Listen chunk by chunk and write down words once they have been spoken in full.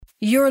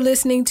You're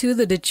listening to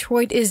the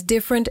Detroit is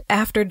Different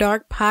After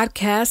Dark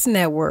Podcast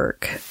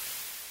Network.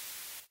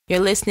 You're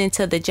listening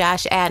to the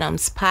Josh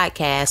Adams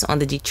podcast on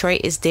the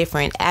Detroit is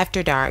Different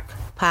After Dark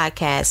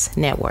Podcast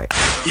Network.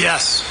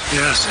 Yes,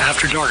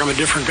 After Dark. I'm a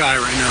different guy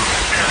right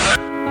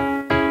now.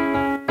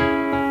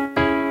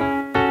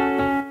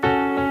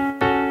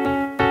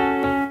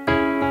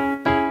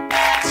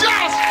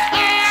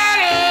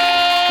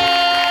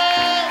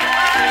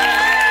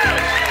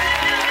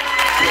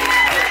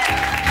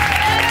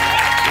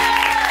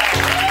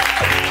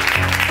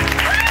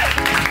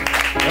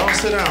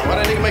 Sit down. Why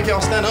that nigga make y'all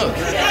stand up?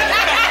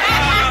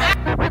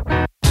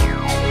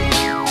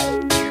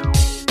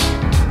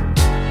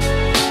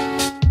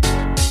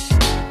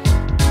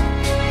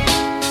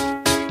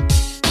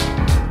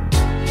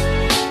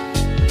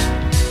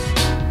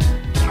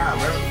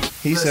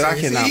 He said, I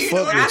cannot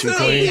fuck with you,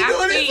 Queen.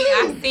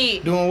 I see.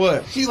 Doing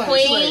what? She's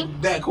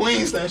like that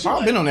Queen stuff.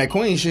 I've been on that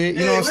Queen shit.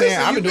 You know what I'm saying?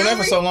 I've been doing that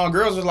for so long.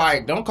 Girls was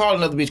like, don't call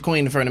another bitch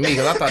Queen in front of me,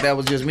 because I thought that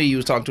was just me you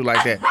was talking to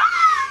like that.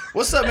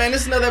 What's up, man?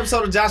 This is another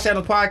episode of Josh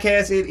Adams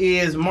Podcast. It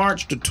is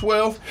March the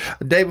 12th,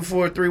 the day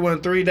before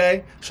 313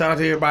 Day. Shout out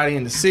to everybody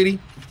in the city.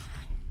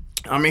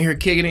 I'm in here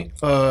kicking it.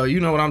 You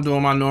know what I'm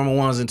doing, my normal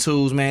ones and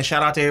twos, man.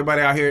 Shout out to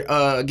everybody out here.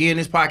 Again,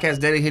 this podcast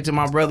dedicated to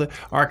my brother,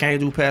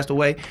 Archangel, who passed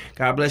away.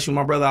 God bless you,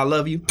 my brother. I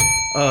love you.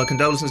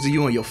 Condolences to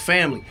you and your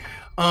family.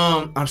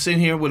 I'm sitting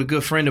here with a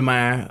good friend of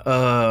mine.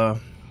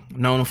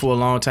 Known him for a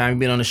long time.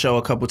 Been on the show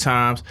a couple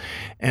times.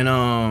 And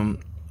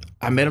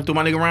I met him through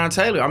my nigga Ron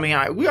Taylor. I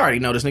mean, we already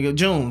know this nigga.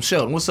 June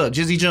Shelton. What's up?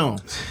 Jizzy June.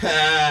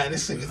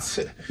 This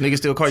nigga. Nigga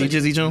still call you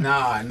Jizzy June?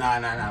 Nah.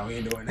 We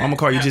ain't doing that. I'm going to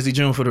call you Jizzy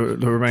June for the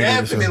remainder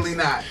of the show. Definitely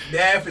not.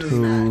 Definitely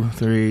not. 2,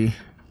 3.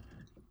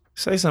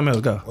 Say something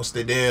else. Go. What's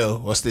the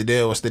deal?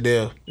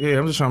 Yeah,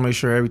 I'm just trying to make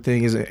sure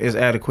everything is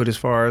adequate as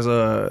far as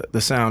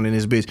the sound in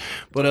this bitch.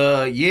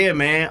 But yeah,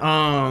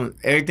 man.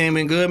 Everything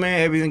been good,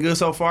 man. Everything good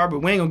so far. But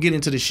we ain't gonna get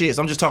into the shits.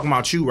 I'm just talking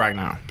about you right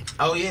now.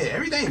 Oh yeah,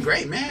 everything's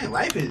great, man.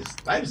 Life is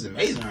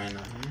amazing right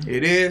now. Man.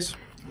 It is.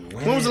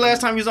 When was the last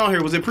time you was on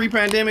here? Was it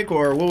pre-pandemic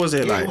or what was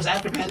it like? It was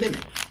after pandemic.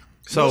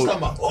 So we was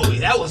talking about,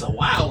 that was a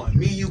wild one.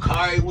 Me, you,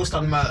 Kari, we was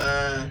talking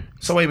about.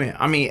 So wait a minute.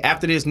 I mean,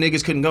 after this,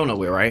 niggas couldn't go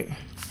nowhere, right?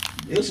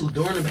 This was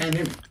during the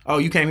pandemic. Oh,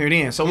 you came here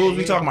then. So what was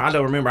we talking about? I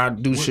don't remember. I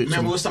do shit.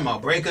 Remember, we was talking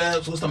about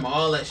breakups. We was talking about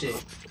all that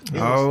shit.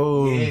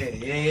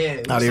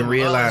 Yeah. I didn't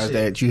realize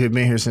that you had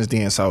been here since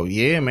then. So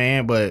yeah,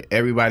 man. But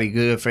everybody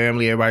good,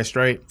 family, everybody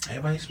straight.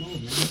 Everybody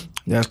smooth, man.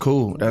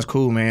 That's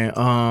cool,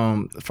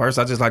 man. First,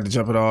 I just like to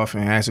jump it off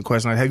and ask a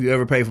question. Like, have you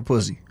ever paid for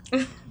pussy?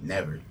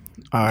 Never.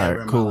 All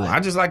right, cool. I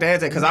just like to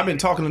ask that because I've been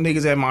talking to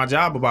niggas at my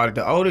job about it.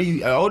 The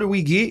older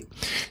we get,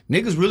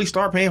 niggas really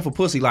start paying for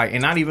pussy. Like,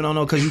 and not even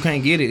know because you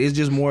can't get it. It's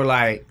just more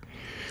like,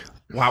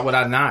 why would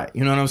I not?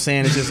 You know what I'm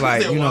saying? It's just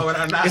like, you know,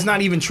 it's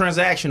not even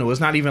transactional.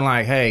 It's not even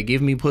like, hey,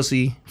 give me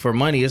pussy for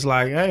money. It's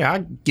like, hey,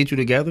 I'll get you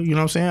together. You know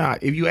what I'm saying?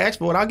 If you ask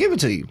for it, I'll give it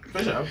to you.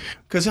 For sure.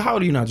 Because how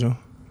old are you now, Joe?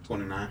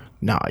 29.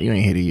 Nah, you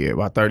ain't hit it yet.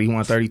 About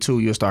 31, 32,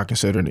 you'll start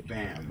considering it.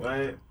 Damn,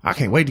 what? I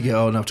can't wait to get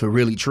old enough to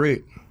really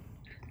trick.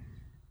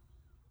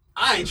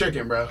 I ain't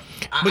tricking, bro.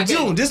 But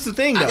June, this the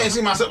thing, though. I can't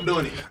see myself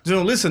doing it.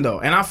 June, listen, though,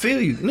 and I feel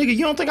you. Nigga,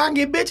 you don't think I can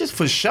get bitches?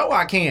 For sure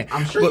I can.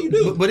 I'm sure you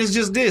do. But it's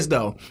just this,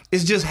 though.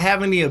 It's just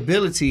having the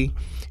ability.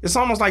 It's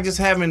almost like just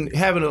having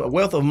a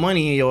wealth of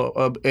money in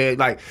your,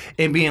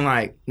 and being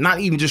like,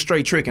 not even just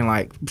straight tricking,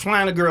 like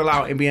flying a girl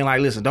out and being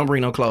like, listen, don't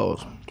bring no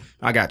clothes.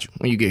 I got you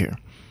when you get here.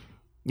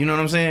 You know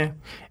what I'm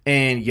saying?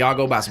 And y'all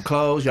go buy some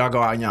clothes. Y'all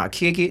go out and y'all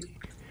kick it.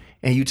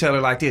 And you tell her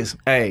like this,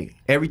 hey,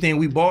 everything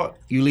we bought,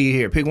 you leave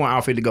here. Pick one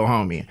outfit to go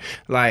home in.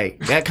 Like,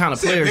 that kind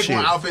of player shit. Pick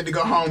one outfit to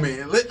go home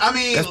in. I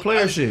mean... That's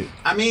player shit.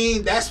 I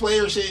mean, that's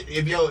player shit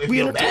if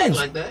your bag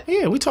like that.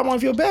 Yeah, we talking about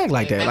if your bag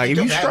like that. Like, if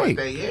you straight.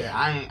 Like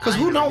that, Because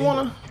who don't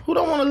want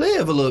to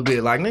live a little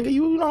bit? Like,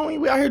 nigga,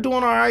 we out here doing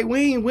all right.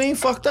 We ain't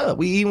fucked up.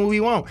 We eat what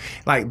we want.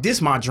 Like, this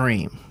my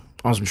dream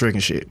on some tricking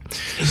shit.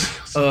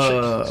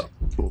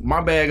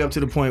 My bag up to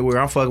the point where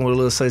I'm fucking with a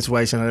little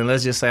situation, and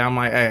let's just say I'm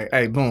like,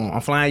 hey, boom,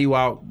 I'm flying you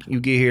out, you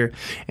get here,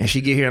 and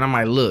she get here, and I'm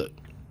like, look,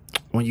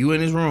 when you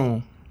in this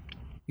room,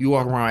 you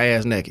walk around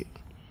ass naked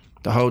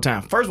the whole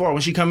time. First of all,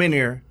 when she come in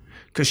there,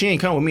 because she ain't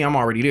come with me, I'm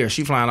already there.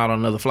 She flying out on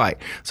another flight.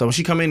 So when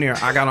she come in there,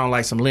 I got on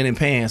like some linen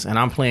pants, and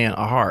I'm playing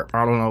a harp.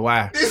 I don't know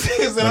why.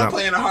 I'm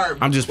playing a harp.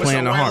 I'm just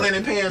playing the harp.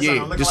 Linen pants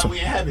on, looking like we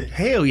in heaven.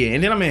 Hell yeah.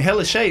 And then I'm in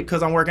hella shape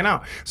because I'm working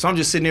out. So I'm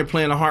just sitting there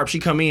playing the harp. She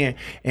come in,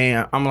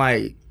 and I'm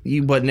like,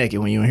 you butt naked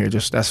when you in here.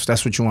 Just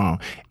that's what you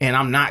want. And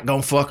I'm not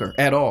gonna fuck her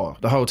at all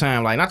the whole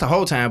time. Like, not the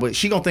whole time, but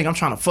she gonna think I'm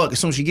trying to fuck as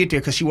soon as she get there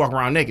because she walk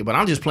around naked. But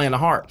I'm just playing the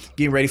harp,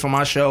 getting ready for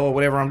my show or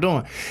whatever I'm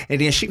doing.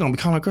 And then she gonna be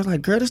calling her girl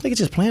like, girl, this nigga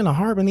just playing the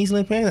harp in these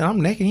little pants and I'm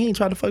naked. He ain't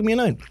trying to fuck me or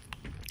nothing.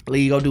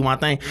 Leave, go do my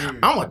thing. I'm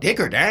gonna dick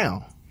her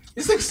down.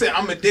 This nigga said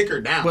I'm gonna dick her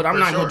down. But I'm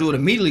not gonna do it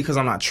immediately because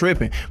I'm not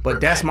tripping.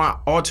 But that's my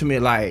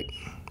ultimate, like,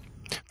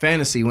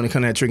 fantasy when it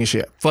comes to that tricking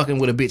shit. Fucking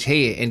with a bitch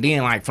head and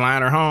then like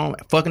flying her home,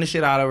 fucking the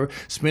shit out of her,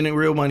 spending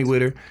real money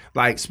with her,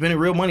 like spending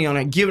real money on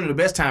her, giving her the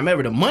best time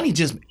ever. The money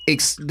just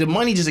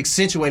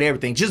accentuated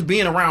everything. Just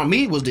being around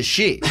me was the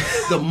shit.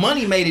 The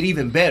money made it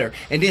even better.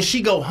 And then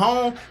she go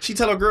home, she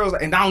tell her girls,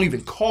 and I don't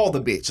even call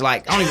the bitch.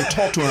 Like I don't even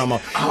talk to her no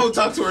more. I don't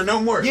talk to her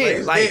no more.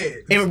 Yeah,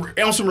 and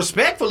on some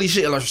respectfully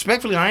shit. Like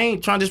respectfully, I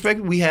ain't trying to disrespect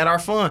her. We had our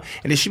fun.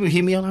 And then she would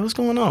hit me up like, what's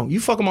going on? You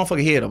fuck a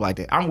motherfucking head up like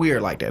that. I'm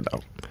weird like that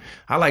though.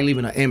 I like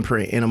leaving an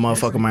imprint in a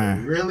motherfucker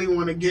mind. Really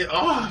want to get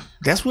off?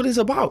 That's what it's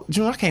about,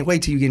 June. I can't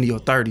wait till you get into your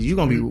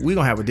 30s. We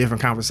gonna have a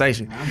different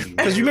conversation.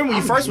 Because you remember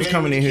when you first was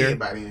coming in here.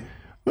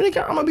 I'm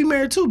gonna be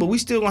married too, but we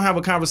still gonna have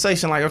a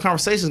conversation. Like our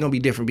conversation is gonna be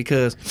different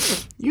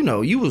because, you know,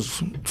 when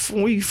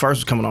you first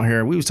was coming on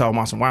here, we was talking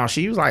about some wild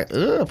shit. You was like,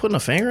 putting a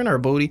finger in her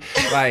booty,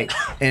 like,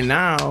 and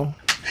now.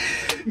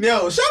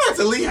 Yo, shout out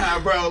to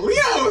Leon, bro.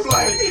 Leon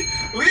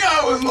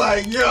was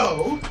like,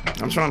 yo.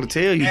 I'm trying to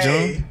tell you,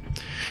 June.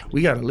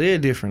 We gotta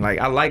live different. Like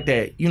I like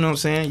that. You know what I'm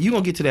saying? You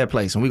gonna get to that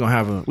place and we can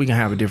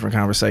have a different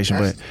conversation.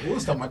 But we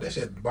was talking about that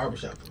shit at the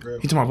barbershop for real.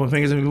 You talking about putting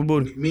fingers in people's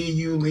booty? Me and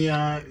you,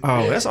 Leon.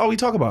 Oh, that's all we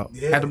talk about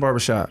at the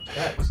barbershop.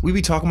 We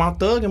be talking about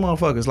thugging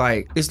motherfuckers.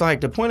 Like it's like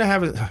the point of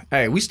having.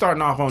 Hey, we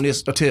starting off on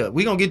this until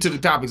we gonna get to the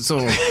topic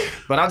soon.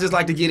 But I just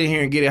like to get in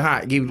here and get it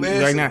hot.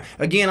 Right now.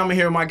 Again, I'm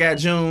here with my guy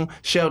June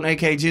Shelton,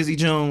 aka Jizzy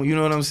June. You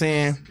know what I'm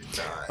saying?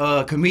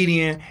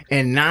 Comedian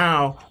and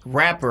now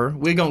rapper.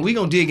 We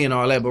gonna dig in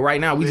all that. But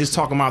right now we just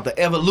talking about the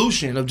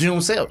evolution of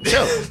June Shelton.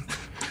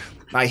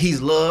 Like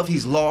he's loved,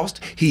 he's lost,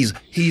 he's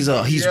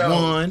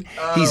won,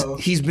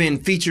 he's been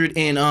featured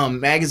in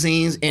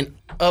magazines and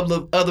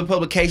other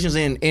publications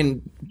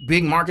in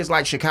big markets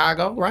like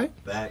Chicago, right?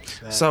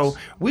 Facts. So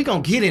we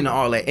gonna get into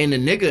all that. And the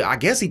nigga, I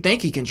guess he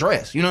think he can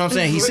dress. You know what I'm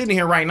saying? He's sitting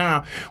here right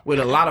now with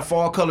a lot of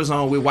fall colors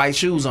on with white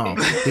shoes on.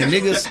 The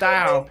nigga's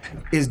style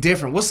is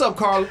different. What's up,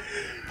 Carla?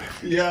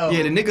 Yo.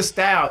 Yeah, the nigga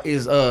style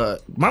is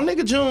my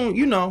nigga June,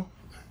 you know.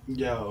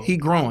 Yo. He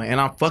growing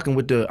and I'm fucking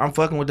with the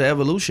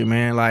evolution,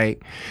 man.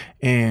 Like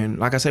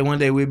I said, one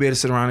day we'll be able to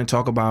sit around and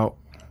talk about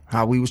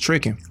how we was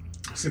tricking.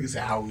 Nigga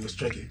said how we was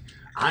tricking.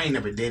 I ain't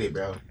never did it,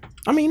 bro.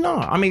 I mean, no.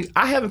 I mean,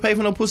 I haven't paid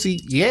for no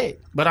pussy yet,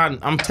 but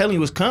I'm telling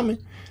you it's coming.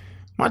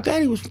 My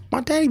daddy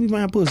be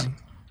buying pussy.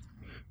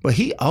 But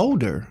he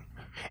older.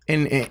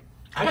 And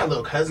I got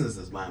little cousins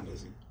that's buying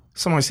pussy.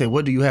 Somebody said,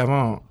 what do you have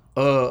on?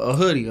 A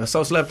hoodie, a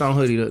So Slept On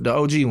hoodie, the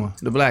OG one,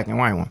 the black and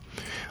white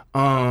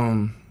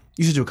one.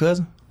 You said your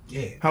cousin?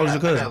 Yeah. How was your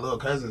cousin? I got little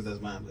cousins that's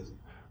buying pussy.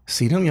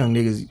 See, them young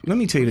niggas, let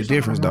me tell you the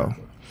difference though.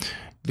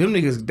 Them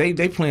niggas,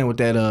 they playing with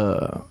that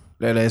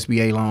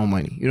SBA loan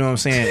money. You know what I'm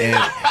saying?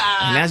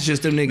 And that's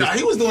just them niggas. Nah,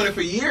 he was doing it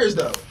for years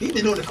though. He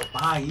been doing it for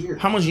 5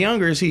 years. How much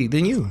younger is he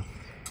than you?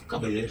 A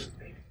couple of years.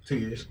 2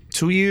 years.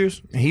 2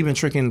 years? And he been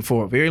tricking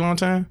for a very long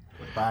time?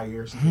 For 5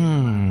 years.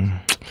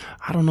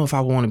 I don't know if I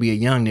want to be a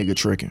young nigga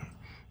tricking.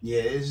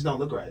 Yeah, it just don't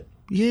look right.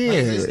 Yeah.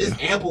 Like,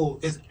 it's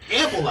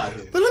ample out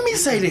here. But let me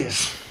say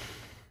this.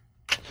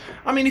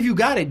 I mean, if you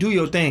got it, do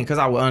your thing, because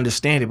I would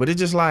understand it. But it's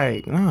just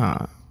like,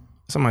 nah.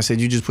 Somebody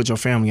said you just put your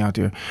family out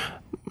there.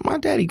 My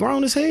daddy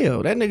grown as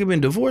hell. That nigga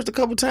been divorced a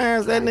couple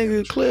times. That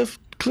nigga Cliff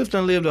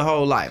done lived a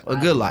whole life, a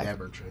good life.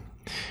 Never trick.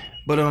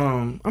 But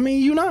I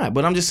mean, you not.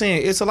 But I'm just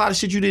saying, it's a lot of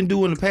shit you didn't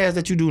do in the past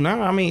that you do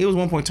now. I mean, it was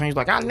one point in time you was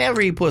like, I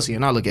never eat pussy,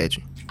 and I look at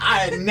you.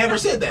 I never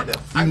said that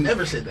though. I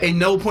never said that. At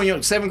no point in your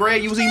 7th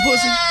grade you was eating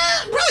pussy?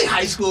 Really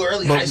high school,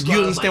 early high school. But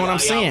you understand what I'm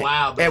saying?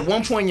 Wow, at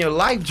one point in your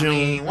life, June. I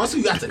mean, once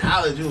we got to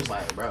college, it was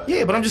like, bro.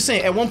 Yeah, but I'm just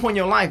saying, at one point in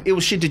your life, it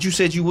was shit that you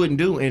said you wouldn't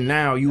do, and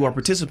now you are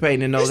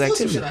participating in those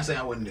activities. Shit I say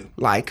I wouldn't do.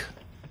 Like?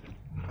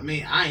 I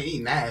mean, I ain't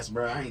eating ass,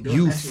 bro. I ain't doing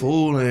you that shit.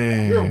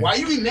 Fooling. Why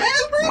you eating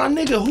ass, bro? My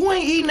nigga, who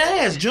ain't eating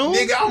ass, June?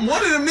 Nigga, I'm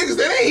one of them niggas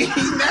that ain't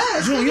eating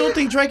ass. June, you don't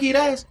think Drake eat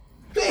ass?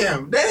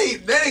 Damn, that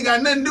ain't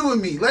got nothing to do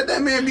with me. Let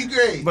that man be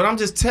great. But I'm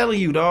just telling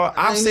you, dog.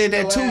 I've said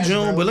that too,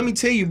 June. Bro. But let me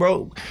tell you,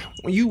 bro.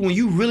 When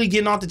you really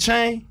getting off the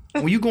chain,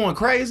 when you going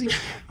crazy,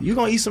 you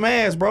gonna eat some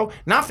ass, bro.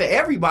 Not for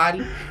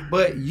everybody,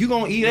 but you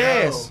gonna eat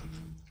ass.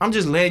 I'm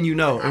just letting you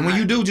know. And when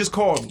you do, just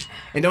call me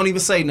and don't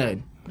even say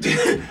nothing.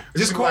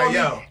 Just call me,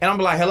 and I'm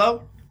like,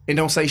 hello, and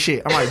don't say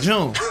shit. I'm like,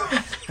 June,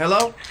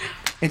 hello.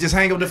 And just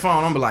hang up the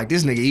phone. I'm be like,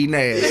 this nigga eating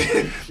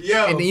ass.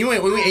 Yo. And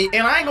then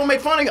and I ain't gonna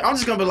make fun of you. I'm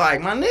just gonna be like,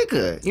 my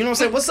nigga. You know what I'm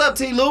saying? What's up,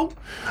 T. Lou?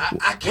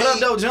 I can't. What up,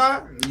 though,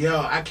 John? Yo,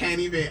 I can't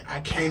even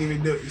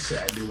do it. You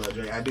said I do love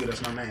Drake. I do.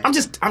 That's my man. I'm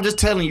just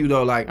telling you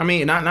though. Like, I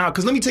mean, not now,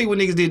 because let me tell you what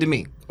niggas did to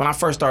me when I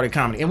first started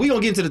comedy. And we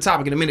gonna get into the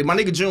topic in a minute. My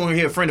nigga June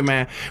here, a friend of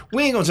mine.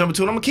 We ain't gonna jump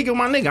into it. I'm gonna kick it with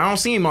my nigga. I don't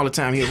see him all the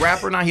time. He a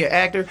rapper, not he an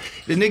actor.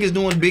 The nigga's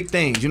doing big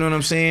things. You know what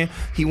I'm saying?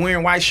 He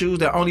wearing white shoes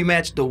that only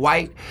match the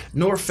white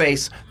North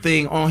Face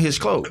thing on his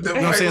clothes. You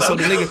know what I'm saying? So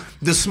the nigga,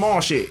 the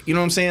small shit. You know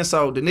what I'm saying?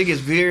 So the nigga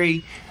is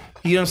very,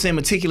 you know what I'm saying,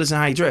 meticulous in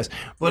how he dress.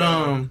 But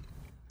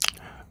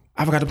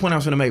I forgot the point I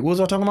was going to make. What was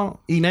I talking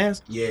about? Eating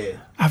ass? Yeah.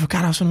 I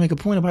forgot I was going to make a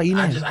point about eating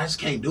ass. I just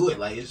can't do it.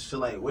 Like, it's feel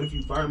like, what if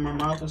you fart in my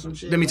mouth or some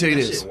shit? Let me tell you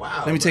That this. shit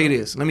wild, Let me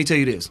tell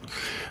you this.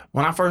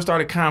 When I first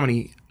started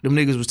comedy, them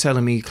niggas was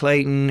telling me,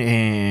 Clayton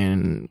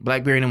and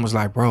Blackberry and them was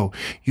like, bro,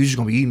 you just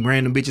gonna be eating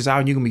random bitches out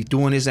and you gonna be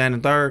doing this, that, and the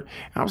third.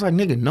 And I was like,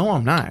 nigga, no,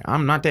 I'm not.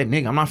 I'm not that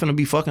nigga. I'm not finna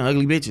be fucking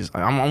ugly bitches.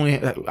 Like, I'm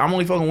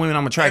only fucking women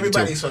I'm attracted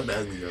Everybody's to. fucked the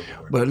ugly girl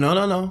before. But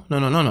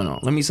no.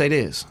 Let me say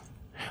this.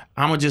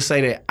 I'm gonna just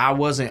say that I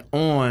wasn't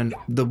on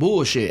the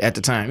bullshit at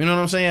the time. You know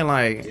what I'm saying?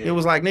 Like, it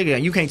was like,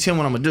 nigga, you can't tell me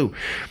what I'm gonna do.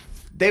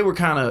 They were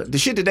kind of, the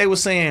shit that they were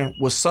saying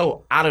was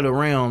so out of the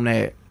realm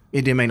that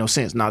it didn't make no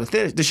sense. Now,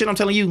 the shit I'm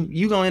telling you,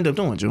 you gonna end up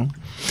doing, June.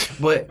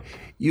 But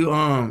you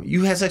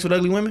had sex with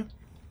ugly women?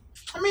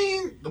 I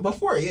mean,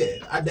 before, yeah.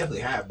 I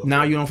definitely have. Before.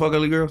 Now you don't fuck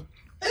ugly girls?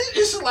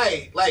 It's just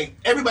like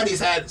everybody's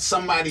had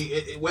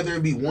somebody, whether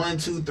it be 1,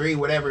 2, 3,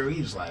 whatever.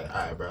 He's just like, all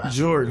right, bro.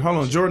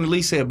 Jordan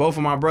Lee said both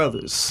of my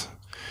brothers.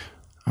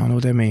 I don't know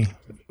what that mean.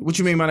 What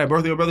you mean by that?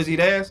 Both of your brothers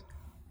eat ass?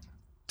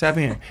 Tap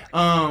in.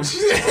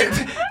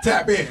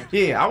 Tap in.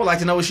 Yeah, I would like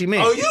to know what she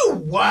meant. Oh, you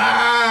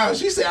wow.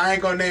 She said, I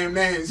ain't gonna name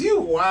names.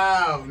 You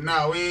wow.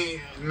 No, we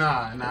ain't.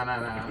 Nah.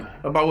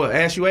 About what?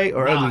 Ass you ate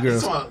or ugly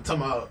girls? Talking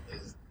about,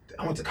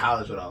 I went to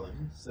college with all of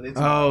them. So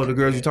the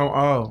girls you talking.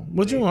 Oh,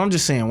 what you? I'm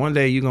just saying. One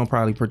day you gonna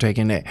probably partake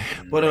in that.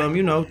 But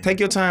take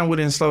your time with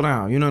it and slow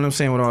down. You know what I'm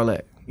saying with all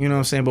that. You know what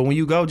I'm saying? But when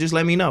you go, just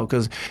let me know.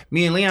 Because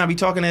me and Leon be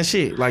talking that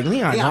shit. Like,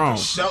 Leon grown.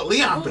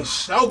 Leon for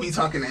sure be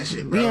talking that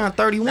shit, bro. Leon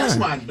 31. That's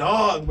my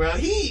dog, bro.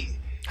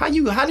 How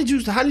did you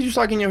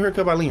start getting your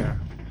haircut by Leon?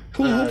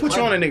 Who put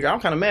you on that nigga?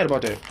 I'm kind of mad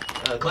about that.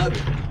 Clever.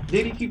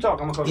 Did he keep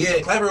talking? I'm gonna call Yeah,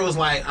 Clever was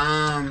like,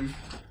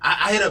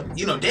 I hit up,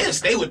 Dez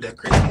stay with the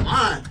crispy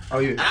line. Oh,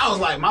 yeah. And I was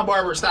like, my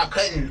barber stopped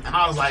cutting. And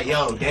I was like,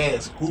 yo,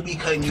 Dez, who be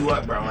cutting you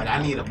up, bro? Like,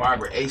 I need a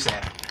barber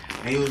ASAP.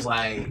 And he was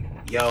like,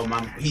 yo,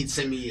 he'd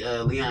send me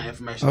Leon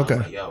information. Okay. I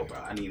was like, yo, bro,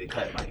 I need to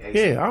cut like ASAP.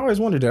 Yeah, I always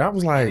wondered that. I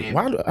was like,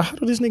 how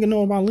do this nigga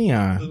know about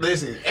Leon?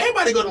 Listen,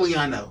 everybody go to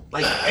Leon though.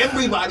 Like,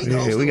 everybody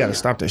goes Yeah, we got to Leon.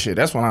 stop that shit.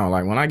 That's what I don't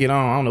like. When I get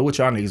on, I don't know what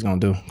y'all niggas gonna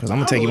do. Because I'm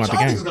going to take him out the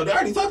game. I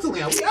already talked to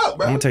Leon. We out,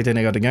 bro. I'm going to take that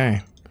nigga out the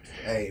game.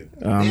 Hey,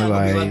 I'm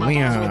like,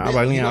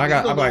 Leon, I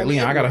got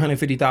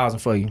 $150,000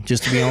 for you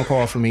just to be on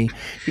call for me.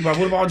 He like,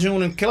 what about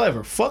June and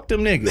Clever? Fuck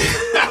them niggas.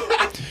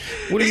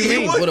 What do you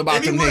mean? What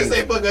about them niggas?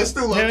 Say fuck us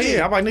too. Hell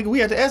yeah. I'm like, nigga,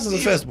 we at the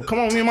Essence Festival. Come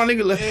on, me and my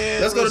nigga,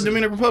 let's go to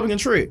Dominican Republic and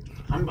trip.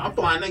 I'm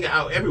flying nigga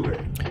out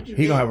everywhere.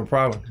 He gonna have a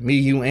problem. Me,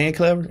 you, and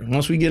Clever.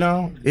 Once we get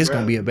on, it's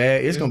gonna be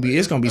it's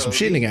gonna be some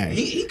shit in the game.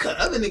 He cut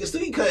other niggas too.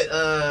 He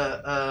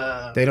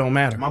cut they don't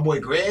matter. My boy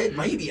Greg,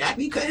 he be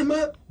acting. He cut him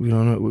up. We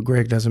don't know. Well,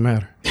 Greg doesn't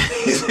matter.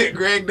 He said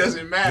Greg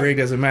doesn't matter. Greg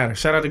doesn't matter.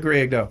 Shout out to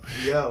Greg though.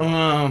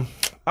 Yo.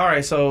 All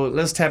right, so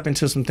let's tap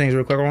into some things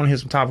real quick. I want to hit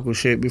some topical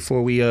shit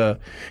before we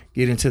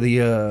get into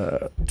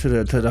the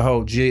to the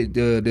whole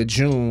the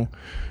June,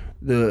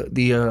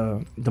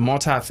 the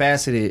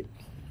multifaceted,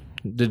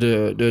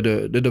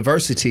 the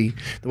diversity,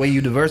 the way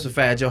you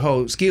diversified your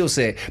whole skill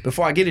set.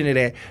 Before I get into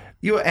that,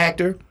 you're an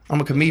actor. I'm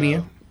a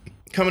comedian.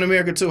 Coming to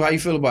America too. How you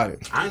feel about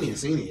it? I ain't even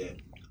seen it yet.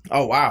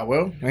 Oh wow,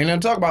 well ain't nothing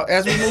to talk about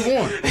as we move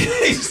on.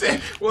 He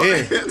said, well,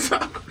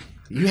 yeah.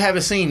 You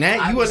haven't seen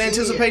that? You wasn't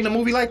anticipating a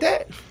movie like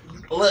that?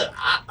 Look,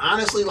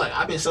 honestly, like,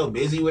 I've been so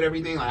busy with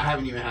everything, like, I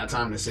haven't even had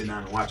time to sit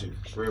down and watch it.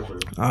 For real.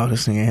 Oh,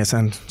 this thing had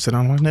time to sit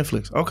down and watch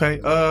Netflix. Okay.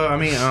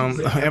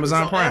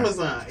 Amazon Prime.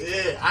 Amazon,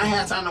 yeah. I ain't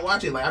had time to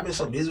watch it. Like, I've been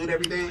so busy with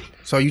everything.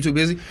 So you too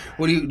busy?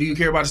 What do you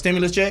care about the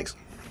stimulus checks?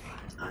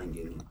 I ain't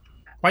getting it.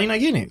 Why you not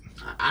getting it?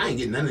 I ain't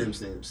getting none of them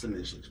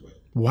stimulus checks, bro.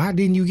 Why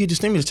didn't you get the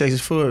stimulus checks?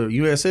 It's for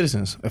U.S.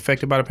 citizens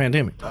affected by the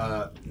pandemic.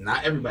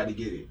 Not everybody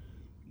get it.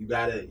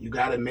 You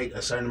gotta make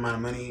a certain amount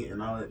of money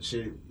and all that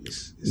shit.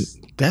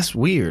 That's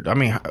weird. I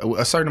mean,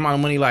 a certain amount of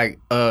money, like,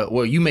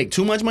 you make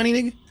too much money,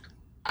 nigga?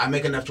 I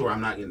make enough to where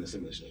I'm not getting the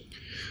stimulus check.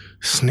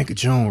 This nigga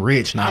June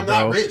rich now,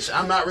 bro.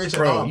 I'm not rich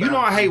bro, at all. You know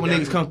I hate when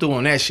niggas come through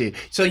on that shit.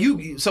 So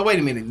wait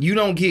a minute. You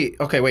don't get,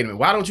 okay, wait a minute.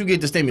 Why don't you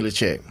get the stimulus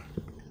check?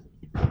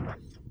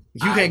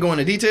 You can't go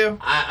into detail?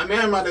 I mean,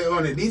 I'm not going to go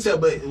into detail,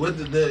 but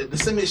with the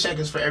stimulus check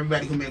is for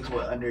everybody who makes,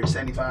 under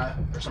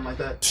 75 or something like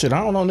that? Shit,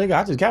 I don't know, nigga.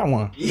 I just got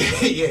one.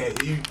 Yeah.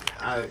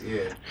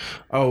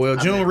 Oh, well,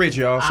 June rich,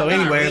 y'all. So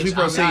anyway, as we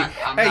proceed.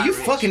 Hey, you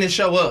fucking this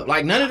show up.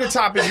 Like, none of the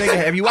topics, nigga.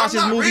 Have you watched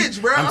this movie?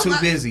 Rich, bro. I'm too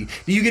busy.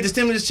 Do you get the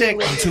stimulus check?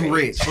 I'm too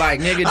rich. Like,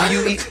 nigga,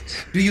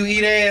 do you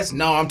eat ass?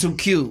 No, I'm too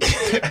cute.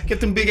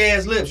 Get them big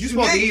ass lips. You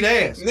supposed to eat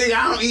ass. Nigga,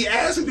 I don't eat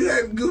ass and do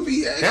that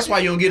goofy ass. That's why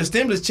you don't get a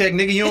stimulus check,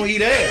 nigga. You don't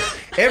eat ass.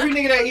 Every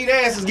nigga that eat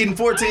ass is getting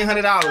 $1,400,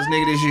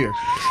 nigga, this year.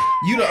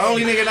 You the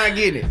only nigga not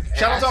getting it.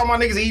 Shout out to all my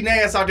niggas eating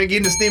ass out there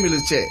getting the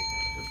stimulus check.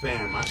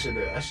 Fam, I should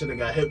have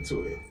got hip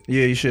to it.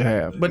 Yeah, you should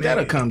have. But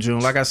that'll come, June.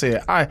 Like I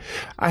said, I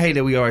hate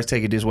that we always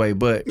take it this way,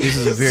 but this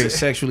is a very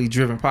sexually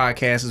driven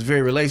podcast. It's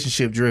very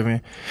relationship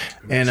driven.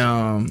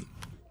 And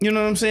you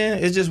know what I'm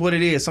saying? It's just what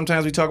it is.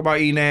 Sometimes we talk about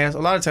eating ass. A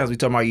lot of times we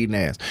talk about eating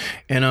ass.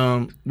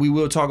 And we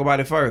will talk about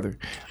it further.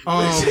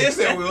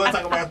 Listen, we will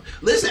talk about.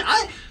 Listen,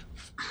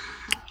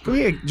 Go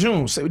ahead,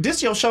 June. So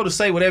this your show to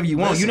say whatever you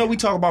want. Listen. You know we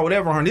talk about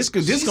whatever on this.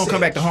 This is gonna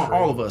come back to haunt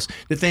all of us.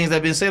 The things that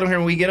have been said on here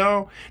when we get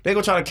on, they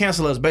gonna try to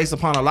cancel us based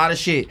upon a lot of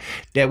shit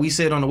that we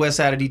said on the west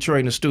side of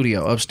Detroit in the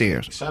studio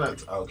upstairs. Shout out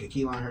to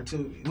Keelan her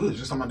too. We was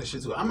just talking about this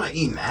shit too. I'm not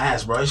eating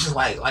ass, bro. It's just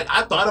like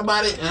I thought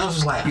about it and I was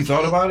just like, You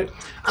thought about it?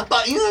 I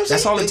thought, you know what I'm saying?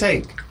 That's all it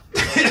take.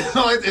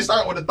 It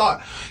started with a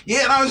thought.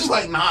 Yeah, and I was just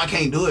like, nah, I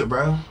can't do it,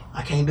 bro.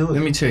 I can't do it.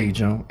 Let me tell you,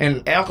 Joe.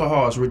 And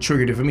alcohol is what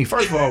triggered it for me.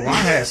 First of all, when I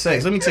had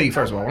sex, let me tell you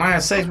first of all, when I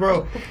had sex,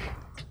 bro,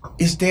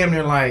 it's damn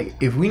near like,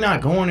 if we not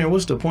going there,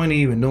 what's the point of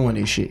even doing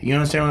this shit? You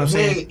understand what I'm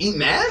saying?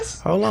 Eating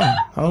ass? Hold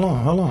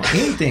on.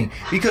 Anything.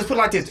 Because put it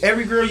like this,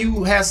 every girl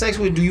you have sex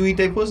with, do you eat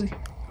their pussy?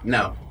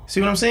 No.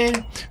 See what I'm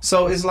saying?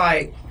 So it's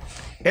like,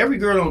 every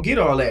girl don't get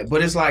all that,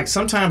 but it's like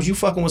sometimes you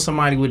fucking with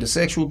somebody with the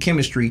sexual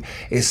chemistry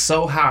is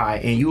so high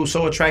and you are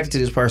so attracted to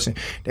this person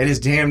that it's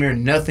damn near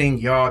nothing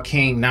y'all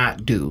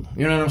cannot do.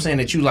 You know what I'm saying?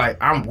 That you like,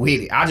 I'm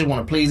with it. I just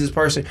want to please this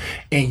person,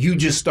 and you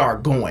just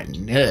start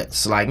going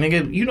nuts. Like,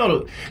 nigga, do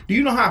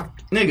you know how,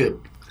 nigga,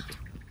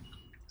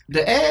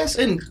 the ass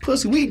and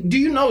pussy, do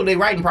you know they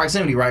right in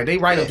proximity, right? They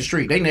right up the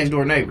street. They next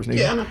door neighbors, nigga.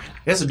 Yeah, I know.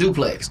 That's a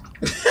duplex.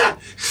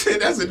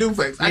 That's a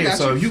duplex. I got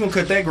so you. if you gonna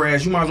cut that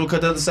grass, you might as well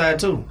cut the other side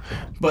too.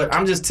 But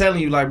I'm just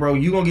telling you, like, bro,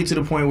 you gonna get to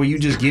the point where you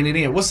just getting it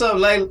in. What's up,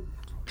 Layla?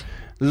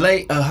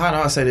 How do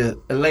I say this?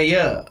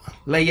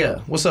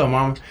 Leia. What's up,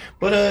 mama?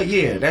 But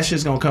yeah, that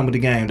shit's gonna come with the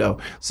game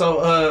though.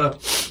 So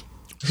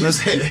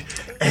Let's say,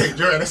 hey,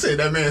 Jordan, I said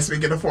that man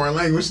speaking a foreign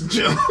language to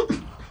June.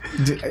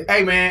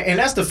 Hey man, and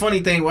that's the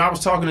funny thing. When I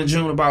was talking to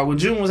June about when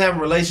June was having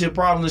relationship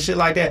problems and shit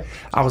like that,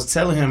 I was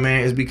telling him,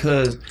 man, it's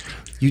because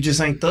you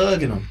just ain't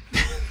thugging them.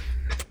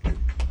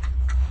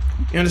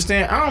 You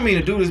understand? I don't mean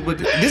to do this, but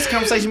this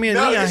conversation me and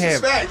Leon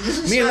had.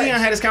 Me and Leon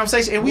had this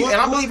conversation, and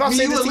I believe I've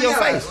said this to your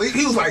face.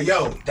 He was like,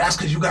 "Yo, that's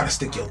because you gotta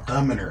stick your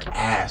thumb in her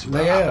ass,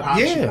 bro. Yeah, I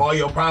promise you, all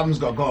your problems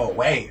gonna go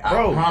away.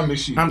 Bro, I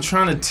promise you. I'm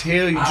trying to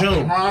tell you,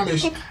 June. I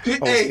promise you.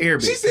 Hey,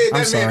 she said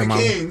that sorry, man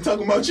mama. the king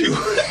talking about you.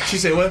 She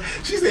said what?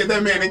 She said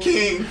that man the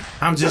king.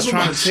 I'm just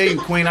trying to tell you,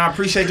 Queen, I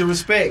appreciate the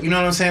respect, you know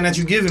what I'm saying, that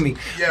you giving me.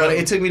 Yo. But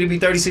it took me to be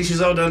 36 years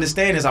old to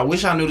understand this. I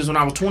wish I knew this when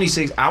I was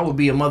 26. I would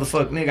be a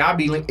motherfucking nigga. I'd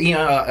be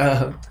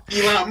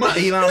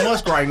Elon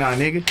Musk right now,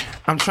 nigga.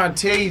 I'm trying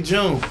to tell you,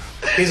 June.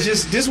 It's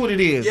just, this what it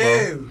is,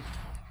 bro.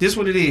 This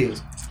what it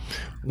is.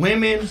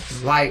 Women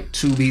like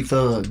to be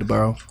thugged,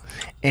 bro.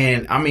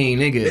 And I mean,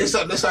 nigga. They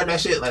start that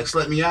shit like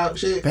slut me out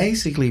shit.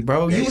 Basically,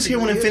 bro. You was here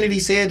when Infinity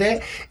said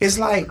that. It's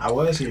like. I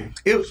was here.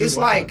 It's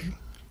like.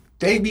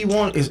 They be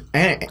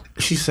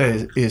she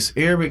says it's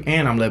Arabic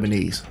and I'm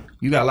Lebanese.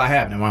 You got a lot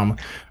happening, mama.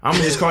 I'm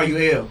gonna just call you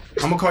L.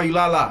 I'm gonna call you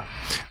Lala.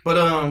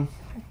 But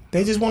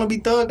they just want to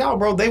be thugged out,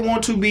 bro. They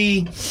want to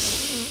be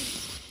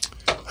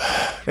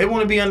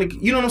under.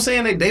 You know what I'm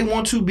saying? They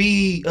want to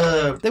be. They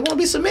want to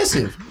be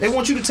submissive. They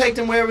want you to take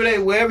them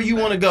wherever you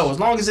want to go,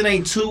 as long as it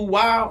ain't too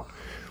wild.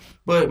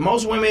 But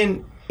most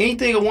women,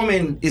 anything a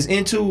woman is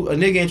into, a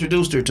nigga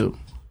introduced her to.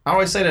 I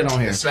always say that on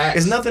here.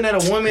 It's nothing that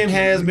a woman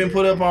has been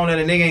put up on that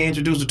a nigga ain't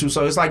introduced her to.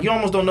 So it's like you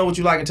almost don't know what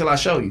you like until I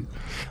show you.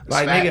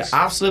 Like, nigga,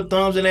 I've slipped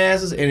thumbs in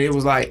asses and it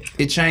was like,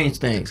 it changed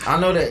things. I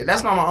know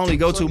that's not my only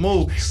go-to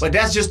move, but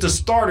that's just the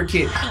starter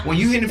kit. When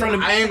you hit it from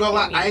the... I ain't gonna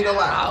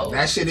lie.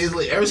 That shit is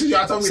lit. Ever since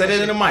y'all told me say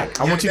that in the mic.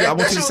 I want you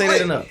to say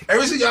that enough.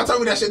 Ever since y'all told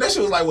me that shit was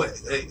like, what,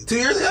 2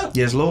 years ago?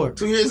 Yes, Lord.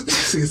 2 years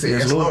ago?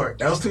 Yes, Lord.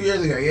 That was 2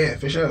 years ago, yeah,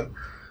 for sure.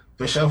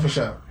 For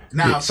sure.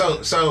 Now,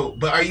 so,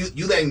 but are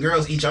you letting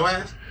girls eat your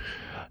ass?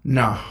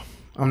 No.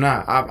 I'm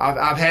not.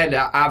 I had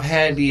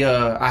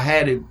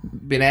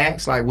it been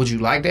asked, like, would you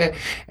like that?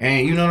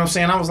 And you know what I'm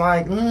saying? I was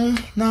like, no,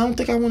 I don't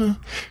think I want to.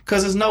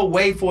 Because there's no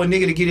way for a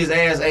nigga to get his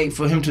ass ate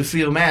for him to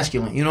feel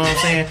masculine. You know what I'm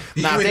saying?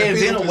 Now, if they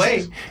invent a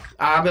way,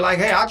 I'll be like,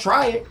 hey, I'll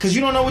try it. Because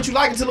you don't know what you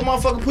like until the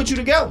motherfucker put you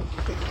together.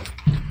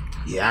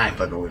 Yeah, I ain't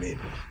fucking with it.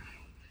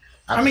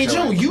 I mean,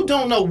 June, you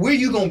don't know where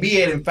you gonna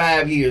be at in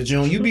 5 years,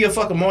 June. You be a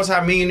fucking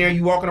multi-millionaire.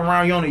 You walking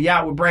around, you on a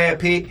yacht with Brad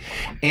Pitt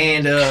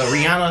and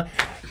Rihanna.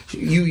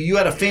 You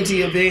at a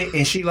Fenty event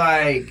and she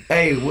like,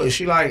 hey,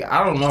 she like,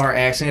 I don't know her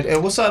accent. Hey,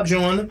 what's up,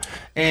 June?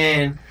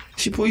 And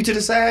she pull you to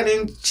the side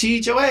and she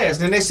eat your ass.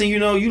 And the next thing you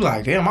know, you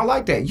like, damn, I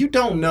like that. You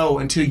don't know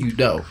until you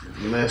know.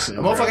 Listen,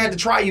 a motherfucker had to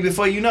try you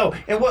before you know.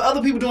 And what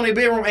other people do in their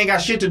bedroom ain't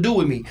got shit to do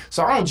with me.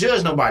 So I don't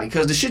judge nobody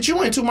because the shit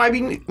you into might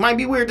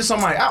be weird to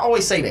somebody. I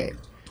always say that.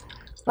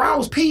 Ron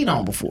was peed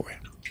on before.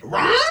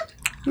 Ron?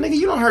 Nigga,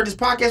 you done heard this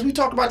podcast. We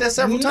talked about that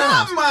several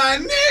times. Not my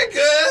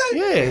nigga.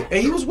 Yeah,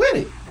 and he was with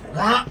it.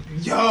 Ron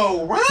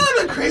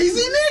a crazy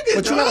nigga.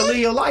 But you gotta live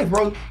your life,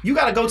 bro. You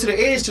gotta go to the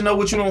edge to know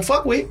what you don't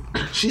fuck with.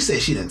 She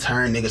said she done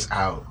turned niggas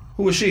out.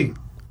 Who is she?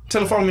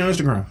 Tell her follow me on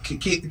Instagram.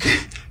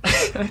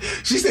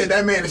 She said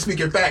that man is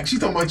speaking facts. She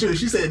talking about you.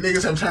 She said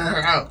niggas have turned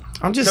her out.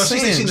 I'm just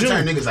saying. She said she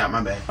done turned niggas out,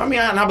 my bad. I mean,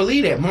 I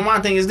believe that. My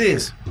thing is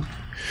this.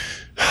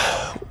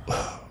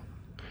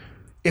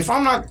 If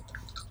I'm not...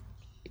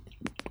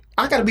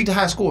 I gotta beat the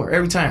high score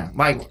every time.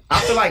 Like,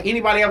 I feel like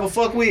anybody I ever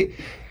fuck with,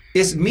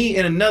 it's me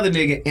and another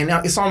nigga, and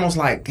it's almost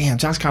like, damn,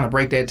 Josh kind of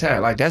break that tie.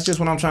 Like, that's just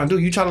what I'm trying to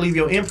do. You try to leave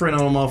your imprint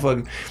on a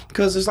motherfucker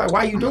because it's like,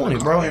 why you doing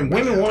it, bro? And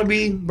women want to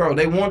be, bro.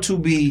 They want to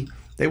be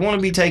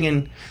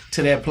taken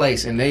to that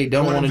place, and they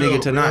don't want a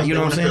nigga to not. You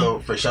know what I'm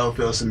saying? For sure,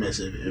 feel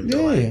submissive. And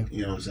feel like,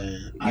 you know what I'm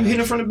saying? You hit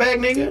him from the back,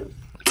 nigga.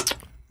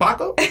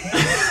 Paco.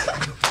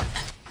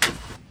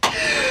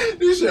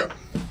 This shit.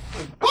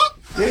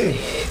 Yeah.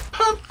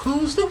 Pop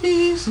goes the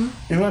weasel.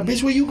 And like,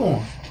 bitch, where you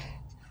going?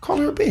 Call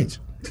her a bitch.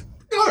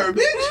 Call her a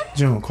bitch?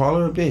 June, call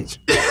her a bitch.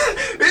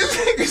 This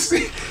nigga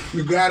see,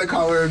 you gotta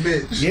call her a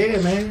bitch.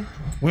 Yeah, man.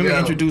 Women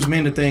introduce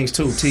men to things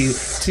too.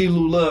 T.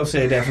 Lou Love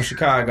said that from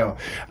Chicago.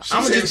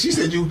 She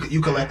said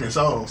you collecting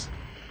souls.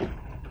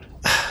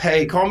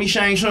 Hey, call me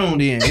Shang Tsung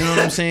then. You know what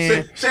I'm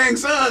saying? Shang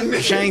Tsung.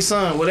 Shang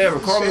Tsung, whatever.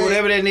 Call me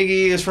whatever that nigga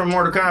is from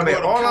Mortal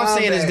Kombat. All I'm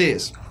saying is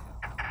this.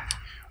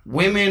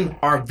 Women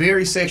are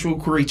very sexual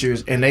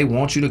creatures, and they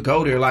want you to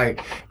go there.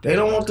 Like, they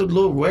don't want the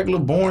little regular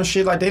boring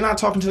shit. Like, they not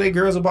talking to their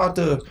girls about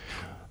the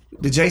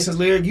Jason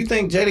Lear. You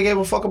think Jada gave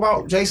a fuck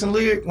about Jason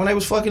Lear when they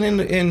was fucking in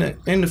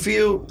the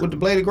field with the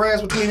blade of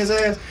grass between his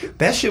ass?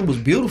 That shit was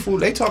beautiful.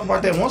 They talk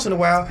about that once in a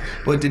while.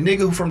 But the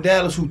nigga from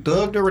Dallas who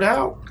thugged her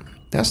out,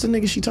 that's the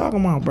nigga she talking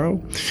about,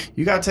 bro.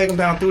 You gotta take him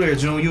down through there,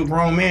 June. You a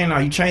grown man now.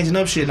 You changing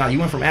up shit now. You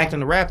went from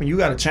acting to rapping. You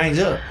gotta change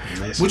up.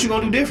 What you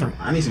gonna do different?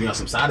 I need to be on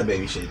some Sada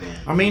Baby shit then.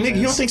 I mean, nigga,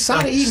 you don't think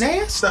Sada eating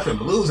ass? Stuffing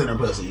blues in her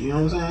pussy. You know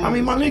what I'm saying? I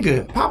mean, my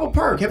nigga, pop a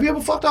perk. Have you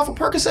ever fucked off a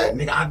Percocet?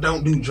 Nigga, I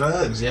don't do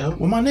drugs, yo.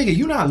 Well, my nigga,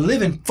 you not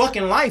living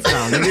fucking life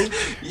now,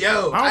 nigga.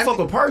 Yo, I don't fuck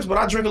with perks, but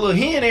I drink a little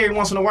hen every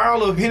once in a while, a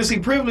little Hennessy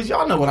privilege.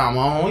 Y'all know what I'm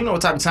on. You know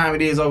what type of time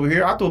it is over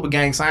here. I threw up a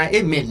gang sign.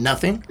 It meant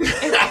nothing.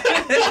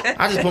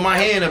 I just put my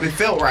hand up. It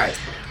felt right.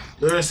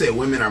 They're gonna say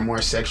women are more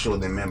sexual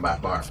than men by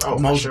far. Oh,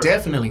 most sure.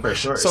 definitely. For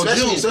sure. So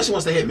especially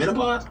once they hit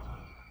menopause.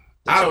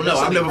 I don't know.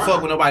 I've never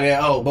fucked with nobody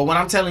that old. But what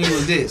I'm telling you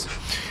is this.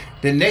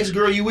 The next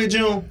girl you with,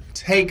 June,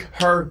 take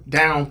her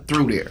down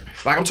through there.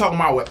 Like I'm talking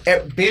about,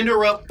 bend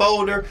her up,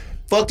 fold her,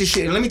 fuck this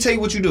shit. And let me tell you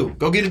what you do.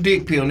 Go get a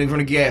dick pill, nigga, from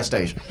the gas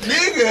station.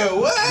 Nigga,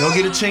 what? Go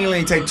get a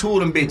ching-a-ling, take 2 of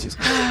them bitches.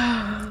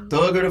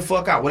 Thug her the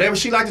fuck out. Whatever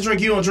she like to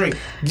drink, you don't drink.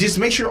 Just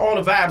make sure all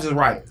the vibes is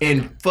right.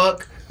 And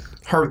fuck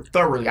her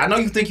thoroughly. I know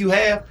you think you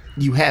have.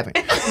 You haven't.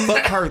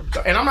 Fuck her.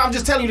 And I'm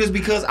just telling you this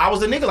because I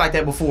was a nigga like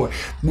that before.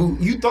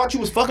 You thought you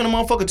was fucking a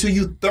motherfucker till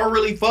you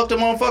thoroughly fucked a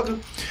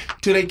motherfucker.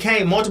 Till they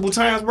came multiple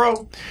times,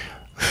 bro.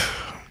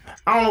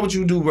 I don't know what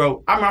you do,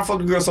 bro. I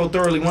fucked a girl so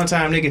thoroughly one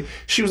time, nigga.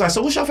 She was like,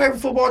 so what's your favorite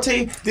football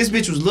team? This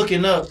bitch was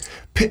looking up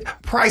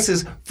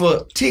prices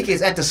for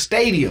tickets at the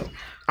stadium.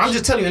 I'm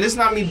just telling you, and this is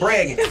not me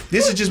bragging.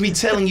 This is just me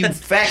telling you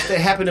facts that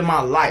happened in my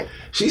life.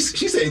 She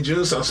said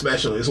June's so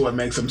special is what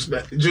makes him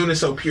special. June is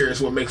so pure is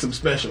what makes him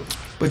special.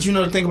 But you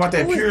know the thing about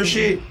that pure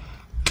shit?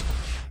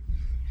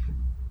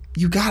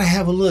 You gotta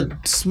have a little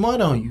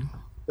smut on you.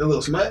 A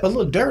little smut? A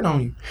little dirt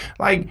on you.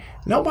 Like,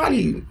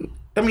 nobody...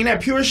 I mean,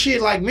 that pure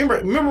shit, like, remember,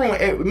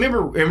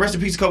 and rest in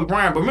peace Kobe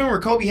Bryant, but remember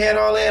Kobe had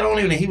all that on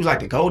him, and he was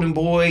like the golden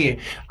boy, and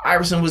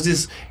Iverson was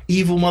this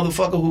evil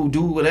motherfucker who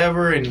do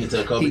whatever, and he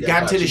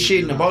got into the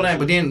shit in the boat,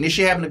 but then this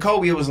shit happened to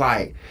Kobe, it was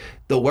like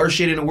the worst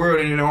shit in the world,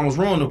 and it almost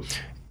ruined him.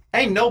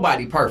 Ain't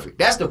nobody perfect.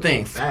 That's the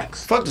thing.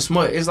 Facts. Fuck the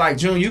smut. It's like,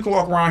 June, you can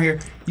walk around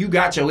here, you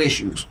got your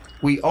issues.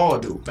 We all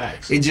do.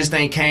 Facts. It just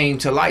ain't came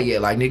to light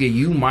yet. Like, nigga,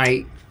 you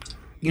might...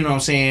 You know what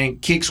I'm saying?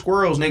 Kick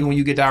squirrels, nigga, when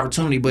you get the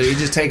opportunity. But it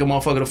just take a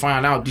motherfucker to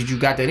find out that you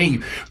got that in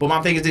you. But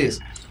my thing is this.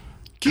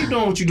 Keep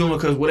doing what you're doing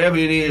because whatever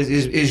it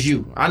is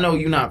you. I know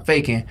you're not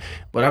faking,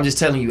 but I'm just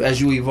telling you, as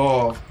you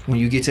evolve, when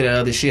you get to that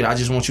other shit, I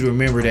just want you to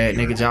remember that,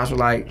 nigga.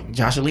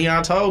 Josh and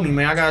Leon told me,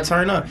 man, I gotta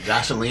turn up.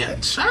 Josh and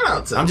Leon. Shout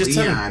out to I'm just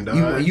Leon,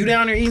 telling you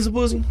down there eating some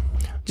pussy?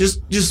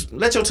 Just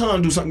let your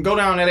tongue do something. Go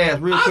down that ass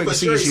real quick and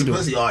see what you do.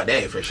 Pussy all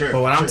day for sure.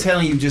 But what I'm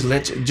telling you,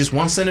 just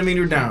 1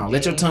 centimeter down.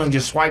 Let your tongue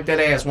just swipe that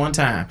ass one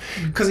time.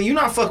 Because you're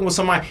not fucking with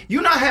somebody.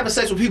 You're not having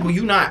sex with people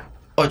you're not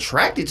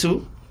attracted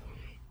to.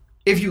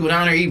 If you go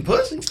down there eating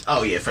pussy.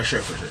 Oh yeah, for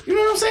sure. You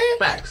know what I'm saying?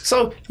 Facts.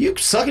 So you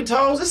sucking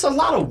toes. There's a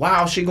lot of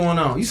wild shit going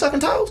on. You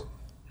sucking toes?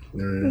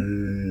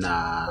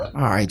 Nah.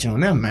 All right, John.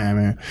 Never mind,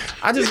 man.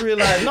 I just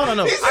realized.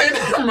 No. He said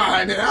never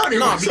mind.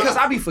 No, because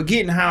I be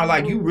forgetting how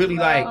like you really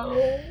like.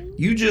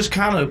 You just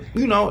kind of,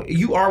 you know,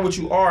 you are what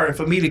you are, and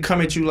for me to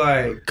come at you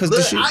like, because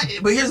this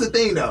shit. But here's the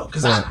thing though,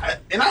 because I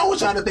don't want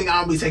y'all to think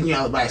I don't be taking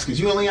y'all advice, because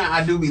you and Leon,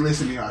 I do be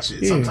listening to y'all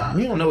shit sometimes.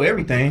 You don't know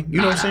everything.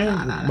 You know what I'm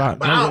saying? Nah.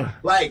 But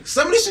like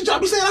some of this shit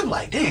y'all be saying, I'm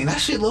like, dang, that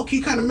shit low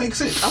key kind of makes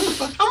sense. I'm gonna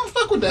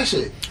fuck with that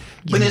shit.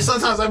 But then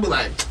sometimes I be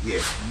like,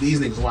 yeah,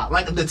 these niggas wild.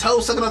 Like the toe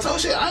sucking on toe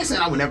shit. I ain't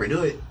saying I would never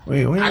do it.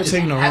 Wait, we ain't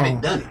taking no wrong. I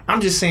haven't done it.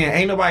 I'm just saying,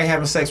 ain't nobody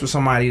having sex with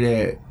somebody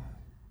that.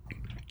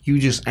 You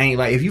just ain't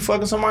like, if you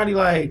fucking somebody,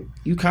 like,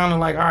 you kind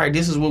of like, all right,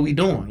 this is what we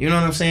doing. You know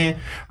what I'm saying?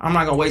 I'm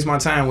not gonna waste my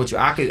time with you.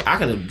 I could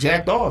have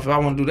jacked off if I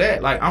want to do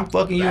that. Like, I'm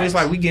fucking you. It's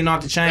like we getting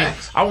off the chain.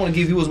 Facts. I want to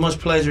give you as much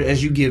pleasure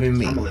as you giving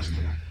me. I'm gonna listen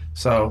to you.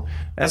 So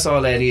that's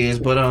all that is.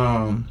 But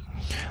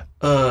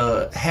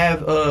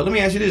let me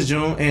ask you this,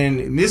 June,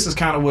 and this is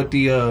kind of what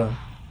the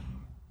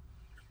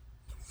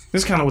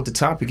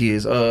topic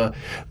is. The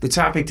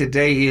topic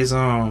today is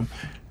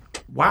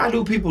why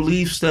do people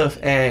leave stuff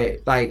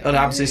at like the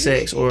opposite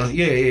sex or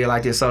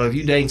like this? So if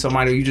you dating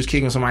somebody or you just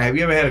kicking somebody, have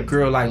you ever had a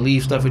girl like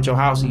leave stuff at your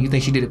house and you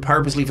think she did it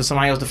purposely for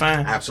somebody else to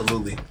find?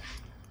 Absolutely.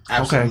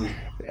 Okay.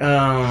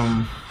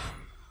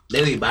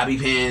 They leave bobby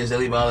pins, they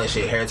leave all that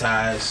shit, hair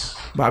ties.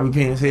 Bobby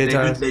pins, hair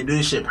ties. They do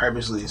this shit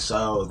purposely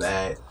so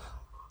that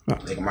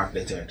they can mark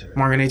their territory.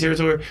 Marking their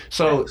territory.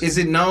 So is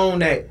it known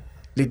that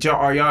y'all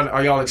are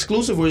y'all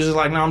exclusive or is it just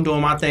like, no, I'm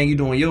doing my thing, you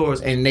doing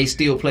yours, and they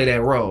still play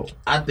that role?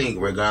 I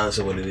think regardless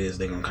of what it is,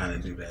 they're gonna kind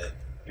of do that.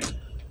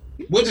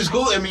 Which is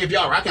cool. I mean, if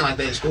y'all rocking like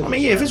that, it's cool. I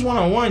mean, yeah, if it's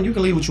 1-on-1, you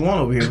can leave what you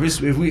want over here.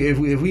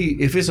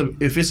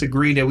 If it's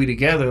agreed that we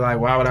together, like,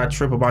 why would I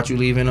trip about you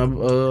leaving a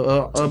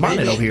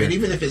bonnet over here? But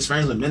even if it's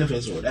friends with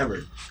benefits or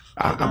whatever.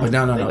 But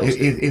no.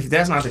 If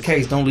that's not the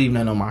case, don't leave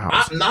nothing on my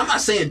house. I'm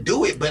not saying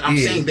do it, but I'm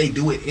saying they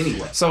do it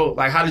anyway. So,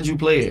 like, how did you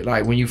play it?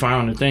 Like, when you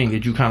found the thing,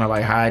 did you kind of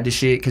like hide the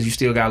shit because you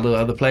still got little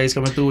other plays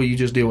coming through, or you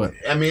just did what?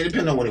 I mean, it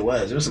depends on what it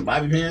was. There was some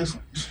bobby pins.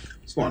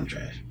 It's going in the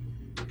trash.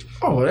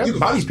 Oh, that's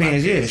Bobby's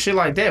pins, yeah, shit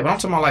like that. But I'm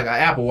talking about like an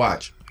Apple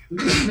Watch.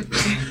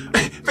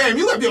 Fam,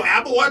 you left your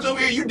Apple Watch over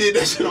here. You did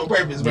that shit on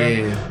purpose, bro.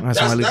 Yeah,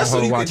 that's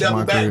so you could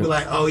double back and be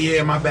like, "Oh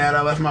yeah, my bad.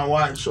 I left my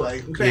watch."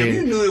 Like, fam,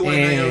 you knew it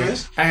wasn't on your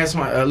wrist. I had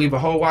somebody leave a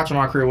whole watch in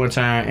my crib one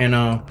time, and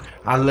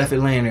I left it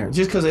laying there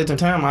just because at the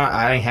time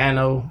I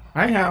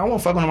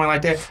won't fuck with nobody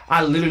like that.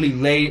 I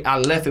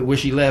left it where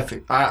she left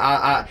it.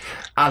 I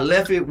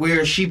left it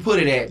where she put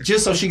it at,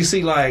 just so she could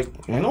see, like,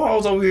 I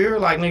was over here.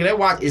 Like, nigga, that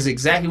watch is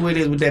exactly what it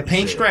is with that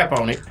pink strap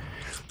on it.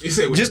 You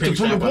said just to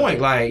prove the point,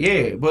 like,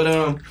 yeah.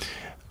 But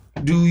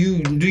do you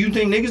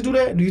think niggas do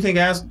that? Do you think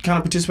guys kind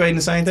of participate in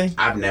the same thing?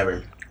 I've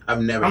never. I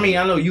mean,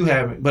 I know you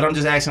haven't, but I'm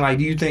just asking, like,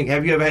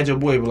 have you ever had your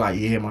boy be like,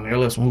 yeah, man, I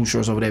left some hoop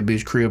shorts over that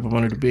bitch crib up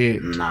under the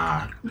bed?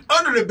 Nah.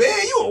 Under the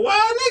bed? You a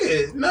wild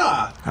nigga?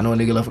 Nah. I know a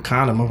nigga left a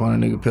condom up on a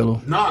nigga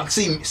pillow. Nah,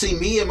 see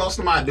me and most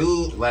of my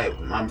dudes, like,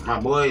 my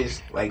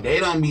boys, like,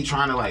 they don't be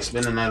trying to, like,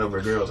 spend the night over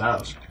a girl's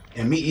house.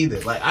 And me either.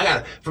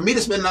 Like, for me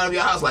to spend the night over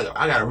your house, like,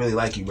 I gotta really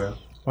like you, bro.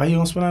 Why you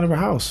don't spend out of her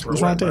house?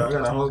 What's wrong with that? I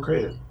got a whole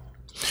crib.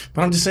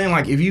 But I'm just saying,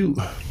 like, if you...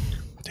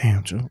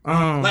 Damn, Joe.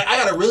 Like,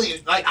 I gotta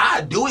really... Like,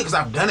 I do it because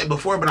I've done it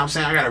before, but I'm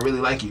saying I gotta really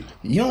like you.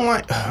 You don't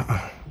like...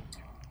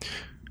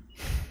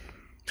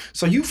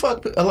 So you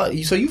fuck a lot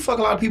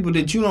of people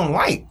that you don't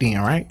like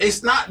then, right?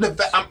 It's not the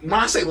fact... When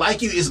I say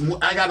like you,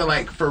 I gotta,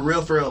 like, for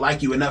real,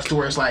 like you enough to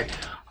where it's like...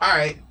 All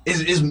right,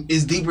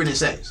 it's deeper than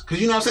sex. Because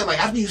you know what I'm saying? Like,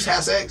 after you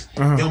have sex,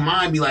 your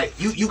mind be like...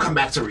 You come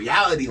back to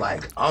reality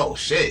like, oh,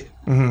 shit.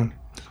 Mm-hmm.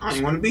 I don't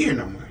even want to be here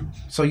no more.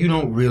 So you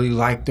don't really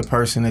like the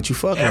person that you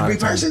fuck? Every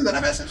person that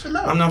I've had sex with,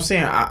 no. I'm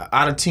saying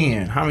out of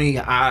 10, how many?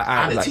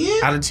 Out of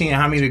 10? Out of 10,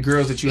 how many of the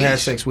girls that you had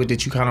sex with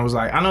that you kind of was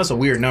like? I know it's a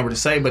weird number to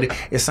say, but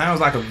it sounds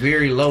like a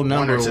very low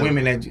number of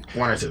women that.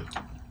 1 or 2.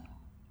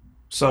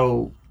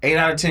 So 8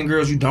 out of 10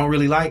 girls you don't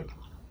really like.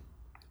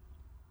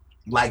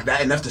 Like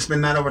that enough to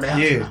spend that over the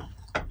house? Yeah.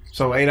 No.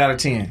 So 8 out of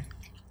 10.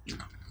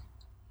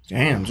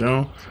 Damn,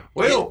 Joe.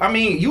 Well, I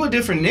mean, you a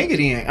different nigga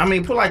then. I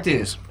mean, put it like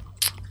this.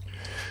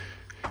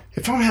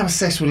 If I'm having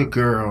sex with a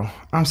girl,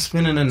 I'm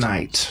spending the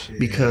night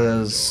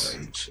because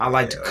I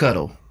like to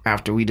cuddle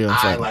after we done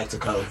fucking. I like to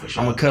cuddle for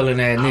sure. I'm a cuddling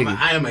ass nigga.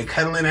 I am a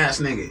cuddling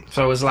ass nigga.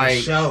 So it's like,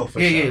 for sure.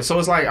 Yeah. So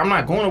it's like, I'm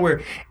not going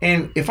nowhere.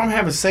 And if I'm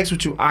having sex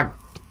with you,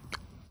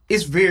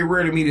 it's very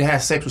rare to me to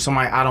have sex with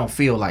somebody I don't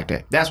feel like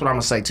that. That's what I'm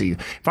going to say to you.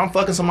 If I'm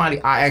fucking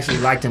somebody, I actually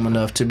like them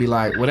enough to be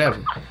like,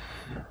 whatever.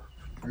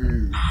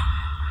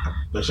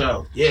 For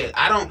sure. Yeah,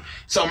 I don't.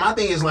 So my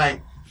thing is like,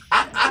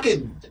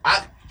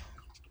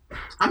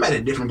 I'm at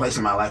a different place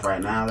in my life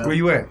right now, though. Where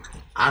you at?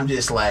 I'm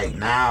just like,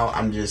 now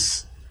I'm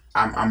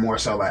more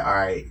so like, all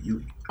right,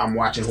 I'm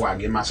watching who I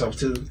give myself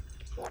to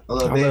a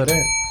little bit. I love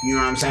that. You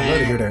know what I'm saying? I love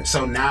to hear that.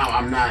 So now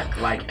I'm not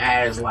like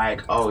as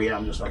like, oh yeah,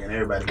 I'm just fucking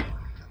everybody.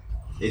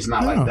 It's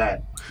not like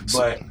that.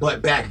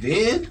 But back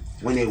then,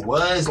 when it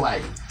was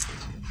like,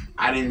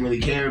 I didn't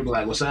really care, but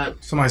like, what's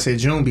up? Somebody said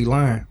June be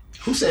lying.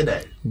 Who said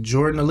that?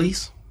 Jordan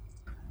Elise.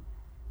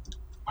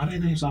 Why that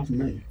name sound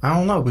familiar? I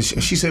don't know, but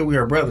she said we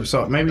are brothers,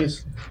 so maybe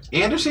it's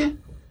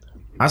Anderson.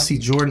 I see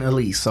Jordan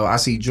Elise, so I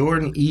see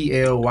Jordan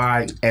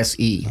ELYSE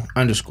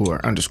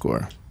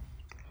 __.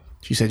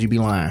 She said you be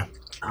lying.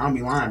 I don't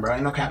be lying, bro.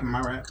 Ain't no cap in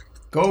my rap.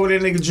 Go over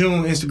that nigga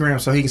June Instagram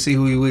so he can see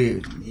who you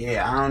with.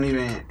 Yeah, I don't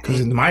even.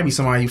 Cause it might be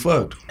somebody he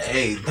fucked.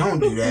 Hey,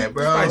 don't do that,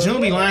 bro. Like June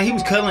be lying. He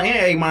was cuddling and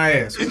ate my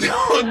ass.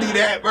 Don't do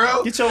that,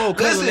 bro. Get your old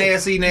cuddling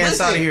ass eating ass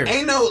out of here.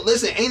 Ain't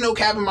no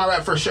cap in my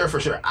rap for sure.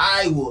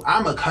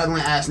 I'm a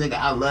cuddling ass nigga.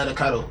 I love to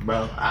cuddle,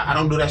 bro. I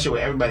don't do that shit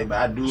with everybody, but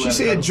I do. She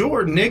said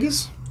Jordan,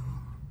 niggas.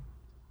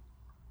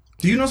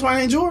 Do you know somebody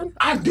named Jordan?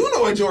 I do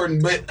know a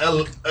Jordan, but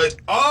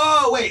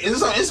oh wait, is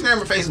this on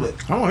Instagram or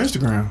Facebook? I'm on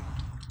Instagram.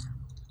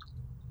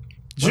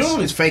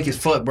 June is fake as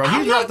fuck, bro.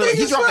 He dropped the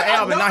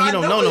album and now he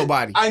don't know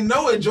nobody. I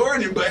know a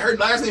Jordan, but her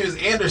last name is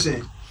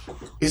Anderson.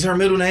 Is her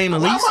middle name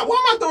Elise? Why am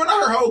I throwing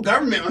out her whole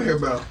government on here,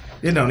 bro?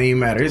 It don't even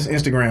matter. It's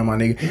Instagram, my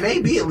nigga. It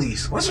may be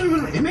Elise. What's her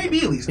middle name? It may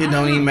be Elise. It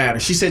don't even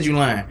matter. She said you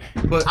lying.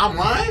 But I'm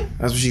lying?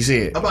 That's what she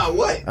said. About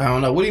what? I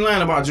don't know. What are you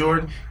lying about,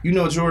 Jordan? You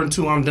know Jordan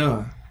too, I'm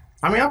done.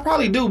 I mean, I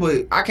probably do,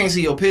 but I can't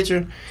see your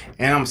picture,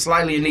 and I'm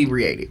slightly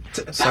inebriated.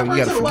 So you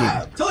gotta forgive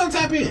me. Tell her to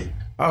tap in.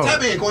 Oh.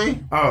 Tap in,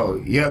 Queen.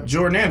 Oh, yep,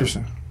 Jordan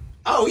Anderson.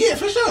 Oh yeah,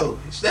 for sure.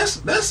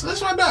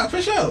 That's my dog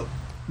for sure.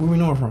 Where we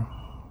know her from?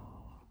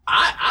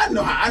 I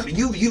know how.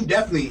 You've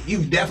definitely. She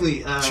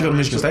go to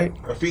Michigan State?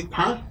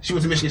 Huh? She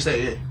went to Michigan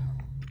State. Yeah.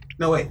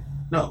 No wait.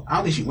 No, I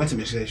don't think she went to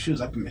Michigan State. She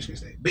was up in Michigan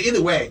State. But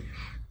either way,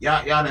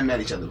 y'all done met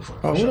each other before.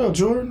 Oh, what up,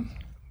 Jordan?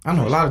 I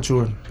know a lot of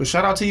Jordan. But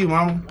shout out to you,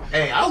 mama.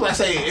 Hey, I was about to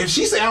say, if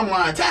she say I'm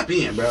lying, tap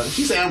in, bro. If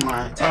she say I'm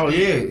lying, tap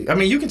in. Yeah. I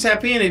mean, you can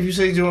tap in if you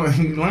say you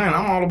lying.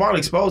 I'm all about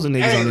exposing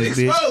niggas on this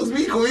bitch. Expose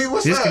me, Queen.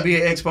 What's This up? could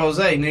be an expose,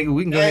 nigga.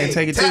 We can go ahead and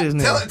take it to this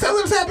nigga. Tell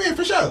him to tap in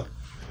for sure.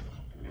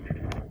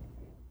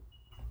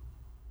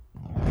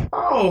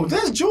 Oh,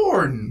 that's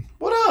Jordan.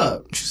 What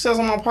up? She says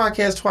on my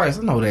podcast twice.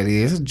 I know who that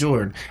is. It's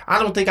Jordan.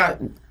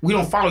 We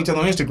don't follow each other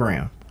on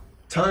Instagram.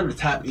 Tell her to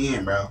tap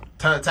in, bro.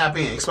 Tell her to tap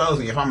in. Expose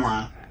me if I'm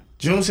lying.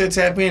 June said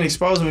tap in,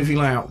 expose him if you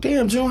lying.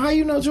 Damn, June, how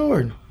you know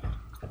Jordan?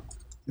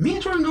 Me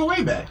and Jordan go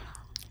way back.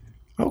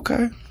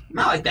 Okay.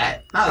 Not like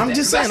that. I'm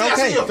just saying, I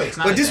okay. see your face.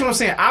 But this is what I'm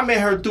saying. I met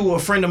her through a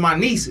friend of my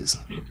niece's.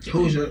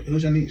 Who's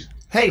your niece?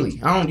 Haley.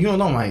 You don't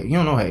know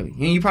Haley.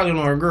 You probably don't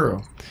know her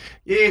girl.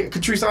 Yeah,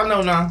 Catrice, I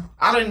know now.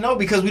 I didn't know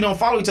because we don't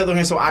follow each other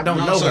here, so I don't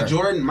know her. So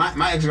Jordan,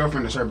 my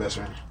ex-girlfriend is her best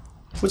friend.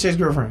 Which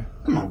ex-girlfriend?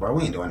 Come on, bro.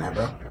 We ain't doing that,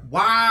 bro.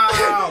 Wow.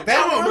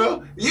 Come on,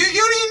 bro. You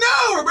didn't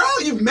know her, bro.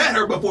 You've met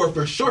her before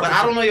for sure. But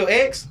I don't know your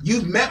ex?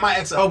 You've met my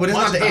ex. Oh, but it's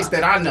not the ex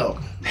that I know.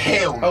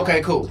 Hell no.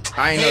 Okay, cool.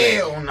 I ain't know that.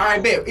 Hell no. All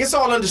right, bet. It's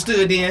all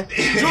understood then.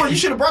 Jordan, you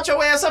should have brought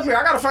your ass up here.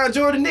 I gotta find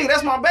Jordan nigga.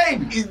 That's my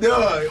baby.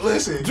 Dog,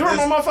 listen. Jordan,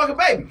 my motherfucking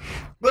baby.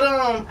 But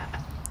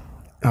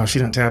oh, she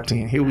done tapped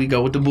in. Here we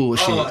go with the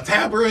bullshit. Oh,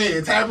 tap her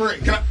in.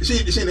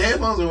 She in the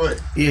headphones or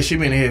what? Yeah, she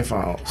been in the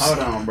headphones. Hold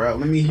on, bro.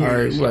 Let me hear. All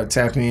right, we gotta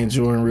tap in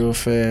Jordan real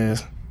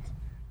fast.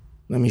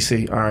 Let me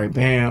see. All right,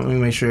 bam. Let me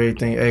make sure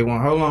everything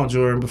A1. Hold on,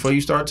 Jordan. Before you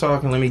start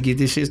talking, let me get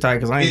this shit tight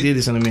because I ain't did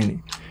this in a minute.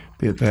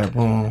 Bip, bap,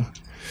 boom.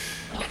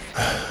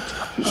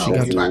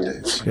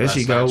 There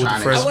she go with the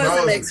fresh. I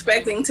wasn't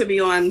expecting to be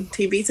on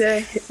TV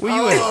today. Where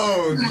you at?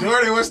 Oh,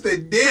 Jordan, what's the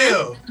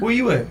deal? Where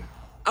you at?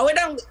 Oh, it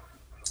don't.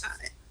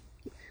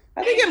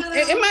 I think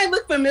it might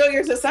look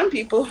familiar to some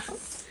people.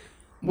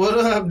 What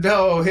up,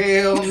 dog?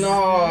 Hell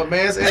no,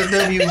 man. It's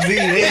SWV.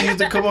 They used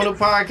to come on the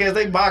podcast.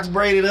 They box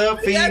braided up,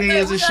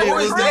 feed-ins and shit.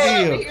 What's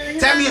the deal?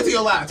 Tap me into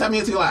your live.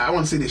 I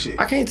want to see this shit.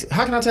 I can't.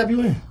 How can I tap you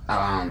in?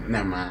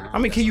 Never mind. I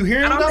mean, can you hear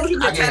him I don't though? think you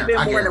can tap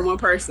in more than one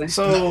person.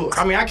 So,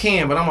 I mean, I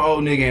can, but I'm an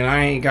old nigga and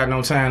I ain't got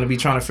no time to be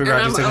trying to figure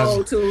out And this. I'm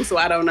old too, so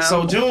I don't know.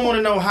 So, June want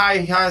to know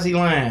how's he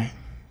lying?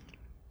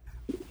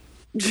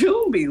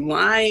 June be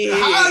lying. How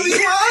I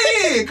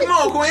be lying? Come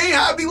on, Queen.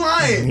 How I be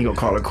lying? He gonna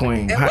call her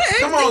Queen. And what ex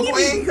Come on, did he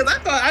Queen. be? Because I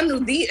thought I knew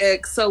the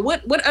ex. So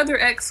what other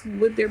ex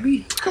would there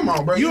be? Come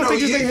on, bro. You don't know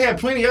think this you- nigga had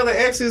plenty other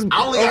exes?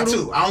 I only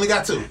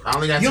got two.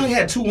 You only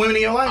had two women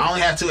in your life? I only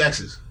had two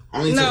exes.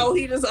 Only two. No,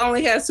 he just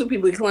only has two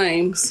people he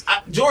claims.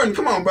 Jordan,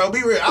 come on, bro.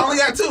 Be real. I only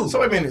got two. So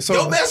wait a minute. So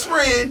your best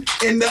friend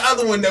and the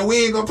other one that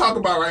we ain't gonna talk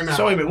about right now.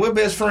 So wait a minute. What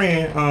best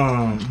friend?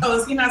 Oh,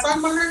 is he not talking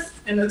about her?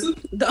 And the two?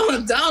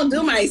 Don't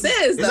do my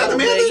sis though. that the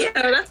man? Yeah,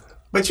 that's.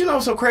 But you know,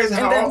 so crazy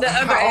how And then the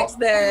other ex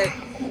that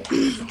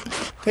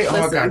they all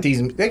Listen. got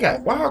these.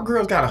 Why all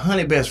girls got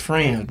 100 best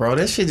friends, bro?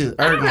 That shit just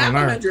I irking don't have my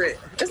nerve. 100.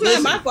 It's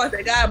not my fault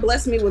that God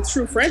blessed me with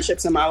true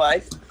friendships in my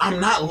life.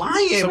 I'm not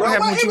lying, So bro. what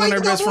happened Why with you and everybody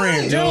their best think I'm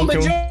friend, lying? June? But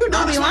you No, don't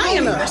that's be my lying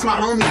homie. though. That's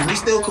my homie. We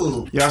still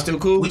cool. Y'all still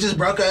cool? We just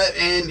broke up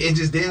and it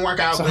just didn't work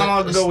out. So but how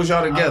long ago was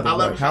y'all together? I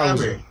love Like, how her old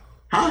was forever. you?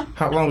 Huh?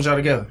 How long was y'all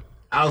together?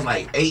 I was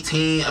like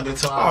 18 up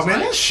until I was Oh man,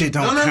 like, that shit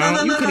don't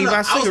count. You couldn't even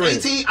buy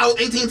cigarettes. I was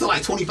 18 to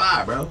like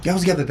 25, bro. Y'all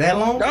was together that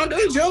long? Don't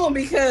do June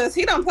because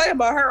he don't play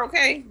about her,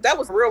 okay? That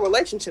was a real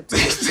relationship to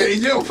me.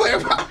 You don't play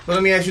about. But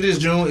let me ask you this,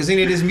 June. Is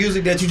any of this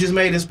music that you just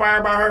made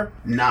inspired by her?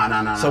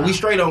 Nah. So we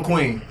straight on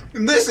Queen.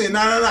 Listen,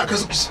 nah,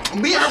 because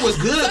me and her was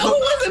good. So who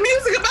was the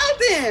music about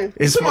then?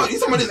 It's You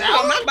talking about this I'm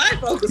album? not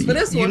bifocused for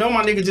this You one. know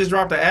my nigga just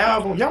dropped the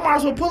album. Y'all might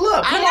as well pull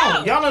up. Come I know.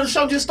 on. Y'all know the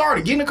show just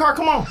started. Get in the car.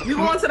 Come on. You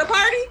going to the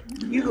party?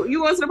 You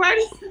going to the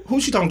party?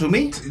 Who she talking to?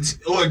 Me?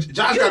 Or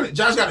Josh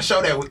got to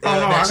show that. Oh no, I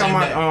that got same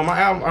my day. my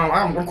album.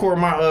 I'm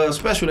recording my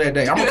special that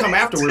day. I'm gonna come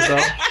afterwards though.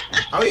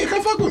 Oh yeah,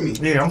 come fuck with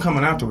me. Yeah, I'm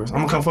coming afterwards. I'm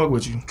gonna come fuck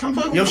with you. Come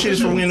fuck with Your me. shit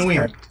is from when to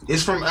when?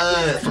 It's from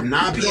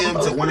 9 p.m.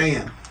 to 1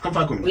 a.m. Come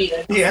fuck with me.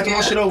 Yeah, after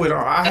my shit over with,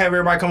 I have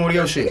everybody come over to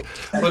your shit.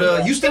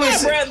 But you still My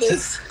ain't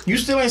brothers.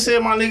 said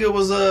my nigga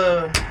was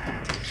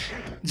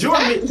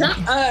Jordan.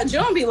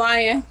 June be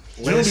lying.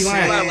 Jordan be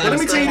lying. But let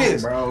me tell you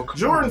this, Bro, come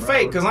Jordan on, bro.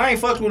 fake, cause I ain't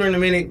fucked with her in a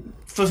minute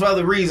for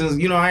other reasons.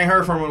 You know, I ain't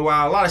heard from her in a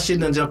while. A lot of shit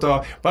done jumped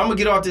off. But I'm gonna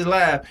get off this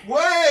live. Wait,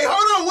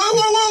 hold on.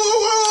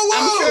 Whoa.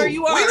 I'm sure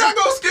you are. We not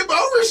gonna skip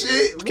over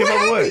shit. Skip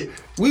over what? happened?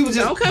 We was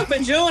just Don't come for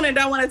June and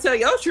don't want to tell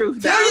your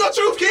truth. Tell dog.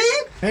 your truth,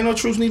 King. ain't no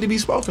truth need to be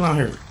spoken out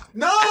here.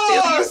 No,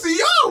 see,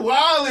 y'all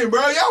wildin',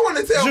 bro. Y'all want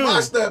to tell June,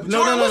 my stuff.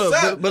 Jordan, no.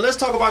 what's up? But let's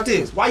talk about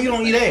this. Why you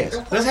don't eat ass?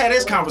 Let's have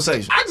this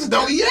conversation. I just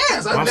don't eat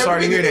ass. I'm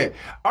sorry to hear that.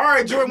 All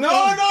right, Jordan. No.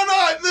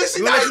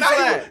 Listen,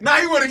 now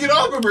you want to get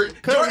off of it.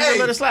 Jordan,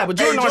 let it slide. But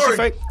Jordan, Jordan,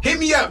 fake. hit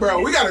me up,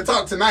 bro. We got to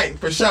talk tonight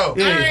for sure.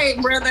 Yeah. All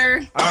right,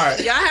 brother. All right.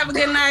 Y'all have a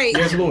good night.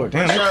 Yes, Lord.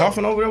 Damn, they're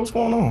coughing over there. What's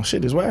going on?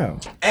 Shit is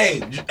wild. Hey,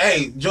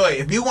 Joy,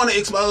 if you want to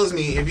expose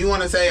me, if you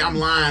want to say I'm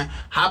lying,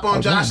 hop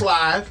on Josh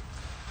Live.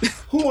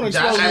 Who want to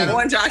expose me?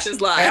 On Josh's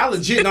Hey, I live.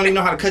 legit don't even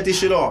know how to cut this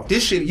shit off.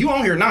 This shit, you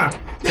on here now.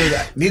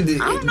 I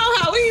don't know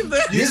how either.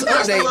 This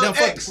press the update, little done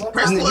fuck. X.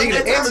 Press the little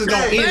Nigga, the X X is on the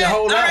gonna screen. eat the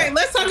whole All right, lot.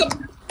 let's talk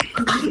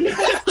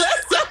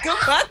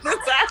about the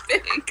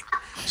topic.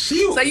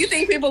 So you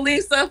think people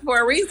leave stuff for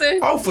a reason?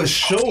 Oh, for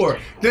sure.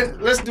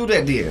 Let's do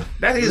that deal.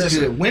 That is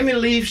good. Women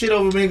leave shit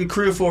over nigga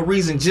crib for a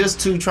reason, just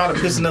to try to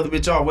piss another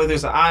bitch off. Whether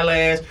it's an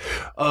eyelash,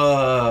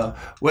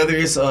 whether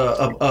it's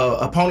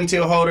a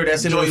ponytail holder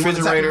that's in the Joy, you wanna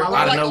talk refrigerator about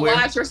out of Like a nowhere.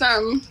 watch or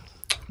something.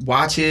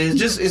 Watches,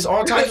 just it's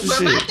all types of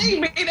But my shit.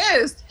 thing be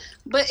this.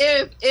 But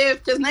if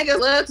because niggas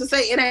love to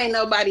say it ain't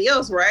nobody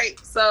else, right?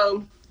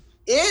 So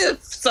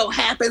if so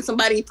happens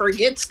somebody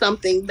forgets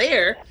something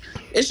there,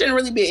 it shouldn't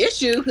really be an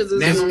issue because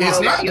it's It's not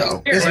nobody though.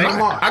 else. It's Right?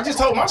 not. I just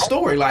told my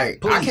story.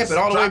 Like I kept it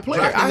all the way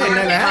clear. I had nothing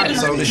to happen.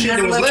 So the shit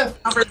that was left.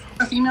 Over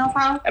a female's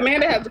house?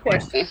 Amanda has a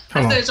question.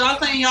 Hold on. I said, y'all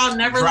saying y'all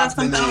never Drop left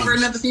the something over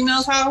names. another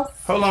female's house?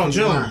 Hold on,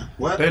 June.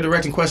 What? They're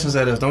directing questions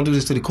at us. Don't do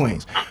this to the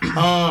queens.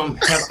 Have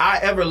I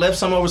ever left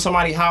some over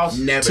somebody's house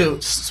Never.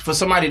 for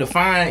somebody to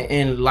find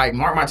and like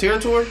mark my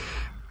territory?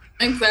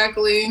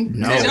 Exactly.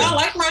 No. Did y'all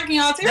like marking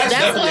y'all territory? That's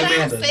That's what definitely I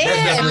Amanda. said.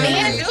 That's definitely Men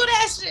Amanda. do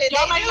that shit.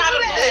 Y'all They might do not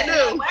that. have done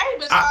that way,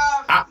 but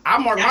I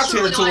mark my That's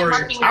really territory. like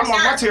marking I your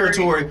mark my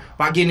territory. territory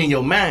by getting in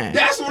your mind.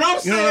 That's what I'm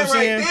You know saying what I'm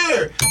saying? right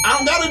there. I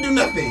don't gotta do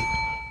nothing.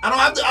 I don't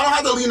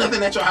have to leave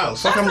nothing at your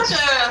house. that's such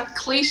a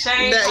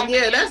cliche.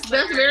 That's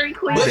very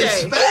But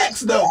it's cliche. facts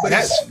though. But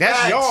That's it's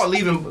facts. y'all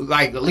leaving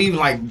like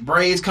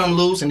braids come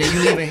loose and then you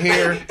leaving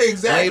hair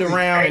Exactly. laid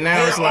around and now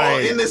Hair it's all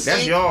like in the that's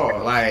sink.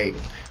 y'all like.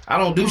 I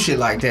don't do shit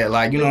like that.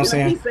 Like, you know what I'm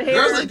saying?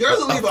 Girls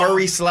will A leave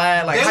furry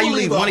slide. Like, They how you will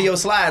leave leave one a- of your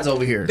slides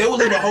over here? They will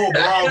leave a whole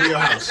bra over your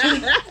house.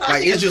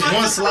 Like, it's just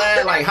one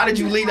slide. Like, how did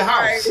you leave the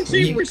house?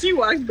 She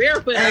walks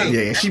barefoot.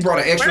 Yeah, she brought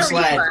an extra Furry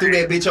slide, slide. threw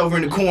that bitch over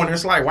in the corner.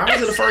 It's like, why was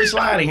it a furry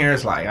slide in here?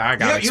 It's like, I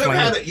gotta You ever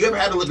explain. had you ever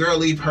had a girl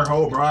leave her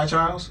whole bra at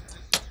your house?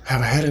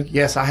 Have I had it?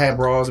 Yes, I had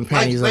bras and Like,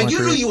 panties on my you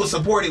knew crib. you was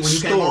supporting when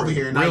you came over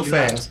here. Now real you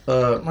not. fast.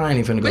 I ain't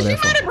even finna go But she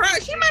that might have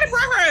far.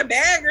 brought her a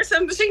bag or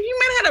something. She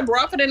might have had a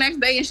bra for the next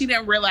day and she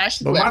didn't realize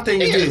she But my left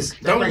thing it is there. this: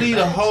 don't leave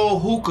the whole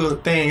hookah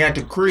thing at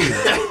the crib.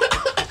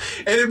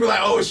 And it'd be like,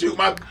 oh shoot,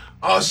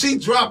 she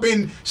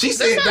dropping. She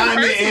said not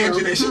Diamond personal.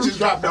 Angel, and she just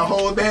dropped the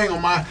whole thing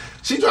on my.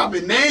 She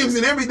dropping names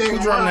and everything. Who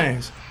on drop my-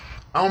 names?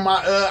 on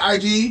my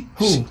IG.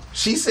 Who?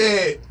 She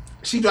said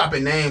she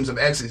dropping names of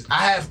exes.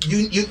 I have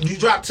you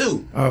dropped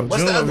two. Oh, What's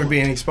June the other over one?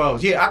 being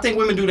exposed. Yeah, I think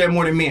women do that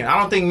more than men. I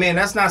don't think men.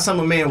 That's not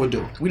something a man would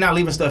do. We're not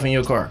leaving stuff in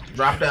your car.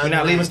 Drop that. We're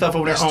not leaving stuff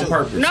over there That's on two.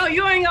 purpose. No,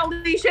 you ain't gonna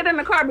leave shit in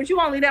the car, but you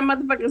won't leave that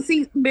motherfucking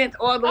seat bent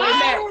all the way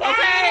back,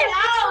 okay?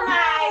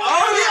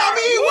 Oh yeah, I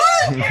mean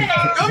what?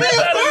 I mean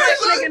of course.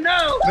 Nigga,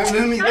 no.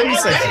 Let me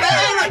say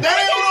something. That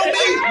ain't on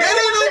me. That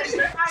ain't on me.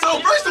 So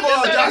first of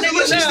all, Just Josh, let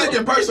let's just niggas stick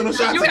your personal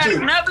shots You at had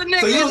you. another nigga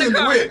So you in was the in the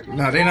car. whip.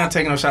 No, they're not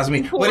taking no shots at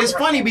me. But it's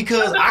funny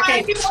because I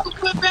can't. He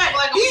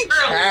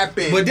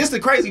capping. But this the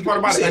crazy part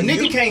about it. A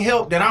nigga can't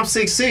help that I'm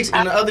 6'6"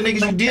 and the other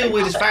niggas you deal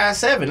with is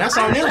 5'7". That's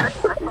on them.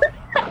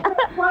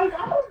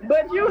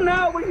 But you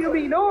know what you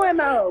be doing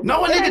though.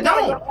 No, a nigga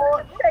don't.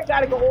 You ain't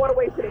gotta go all the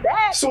way to the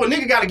back. So a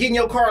nigga gotta get in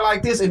your car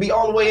like this and be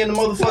all the way in the He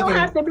don't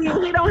have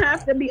motherfucking. he don't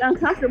have to be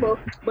uncomfortable.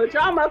 But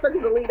y'all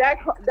motherfuckers will leave that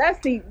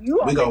seat. You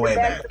We go way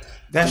back.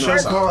 That's You know your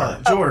it's all car,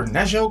 fine. Jordan.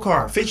 That's your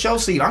car. Fix your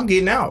seat. I'm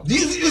getting out. You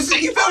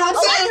feel what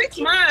I'm saying? Fix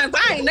mine.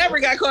 I ain't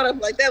never got caught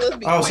up like that. Let's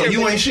be Oh, so clear.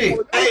 you ain't shit.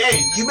 Hey,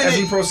 you been As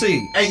we in?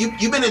 proceed. Hey,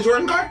 you been in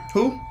Jordan car?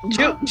 Who?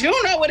 June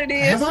know what it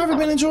is. Have I ever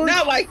been in Jordan?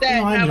 Not like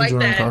that. No, I ain't not been in like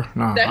Jordan that. car.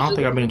 No, I That's don't just-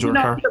 think I've been in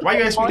Jordan car. Why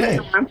you ask me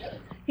that?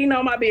 He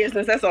know my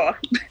business. That's all.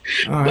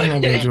 Oh, I ain't never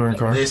been in Jordan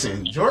car.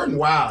 Listen, Jordan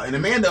wild, and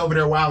Amanda over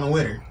there wilding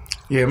with her.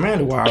 Yeah,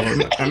 Amanda wild.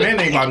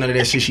 Amanda ain't about none of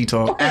that shit she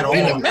talk. At all. We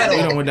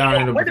done went down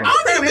in the. I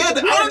don't think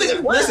Amanda. I don't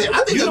think. Listen,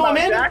 I think You know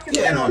Amanda?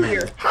 Yeah, I know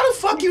Amanda. How the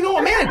fuck you know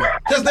Amanda?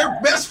 Because they're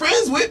best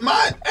friends with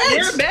my They're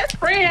ex. best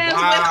friends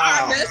with Wow.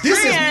 our best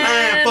This is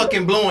friends. mind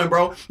fucking blowing,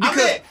 bro.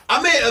 Because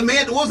I met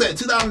Amanda. What was that?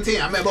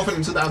 2010. I met both of them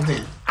in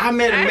 2010. I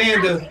met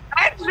Amanda.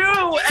 I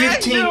drew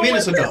 15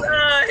 minutes ago.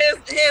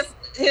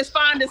 His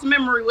fondest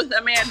memory with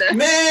Amanda.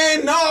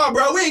 Man, no,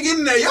 bro. We ain't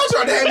getting there. Y'all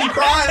trying to have me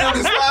crying on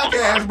this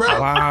podcast, bro.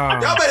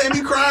 Wow. Y'all better have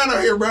me crying on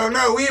here, bro.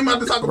 No, we ain't about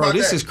to talk Bro, about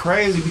this that. is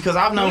crazy because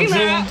I've known We June.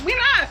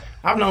 not.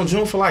 I've known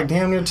June for like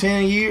damn near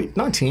 10 years.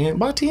 Not 10,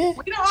 about 10. You know,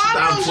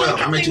 I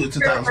 2012. I met you in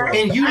 2012.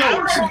 And you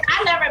know,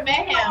 I never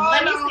met him.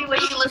 Let me see what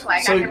he looks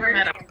like. So- I never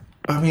met him.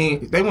 I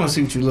mean, they want to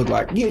see what you look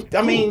like.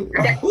 I mean,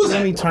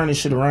 let me turn this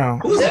shit around.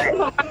 Who's that?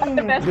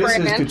 The best This is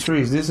friend.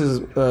 Catrice. This is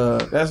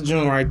that's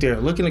June right there.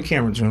 Look in the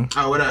camera, June.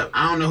 Oh, what up?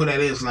 I don't know who that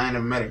is. 'Cause I ain't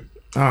never met her.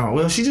 Oh,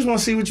 well, she just want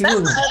to see what you That's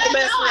do. my other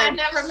best I friend.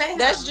 never met him.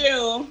 That's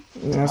June.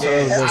 That's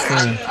her best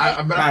friend.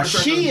 But Now, I'm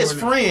she is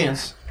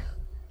friends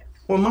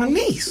with my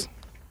niece.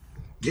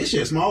 This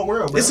shit small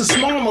world, bro. It's a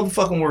small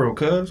motherfucking world,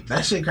 cuz.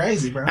 That shit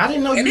crazy, bro. I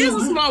didn't know It you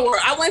is a small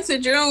world. I went to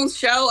June's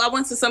show. I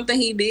went to something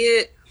he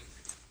did,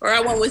 or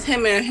I went with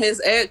him and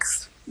his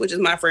ex, which is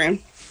my friend.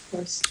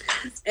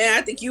 And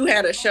I think you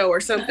had a show or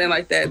something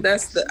like that.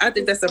 I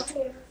think that's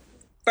the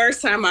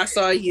first time I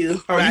saw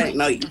you. Oh, I you- didn't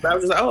know you. I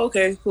was just like, oh,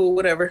 okay, cool,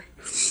 whatever.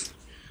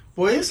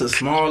 Boy, it's a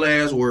small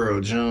ass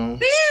world, June.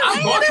 I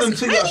brought them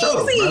to your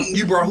show, bro.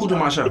 You brought who to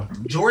my show?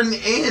 Jordan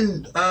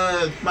and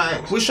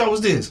my Which show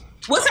was this?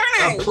 What's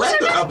her name?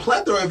 a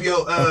plethora of your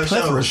A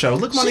plethora shows. show.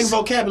 Look at my nigga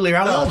vocabulary.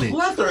 I love A it.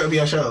 plethora of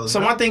your shows. So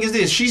bro. my thing is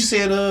this. She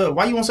said,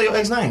 why you won't say your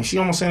ex name? She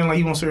almost saying like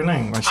you won't say her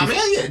name. Like she I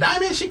mean, yeah,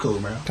 Diamond, she cool,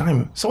 bro.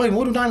 Diamond. So wait,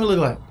 what do Diamond look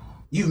like?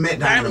 You've met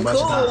Diamond a bunch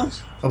Diamond of cool.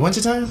 times. A bunch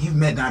of times? You've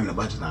met Diamond a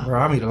bunch of times. Bro,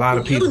 I meet a lot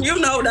of people. You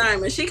know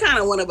Diamond. She kind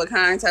of one of a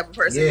kind type of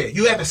person. Yeah,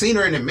 you haven't seen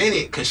her in a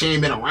minute because she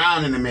ain't been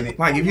around in a minute.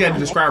 Like, if you had to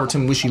describe her to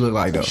me, what she look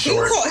like, though. He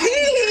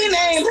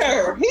named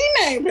her. He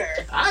named her.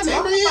 I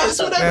never is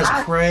whatever.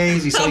 That's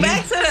crazy. So So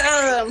back to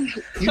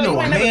the you know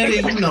Amanda,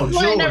 you know You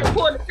ain't never Joy.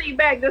 pulled the seat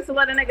back just to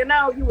let a nigga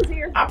know you was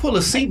here. I pull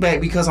a seat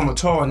back because I'm a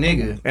tall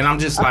nigga, and I'm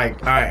just like,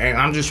 all right, and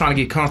I'm just trying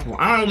to get comfortable.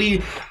 I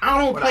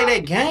don't play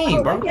that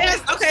game, bro.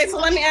 Yes. Okay. So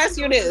let me ask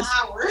you this.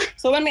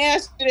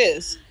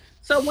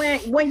 So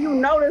when you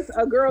notice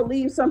a girl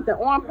leave something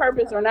on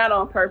purpose or not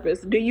on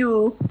purpose, do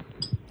you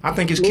I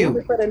think it's move cute.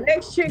 it for the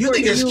next chick? You or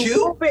think do it's you cute?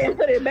 move it and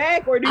put it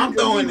back, or do you I'm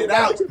just throwing leave it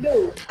out. What you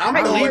do? I'm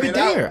I throwing leave it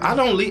there. out.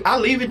 I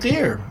leave it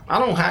there. I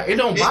don't have. It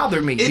don't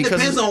bother me. It because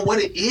depends on what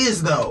it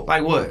is, though.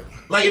 like what.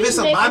 Like if it's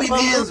some Bobby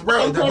pins,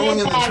 bro, they're going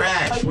in the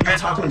trash. What are you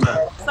talking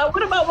about? So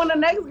what about when the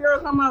next girl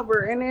come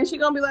over and then she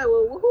gonna be like,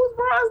 well, whose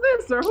bra is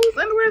this or whose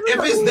underwear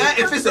is this?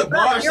 If it's a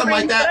bar or something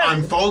like that,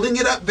 I'm folding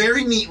it up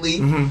very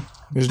neatly,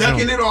 It's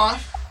ducking June. it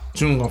off.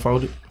 June gonna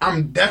fold it.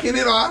 I'm ducking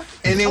it off,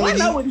 and then I when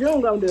know what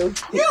June gonna do.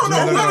 you don't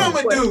know what I'm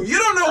gonna do. You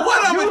don't know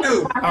what I'm gonna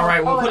do. All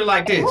right, well, put it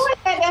like this.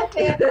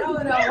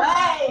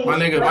 My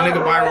nigga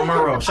Byron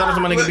Murrow. Shout out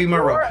to my nigga B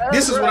Murrow.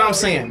 This is what I'm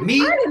saying.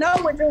 Me, I already know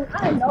what June.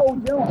 I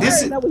know June.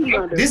 This I already know what he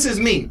gonna do. this is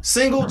me.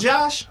 Single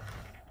Josh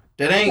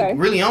that ain't Okay.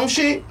 really on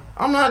shit.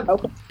 I'm not.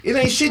 Okay. It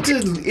ain't shit to.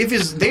 If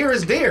it's there,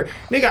 it's there.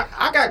 Nigga,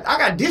 I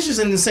got dishes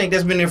in the sink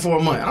that's been there for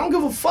a month. I don't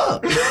give a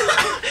fuck.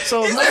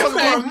 So It's there for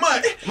a motherfucker,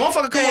 month.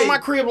 motherfucker come on my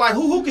crib like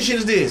who hookah shit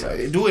is this?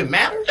 Do it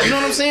matter? You know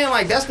what I'm saying?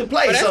 Like that's the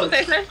play. But that's So what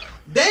they say.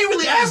 They ain't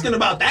really asking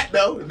about that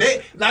though.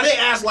 They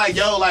ask like,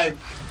 yo, like,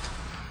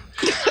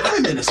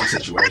 I've been in some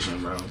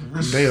situation, bro.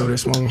 they over there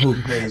smoking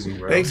hookah. Crazy,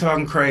 bro. They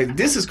talking crazy.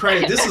 This is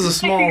crazy. This is a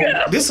small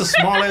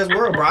ass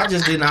world, bro. I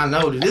just did not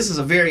know that. This is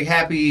a very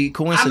happy I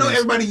coincidence. know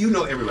everybody. You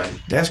know everybody.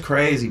 That's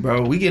crazy,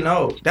 bro. We getting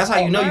old. That's how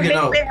you know you getting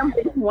old.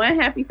 One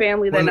happy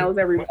family that When- knows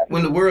everybody.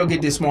 When the world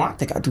get this small, I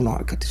think I do know how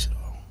to cut this shit off.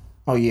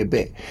 Oh yeah,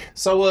 bet.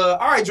 So all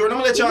right, Jordan,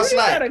 I'm gonna let y'all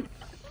slide.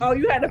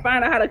 You had to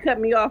find out how to cut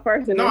me off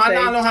first. And No, then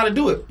I say, know how to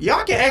do it.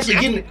 Y'all can actually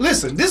get in.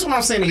 Listen, this is what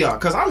I'm saying to y'all,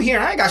 cause I'm here.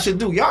 I ain't got shit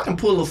to do. Y'all can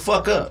pull the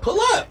fuck up. Pull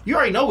up. You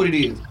already know what it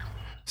is.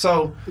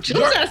 So You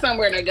got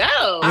somewhere to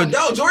go. I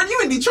know, Jordan. You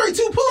in Detroit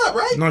too? Pull up,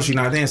 right? no, she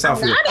not. They in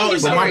Southfield. Not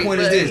in But my Detroit, point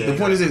is but- this. The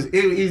point is this.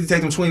 It easy to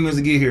take them 20 minutes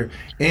to get here.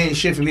 It ain't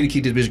shit for me to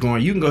keep this bitch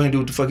going. You can go ahead and do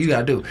what the fuck you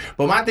gotta do.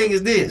 But my thing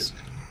is this.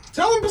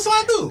 Tell him to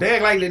slide through. They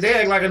act like a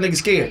nigga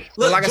scared.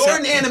 But Look, like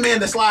Jordan I said, and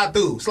Amanda slide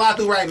through. Slide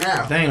through right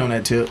now. they ain't on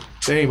that tip.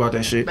 They ain't about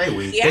that shit. They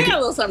weak. Yeah, I got a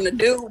little something to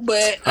do,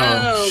 but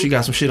She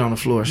got some shit on the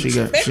floor.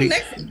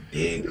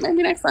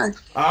 maybe next time.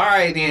 All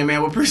right then,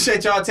 man. We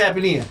appreciate y'all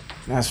tapping in.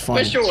 That's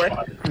funny. For sure.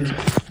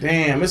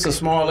 Damn, it's a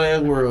small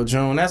ass world,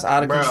 June. That's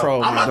out of Bro,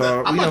 control, I'm my about to-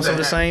 dog. I'm We know about some of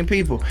to- the same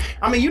people.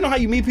 I mean, you know how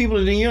you meet people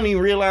and then you don't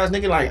even realize,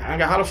 nigga, like,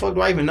 how the fuck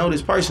do I even know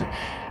this person?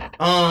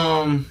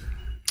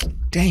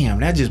 Damn,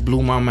 that just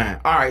blew my mind.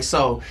 All right,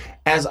 so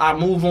as I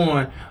move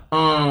on,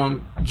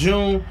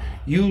 June,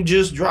 you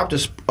just dropped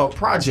a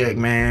project,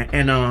 man,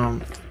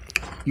 and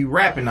you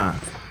rapping on.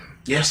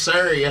 Yes,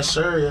 sir. Yes,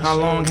 sir. Yes, How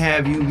sir. long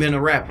have you been a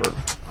rapper?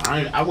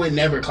 I would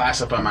never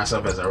classify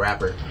myself as a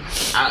rapper.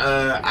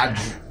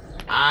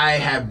 I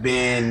have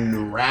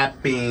been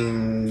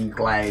rapping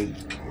like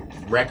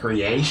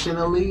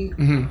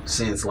recreationally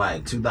since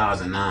like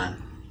 2009.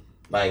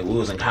 Like we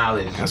was in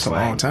college. That's It's a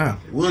like, long time.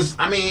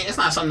 It's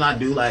not something I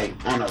do like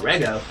on a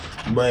rego,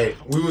 but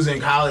we was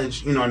in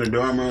college, you know, in the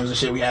dorm rooms and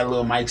shit. We had a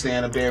little mic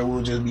stand up there. We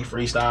would just be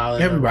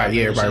freestyling.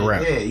 Everybody and shit.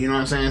 rap. Yeah, you know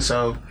what I'm saying?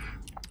 So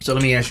So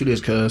let me ask you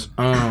this, cuz.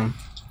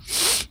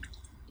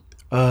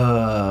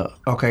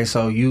 Okay,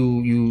 so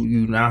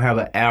you now have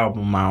an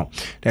album out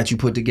that you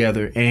put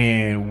together,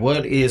 and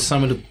what is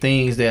some of the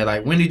things that,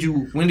 like, when did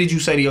you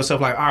say to yourself,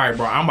 like, all right,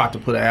 bro, I'm about to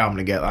put an album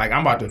together, like,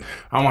 I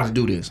want to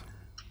do this.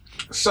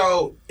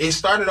 So it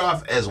started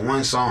off as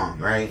one song,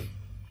 right?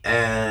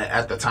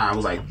 At the time, it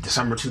was like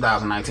December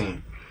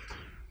 2019.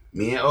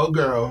 Me and old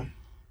girl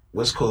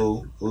was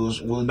cool. We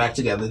was back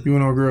together. You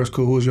and old girl's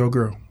cool. Who's your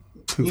girl?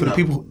 For the know.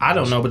 people, I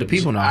don't know, but the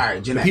people know. All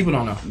right, the Janae. people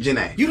don't know.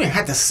 Janae. You didn't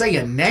have to say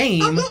a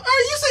name. Are you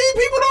saying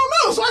people don't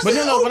know? So I But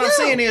said, no, old what I'm girl.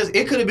 saying is,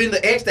 it could have been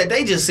the ex that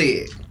they just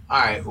said. All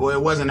right, well, it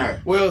wasn't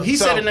her. Well, he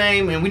said a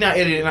name, and we're not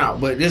editing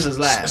out, but this is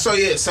live. So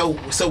yeah,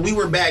 so we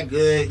were back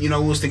good, you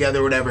know, we was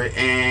together or whatever,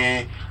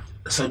 and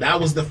so that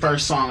was the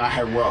first song I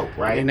had wrote,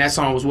 right? And that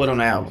song was what on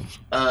the album?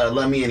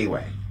 Love Me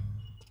Anyway.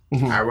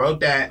 Mm-hmm. I wrote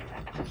that,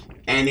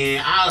 and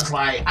then I was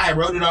like, I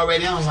wrote it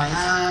already, I was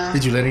like,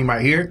 Did you let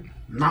anybody hear it?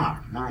 Nah,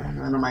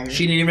 nobody.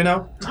 She didn't even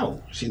know?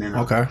 No, she didn't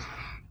know. Okay.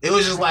 It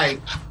was just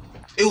like,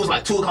 it was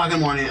like 2 o'clock in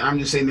the morning. I'm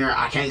just sitting there.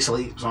 I can't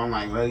sleep. So I'm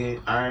like, okay,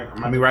 all right.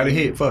 Let me write a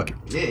hit. Fuck it.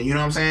 Yeah, you know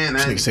what I'm saying?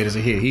 This nigga said it's a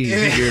hit. He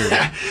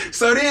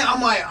So then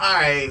I'm like, all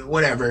right,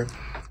 whatever.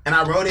 And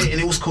I wrote it and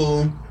it was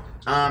cool.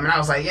 And I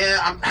was like, yeah,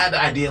 I had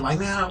the idea, like,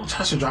 man,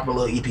 I should drop a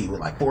little EP with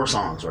like 4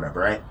 songs or whatever,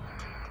 right?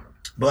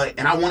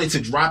 And I wanted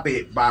to drop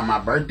it by my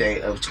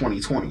birthday of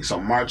 2020. So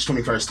March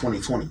 21st,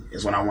 2020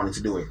 is when I wanted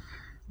to do it.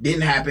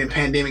 Didn't happen.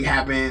 Pandemic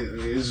happened.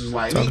 It was just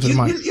like, you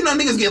know,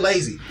 niggas get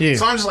lazy. Yeah.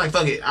 So I'm just like,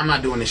 fuck it. I'm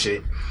not doing this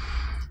shit.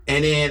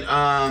 And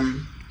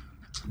then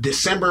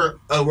December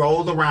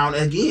rolled around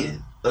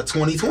again of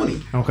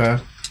 2020. Okay.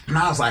 And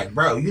I was like,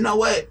 bro, you know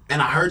what?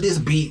 And I heard this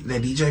beat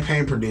that DJ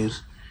Payne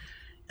produced.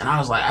 And I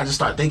was like, I just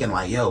started thinking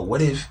like, yo,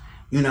 what if,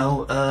 you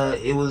know,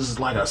 it was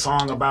like a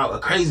song about a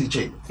crazy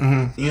chick.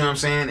 Mm-hmm. You know what I'm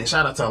saying? And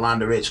shout out to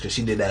Alonda Rich because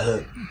she did that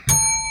hook.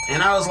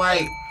 And I was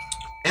like,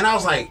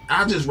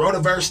 I just wrote a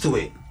verse to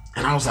it.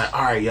 And I was like,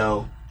 all right,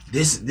 yo,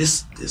 this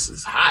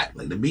is hot.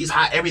 Like the beat's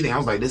hot, everything. I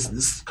was like, this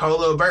is a cold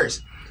little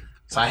verse.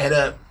 So I hit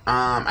up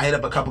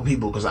a couple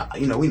people because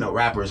we know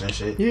rappers and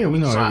shit. Yeah, we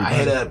know. So I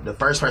hit up the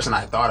first person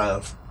I thought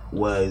of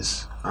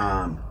was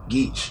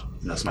Geach.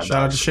 You know, my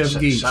shout out to Chef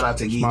Geach. Shout out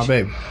to Geach. My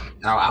baby.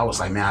 And I was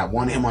like, man, I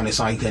wanted him on this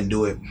song. He couldn't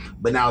do it.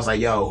 But now I was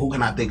like, yo, who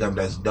can I think of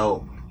that's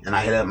dope? And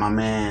I hit up my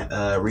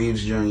man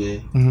Reeves Jr.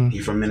 Mm-hmm. He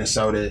from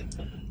Minnesota.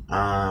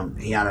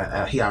 He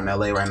out in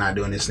LA right now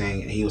doing this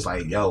thing, and he was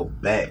like, "Yo,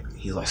 bet."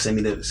 He's like, "Send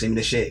me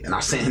the shit," and I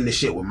sent him the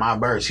shit with my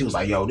verse. He was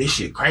like, "Yo, this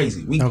shit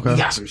crazy. We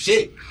got some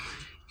shit."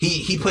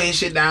 He put his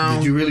shit down.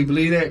 Did you really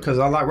believe that? Because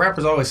a lot of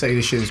rappers always say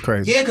this shit is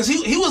crazy. Yeah, because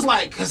he was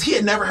like, because he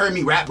had never heard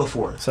me rap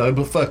before, so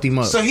it fucked him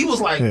up. So he was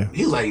like,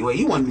 wait,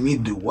 you wanted me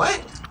to do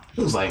what?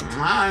 He was like,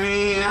 I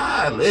mean,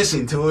 I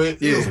listened to it.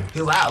 Yeah.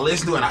 He was like, I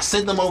listened to it. And I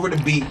sent them over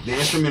the beat, the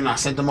instrument, and I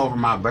sent them over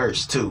my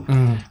verse too. Mm-hmm.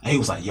 And he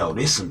was like, yo,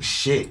 this some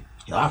shit.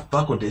 Yo, I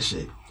fuck with this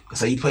shit.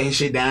 So he put his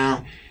shit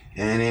down,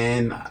 and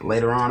then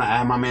later on, I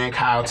add my man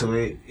Kyle to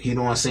it. He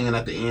the one singing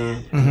at the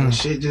end. Mm-hmm. And the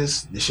shit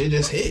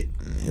just hit.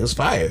 It was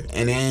fire.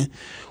 And then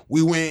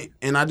we went,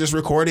 and I just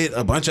recorded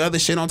a bunch of other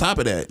shit on top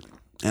of that.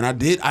 And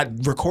I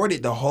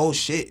recorded the whole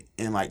shit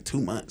in like 2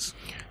 months.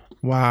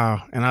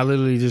 Wow. And I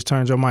literally just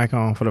turned your mic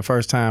on for the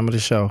first time of the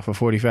show for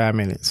 45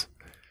 minutes.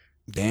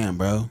 Damn,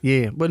 bro.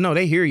 Yeah, but no,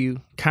 they hear you,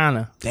 kind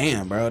of.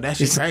 Damn, bro. That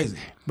shit's crazy.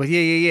 But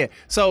yeah.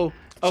 So...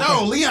 Okay.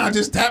 So Leon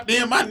just tapped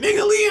in, my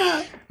nigga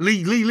Leon.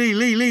 Lee.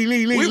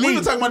 We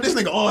been talking about this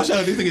nigga all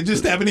show. This nigga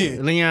just tapping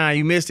in. Leon,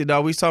 you missed it,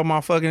 dog. We was talking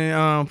about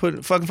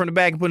fucking from the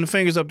back and putting the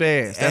fingers up the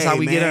ass. That's how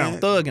we get out,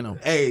 thugging them.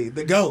 Hey,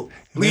 the GOAT.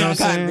 Leon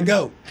Cotton, the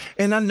GOAT.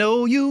 And I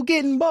know you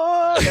getting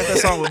bored. Got that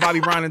song with Bobby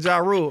Brown and Ja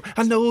Rule.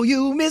 I know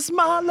you miss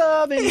my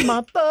loving,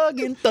 my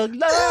thugging, thug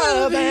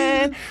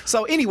loving.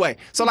 So anyway,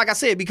 like I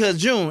said, because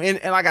June,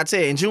 and like I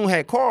said, and June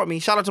had called me.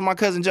 Shout out to my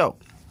cousin Joe.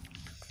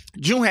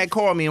 June had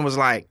called me and was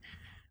like,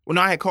 well,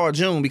 no, I had called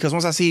June because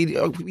once I see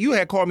you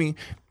had called me,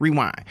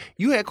 rewind.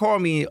 You had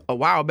called me a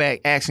while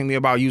back asking me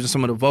about using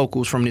some of the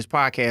vocals from this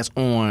podcast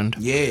on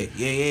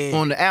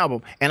on the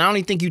album, and I don't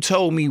even think you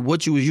told me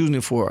what you was using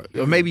it for,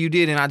 or maybe you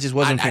did, and I just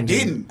wasn't. I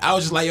didn't. I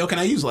was just like, yo, can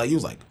I use it? Like, you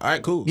was like, all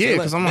right, cool. Yeah,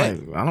 because I'm like,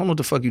 I don't know what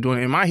the fuck you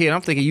doing. In my head,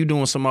 I'm thinking you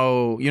doing some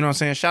old, you know what I'm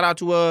saying? Shout out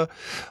to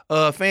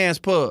Fans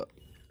Pub.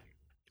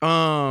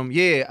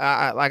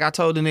 I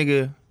told the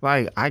nigga,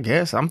 like, I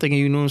guess I'm thinking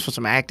you doing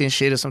some acting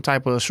shit or some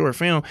type of short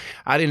film.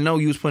 I didn't know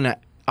you was putting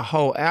a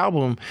whole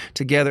album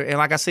together. And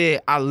like I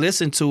said, I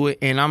listened to it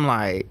and I'm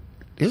like,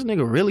 this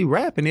nigga really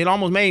rapping. It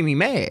almost made me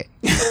mad.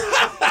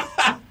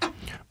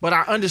 But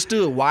I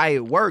understood why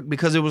it worked,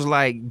 because it was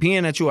like,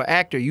 being that you're an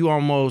actor, you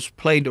almost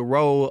played the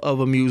role of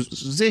a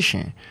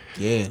musician.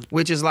 Yeah.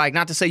 Which is like,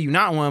 not to say you're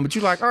not one, but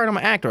you're like, all right, I'm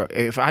an actor.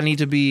 If I need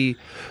to be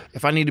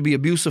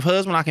abusive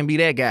husband, I can be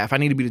that guy. If I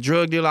need to be the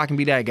drug dealer, I can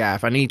be that guy.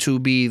 If I need to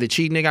be the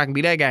cheat nigga, I can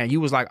be that guy. And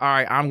you was like, all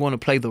right, I'm going to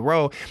play the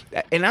role.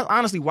 And that's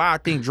honestly why I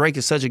think Drake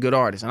is such a good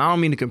artist. And I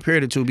don't mean to compare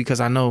the two, because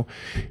I know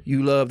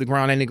you love the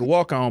ground that nigga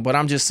walk on, but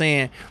I'm just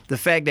saying the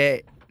fact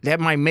that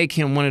might make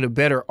him one of the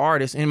better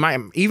artists,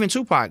 and even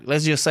Tupac,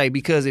 let's just say,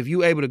 because if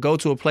you able to go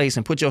to a place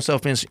and put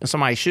yourself in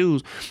somebody's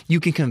shoes, you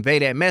can convey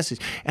that message.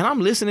 And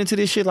I'm listening to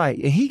this shit like,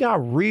 and he got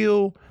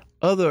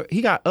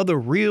other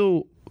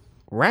real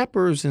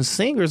rappers and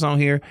singers on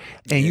here,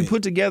 and you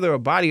put together a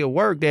body of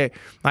work that,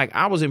 like,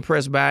 I was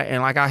impressed by,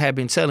 and like I had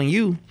been telling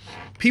you,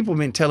 people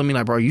been telling me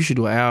like, bro, you should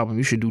do an album,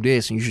 you should do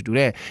this, and you should do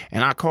that.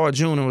 And I called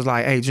June and was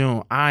like, hey,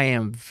 June, I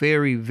am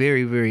very,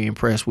 very, very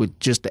impressed with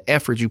just the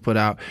effort you put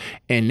out,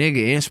 and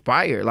nigga,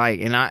 inspired.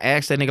 Like, and I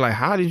asked that nigga like,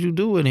 how did you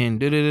do it? And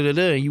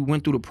da-da-da-da-da. And you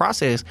went through the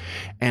process,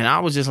 and I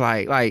was just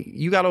like,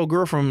 you got a little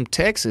girl from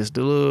Texas,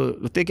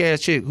 the thick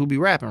ass chick who be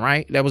rapping,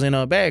 right? That was in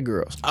Bad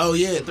Girls. Oh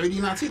yeah,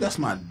 3D Naughty, that's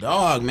my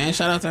dog, man.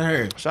 Shout out to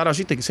her. Shout out,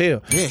 she thick as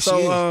hell. Yeah,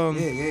 so,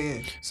 she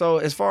is. Yeah. So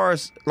as far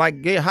as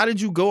like, yeah, how did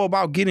you go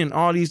about getting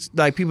all these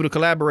like people to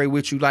collaborate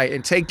with you, like,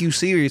 and take you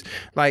serious?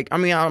 Like, I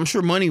mean, I'm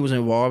sure money was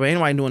involved, but ain't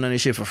nobody doing none of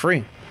this shit for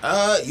free.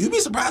 You'd be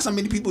surprised how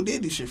many people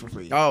did do shit for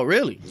free. Oh,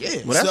 really?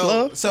 Yeah. Well, that's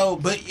love. So,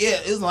 but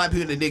yeah, it was a lot of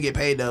people that did get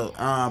paid though.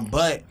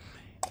 But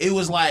it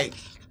was like,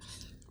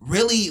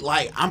 really,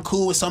 like, I'm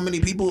cool with so many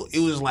people. It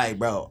was like,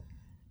 bro,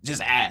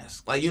 just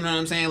ask. Like, you know what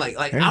I'm saying? Like,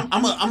 yeah.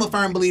 I'm a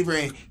firm believer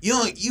in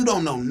you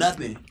don't know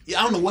nothing.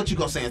 I don't know what you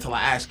gonna say until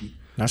I ask you.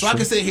 That's so true. I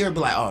can sit here and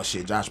be like, oh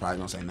shit, Josh probably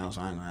gonna say no,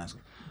 so I ain't gonna ask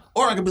him.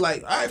 Or I could be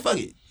like, all right, fuck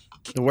it.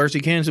 The worst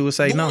you can do is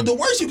say no. The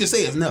worst you can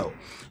say is no.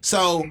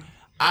 So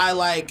I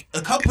like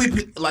a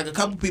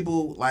couple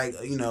people, like,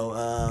 you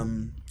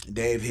know,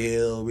 Dave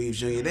Hill, Reeves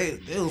Jr.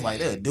 They was like,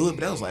 they'll do it,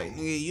 but they was like,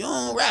 you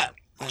don't rap.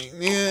 Like,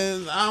 yeah,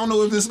 I don't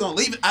know if this is gonna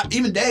leave.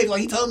 Even Dave,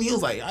 like, he told me, he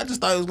was like, I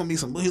just thought it was gonna be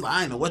some. He's like,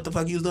 I didn't know what the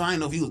fuck he was doing. I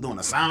didn't know if he was doing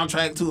a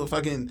soundtrack to a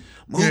fucking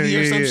movie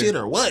or some shit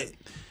or what.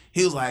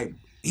 He was like,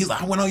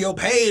 I went on your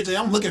page and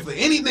I'm looking for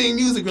anything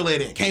music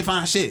related. Can't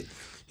find shit.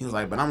 He was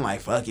like, but I'm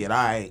like, fuck it, all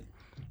right.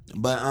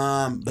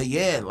 But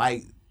yeah,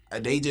 like,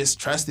 they just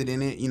trusted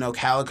in it. You know,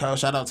 Calico,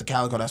 shout out to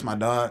Calico, that's my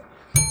dog.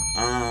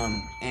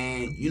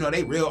 And you know,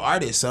 they real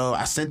artists, so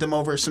I sent them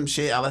over some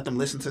shit. I let them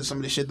listen to some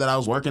of the shit that I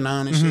was working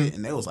on and shit,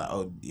 and they was like,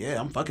 oh yeah,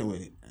 I'm fucking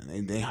with it.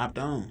 And they hopped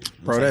on.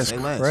 Bro, that's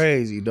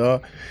crazy,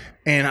 dog.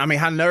 And I mean,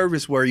 how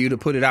nervous were you to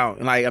put it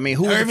out? Like, I mean,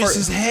 who nervous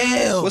was the as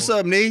hell. What's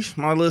up, Niche?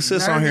 My little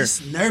sis on here.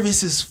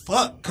 Nervous as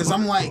fuck, cause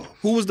I'm like,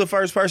 who was the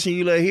first person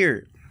you let hear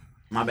it?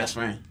 My best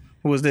friend.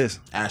 Who was this?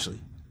 Ashley,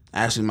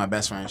 my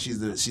best friend. She's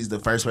the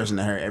first person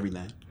that heard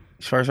everything.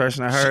 First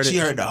person I heard she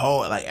heard the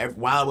whole, like,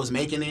 while I was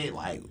making it,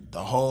 like,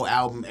 the whole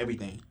album,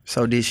 everything.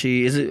 So did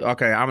she, is it,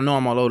 okay, I know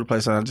I'm all over the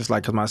place, I just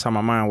like, cause that's how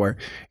my mind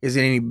works. Is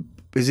it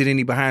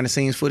any behind the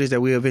scenes footage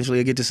that we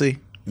eventually get to see?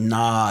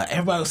 Nah,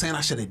 everybody was saying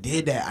I should have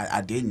did that. I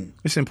didn't.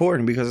 It's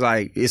important because,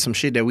 like, it's some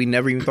shit that we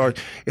never even thought,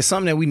 it's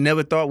something that we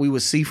never thought we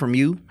would see from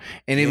you.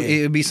 And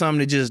it would be something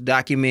to just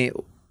document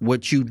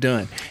what you've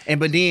done.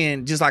 But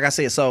then, just like I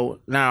said, so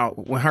now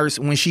when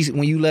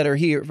you let her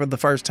hear it for the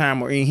first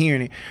time or in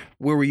hearing it,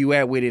 where were you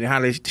at with it and how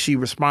did she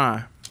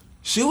respond?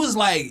 She was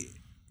like,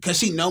 cause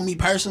she know me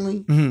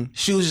personally,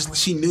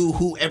 she knew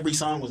who every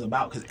song was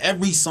about. Cause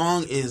every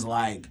song is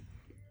like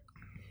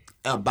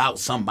about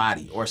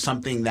somebody or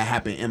something that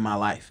happened in my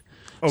life.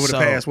 Over the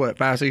past, what,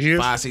 5-6 years?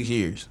 5-6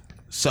 years.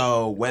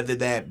 So whether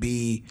that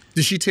be...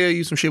 Did she tell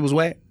you some shit was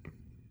whack?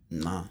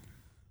 Nah.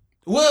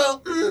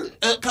 Well,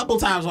 a couple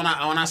times when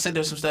I sent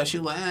her some stuff, she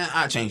was like,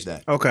 I changed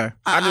that. Okay.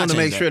 I just want to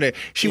make sure that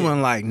she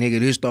wasn't like, nigga,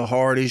 this the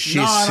hardest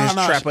shit since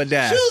Trap or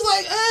Die.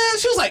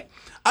 She was like,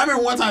 I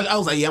remember one time I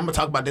was like, yeah, I'm going to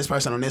talk about this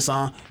person on this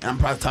song, and I'm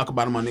probably talk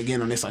about him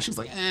again on this song. She was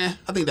like,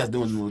 I think that's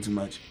doing a little too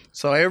much.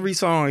 So every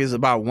song is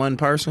about one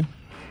person?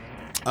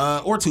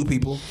 Or two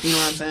people. You know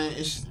what I'm saying?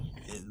 It's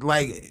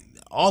like,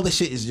 all the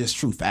shit is just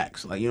true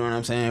facts. Like, you know what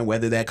I'm saying?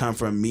 Whether that come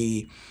from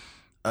me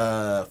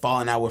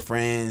falling out with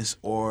friends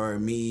or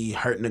me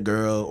hurting a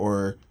girl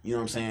or, you know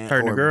what I'm saying?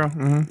 Hurting a girl?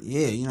 Mm-hmm.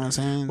 Yeah, you know what I'm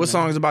saying? What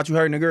song is about you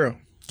hurting a girl?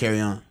 Carry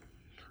On.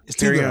 It's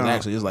two girls,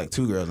 actually. It's like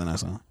two girls in that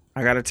song.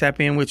 I got to tap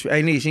in with you.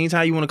 Hey, Nish,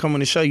 anytime you want to come on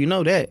the show, you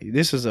know that.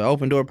 This is an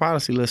open door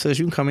policy. Let's say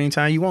you can come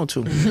anytime you want to.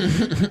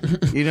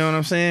 You know what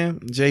I'm saying?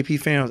 JP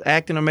Films,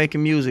 acting or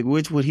making music,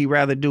 which would he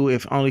rather do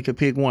if only could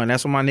pick one?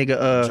 That's what my nigga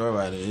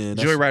Joyrider,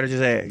 yeah. Joyrider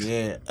just asked.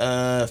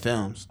 Yeah,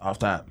 films, off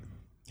top.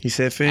 He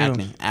said film.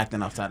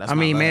 Acting off top. That's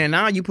man,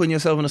 now you putting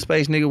yourself in a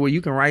space, nigga, where you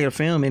can write a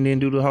film and then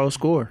do the whole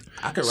score.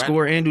 I could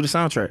score and do the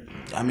soundtrack.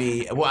 I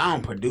mean, well, I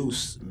don't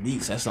produce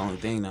beats. That's the only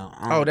thing, though.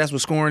 Oh, that's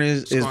what scoring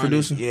is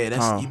producing?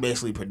 That's you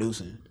basically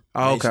producing.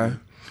 Oh, okay.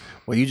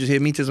 Well, you just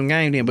hit me to some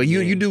game then, but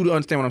you do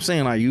understand what I'm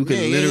saying. Like you could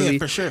literally,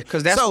 for sure.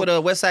 Because that's what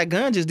Westside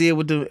Gun just did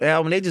with the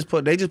album. They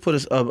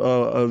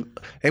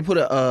put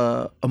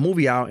a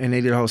movie out and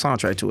they did a whole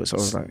soundtrack to it. So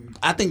it's like,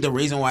 I think the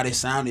reason why this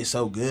sounded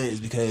so good is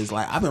because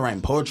like I've been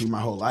writing poetry my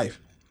whole life.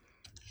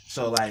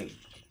 So like,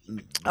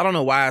 I don't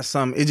know why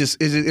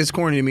it's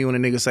corny to me when a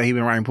nigga say he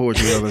been writing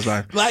poetry all his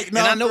life. Like,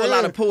 no, and I know a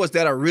lot of poets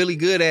that are really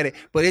good at it,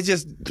 but it's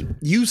just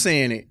you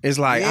saying it. It's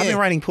like I've been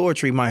writing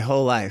poetry my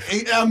whole life.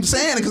 I'm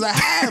saying it because I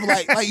have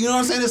like you know what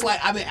I'm saying. It's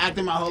like I've been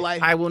acting my whole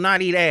life. I will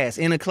not eat ass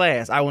in a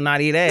class. I will not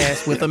eat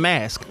ass with a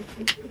mask.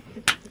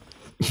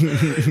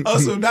 Oh,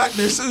 some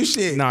Dr. Seuss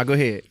shit. Nah, go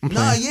ahead.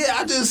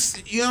 I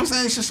just, you know what I'm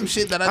saying? It's just some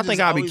shit that I think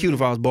I'd be cute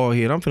if I was bald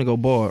head. I'm finna go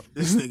bald.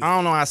 I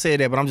don't know how I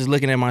said that, but I'm just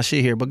looking at my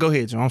shit here. But go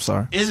ahead, Joe. I'm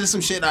sorry. It's just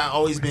some shit I've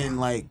always been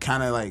like,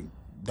 kind of like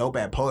dope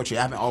at poetry.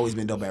 I haven't always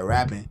been dope at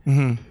rapping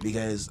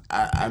because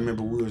I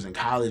remember we was in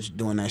college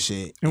doing that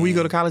shit. And where you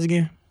go to college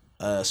again?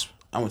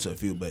 went to a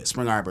few, but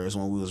Spring Arbor is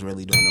when we was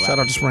really doing the Shout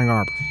out to Spring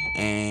Arbor.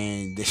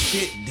 And the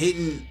shit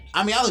didn't.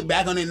 I mean, I look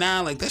back on it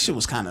now, like that shit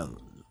was kind of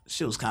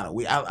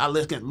weak. I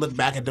look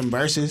back at them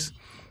verses.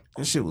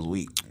 That shit was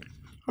weak.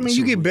 I mean,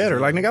 you get better.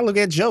 Like, nigga, I look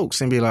at jokes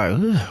and be like,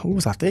 what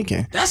was I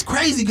thinking? That's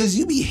crazy because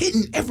you be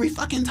hitting every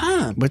fucking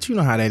time. But you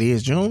know how that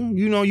is, June.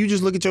 You know, you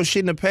just look at your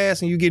shit in the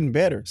past and you getting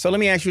better. So let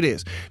me ask you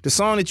this. The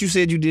song that you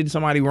said you did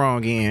somebody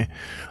wrong in,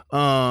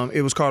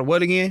 it was called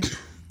what again?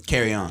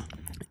 Carry On.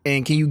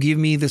 And can you give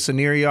me the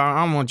scenario?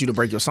 I don't want you to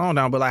break your song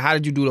down, but like, how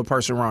did you do the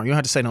person wrong? You don't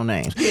have to say no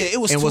names. Yeah,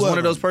 it was. And was one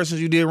of those persons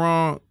you did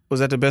wrong, was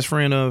that the best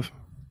friend of?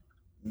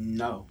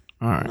 No.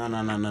 All right. No.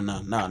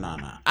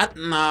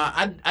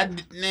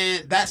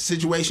 That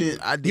situation.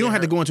 You don't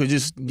have to go into it.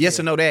 Just yes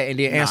or no that, and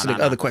then answer the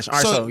other question.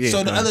 All right,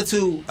 so the other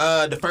two,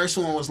 the first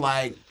one was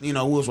like, we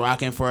was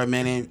rocking for a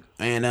minute,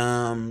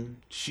 and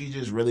she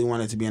just really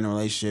wanted to be in a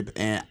relationship,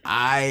 and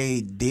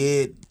I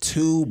did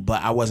too,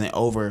 but I wasn't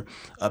over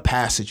a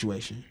past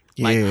situation.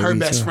 Like her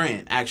best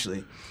friend,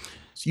 actually.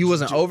 So you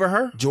wasn't over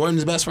her?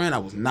 Jordan's best friend. I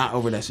was not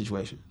over that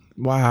situation.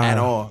 Wow. At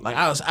all. Like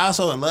I was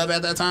so in love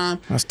at that time.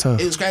 That's tough.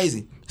 It was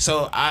crazy.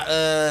 So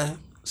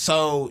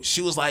so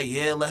she was like,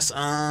 yeah, let's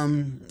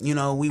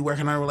we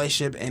working on a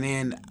relationship, and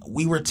then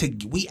we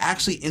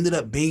actually ended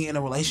up being in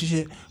a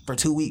relationship for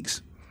 2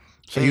 weeks.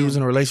 So you was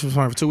in a relationship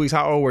for 2 weeks.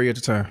 How old were you at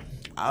the time?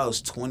 I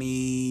was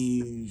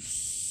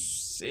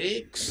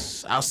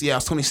 26. I was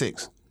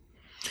 26.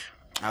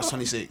 I was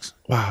 26.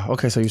 Wow.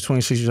 Okay, so you was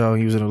 26 years old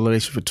and you was in a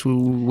relationship for 2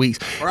 weeks.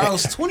 Or I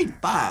was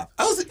 25.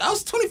 I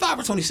was 25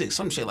 or 26,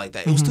 some shit like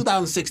that. It was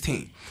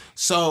 2016.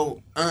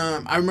 So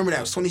I remember that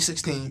it was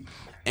 2016,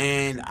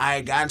 and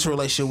I got into a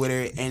relationship with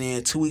her, and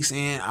then 2 weeks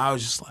in, I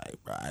was just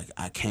like, bro,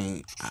 I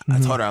can't. I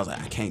told her, I was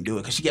like, I can't do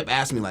it, because she kept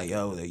asking me like,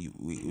 yo,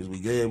 we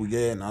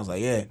good? And I was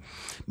like, yeah.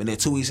 But then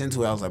 2 weeks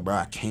into it, I was like, bro,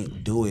 I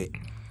can't do it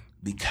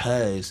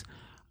because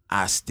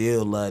I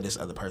still love this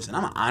other person.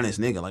 I'm an honest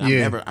nigga. Like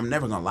I'm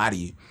never gonna lie to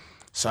you.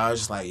 So I was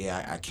just like,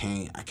 yeah, I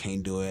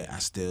can't do it. I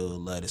still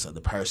love this other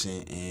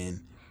person,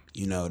 and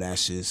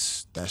that's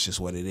just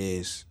what it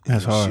is.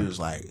 That's hard. She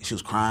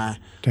was crying.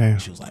 Damn.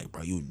 She was like,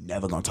 bro, you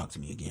never gonna talk to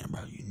me again,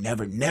 bro. You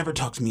never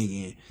talk to me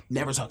again.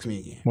 Never talk to me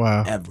again.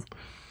 Wow. Ever.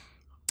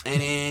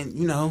 And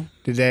then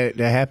did that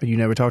happen? You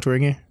never talked to her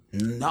again?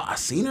 No, I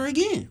seen her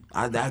again.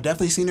 I've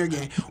definitely seen her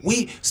again.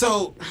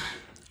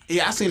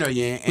 Yeah, I seen her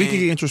again. We can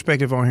get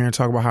introspective on here and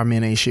talk about how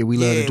men ain't shit. We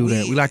love to do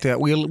that. We like to.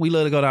 We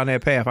love to go down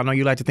that path. I know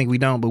you like to think we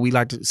don't, but we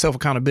like to. Self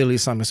accountability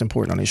is something that's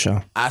important on this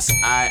show. I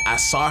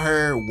saw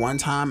her one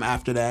time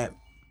after that.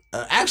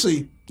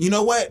 Actually, you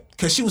know what?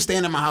 Because she was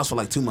staying in my house for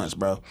like 2 months,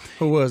 bro.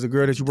 Who was the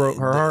girl that you broke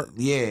her heart?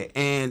 Yeah,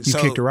 and you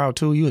kicked her out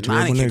too. You a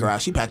terrible nigga. I didn't kick her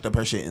out. She packed up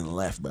her shit and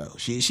left, bro.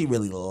 She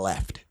really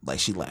left. Like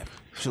she left.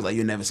 She was like,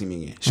 "You'll never see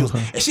me again." She was,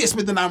 and she had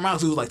spent the night around.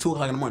 So it was like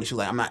 2:00 in the morning. She was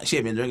like, "I'm not." She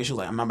had been drinking. She was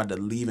like, "I'm not about to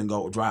leave and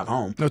go drive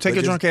home." No, take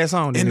your drunk ass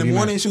home. In the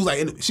morning, she was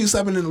like, she was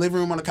sleeping in the living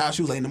room on the couch.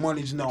 She was like, "In the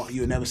morning, just know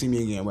you'll never see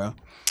me again, bro."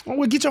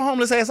 Well, get your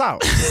homeless ass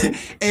out.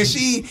 And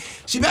she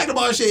packed up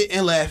all her shit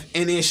and left.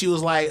 And then she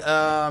was like,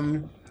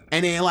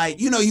 and then like,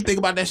 you think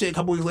about that shit a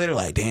couple weeks later,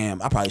 like, damn,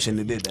 I probably shouldn't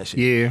have did that shit.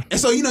 Yeah. And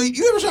so, you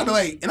ever tried to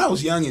like, and I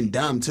was young and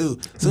dumb too.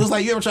 So it was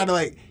like, you ever tried to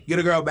like get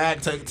a girl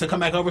back to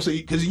come back over, so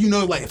because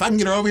like if I can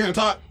get her over here and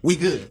talk, we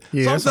good.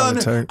 Yeah. So I'm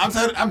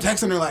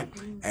texting her like,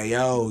 hey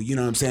yo, you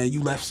know what I'm saying?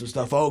 You left some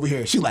stuff over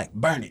here. She like,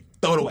 burn it,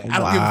 throw it away. I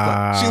don't give a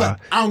fuck. She like,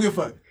 I don't give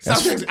a fuck. Stop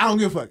texting. I don't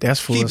give a fuck.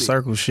 That's full of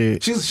circle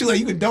shit. She like,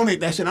 you can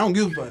donate that shit. I don't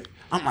give a fuck.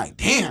 I'm like,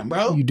 damn,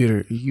 bro.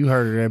 You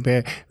hurt her that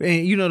bad.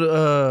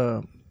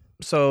 And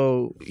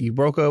so you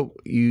broke her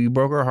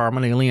heart.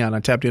 My nigga Leon, I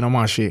tapped in on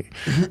my shit.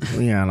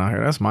 Leon out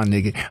here, that's my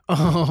nigga.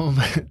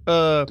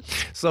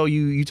 So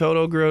you told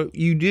old girl,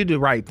 you did the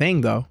right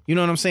thing though. You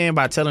know what I'm saying?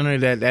 By telling her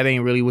that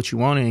ain't really what you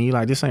wanted, and you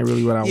like, this ain't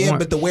really what I want. Yeah,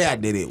 but the way I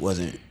did it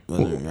wasn't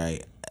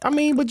right. I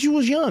mean, but you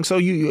was young, so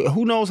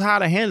who knows how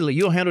to handle it?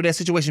 You'll handle that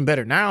situation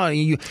better now. And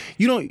you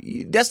don't.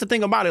 That's the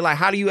thing about it. Like,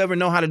 how do you ever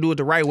know how to do it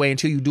the right way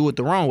until you do it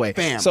the wrong way?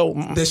 Fam, so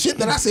the shit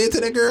that I said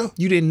to that girl,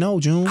 you didn't know,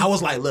 June. I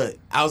was like, look.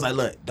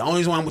 The only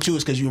reason why I'm with you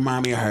is because you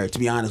remind me of her. To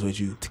be honest with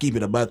you, to keep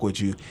it a buck with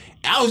you,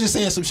 and I was just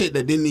saying some shit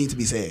that didn't need to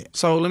be said.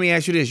 So let me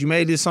ask you this: you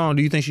made this song.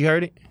 Do you think she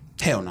heard it?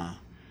 Hell nah.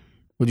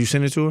 Would you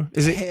send it to her?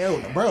 Is it? Hell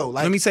no, bro.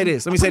 Like, let me say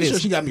this. I'm sure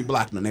she got me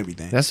blocked on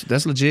everything.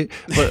 That's legit.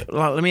 But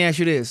let me ask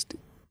you this.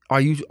 Are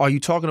you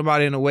talking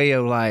about it in a way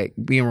of like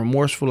being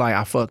remorseful, like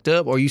I fucked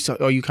up, or you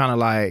kind of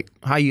like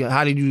how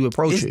did you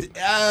approach it?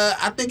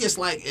 I think it's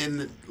like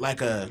in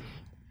like a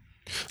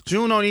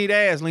June don't eat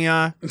ass,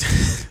 Leon.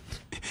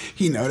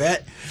 He know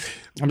that.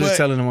 I'm just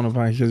telling him on the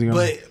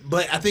podcast.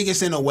 But I think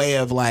it's in a way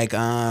of like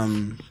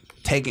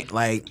taking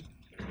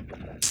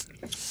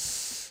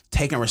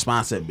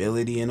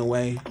responsibility in a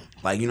way.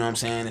 Like, you know what I'm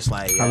saying? It's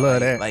like I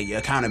love that. Like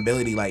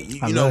accountability. Like you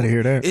I know, love to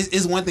hear that.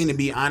 It's one thing to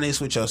be honest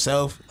with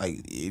yourself. Like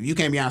if you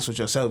can't be honest with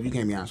yourself, you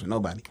can't be honest with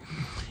nobody.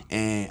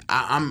 And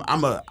I'm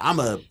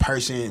a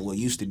person, well,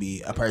 used to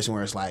be a person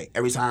where it's like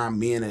every time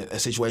me in a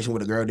situation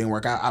with a girl didn't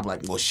work out, I'm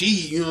like, well,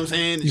 you know what I'm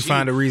saying? You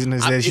find a reason to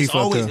say she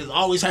fucked up. It's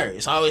always her.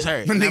 It's always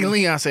her. Nigga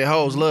Leon said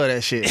hoes love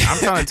that shit. I'm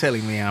trying to tell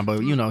him, Leon,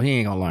 but you know he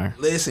ain't gonna learn.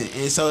 Listen,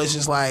 and so it's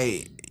just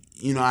like,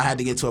 you know, I had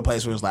to get to a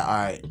place where it's like, all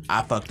right,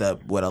 I fucked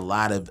up with a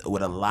lot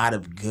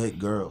of good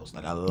girls,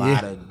 like a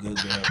lot of good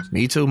girls.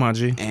 Me too, my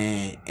G.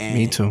 And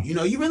me too. You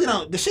know, you really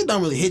don't. The shit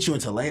don't really hit you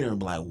until later, and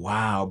be like,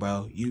 wow,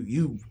 bro,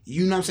 you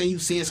know what I'm saying? You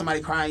seeing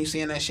somebody crying, you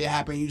seeing that shit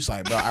happen, you just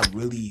like, bro, I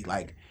really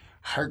like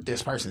hurt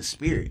this person's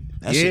spirit.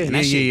 That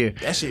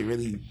shit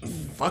really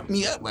fucked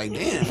me up. Like,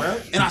 damn, bro.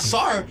 And I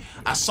saw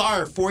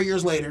her 4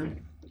 years later.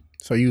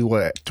 So you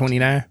what,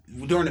 29?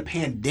 During the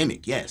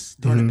pandemic, yes.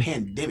 During the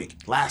pandemic,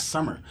 last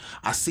summer.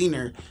 I seen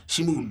her.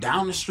 She moved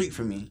down the street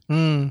from me.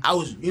 I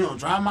was,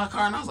 driving my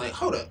car and I was like,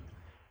 hold up.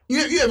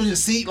 You ever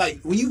just see,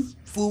 like, when you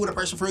fool with a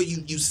person for real,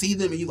 you see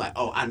them and you like,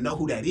 oh, I know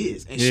who that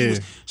is. And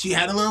she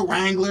had a little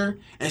Wrangler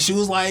and she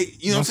was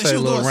like, you know what I'm saying?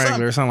 She was doing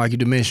Wrangler. It sound like you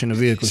diminishing the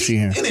vehicle she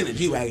in. It ain't a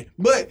G-Wagon.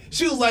 But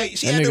she was like,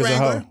 she had the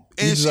Wrangler.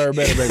 You deserve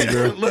better, baby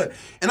girl. Look,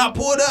 and I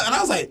pulled up and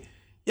I was like,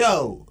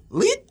 yo,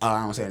 Lee? Oh,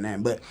 I don't say her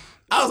name, but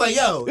I was like,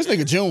 yo. This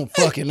nigga June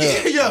fucking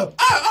up. Yo,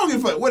 I don't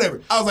give a fuck,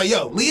 whatever. I was like,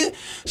 yo, Leah.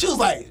 She was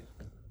like,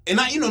 and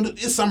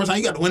it's summertime,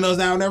 you got the windows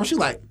down, whatever. She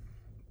like,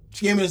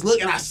 she gave me this look,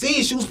 and I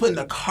seen she was putting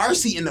the car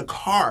seat in the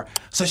car,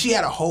 so she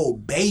had a whole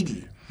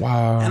baby.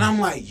 Wow. And I'm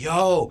like,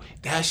 yo,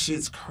 that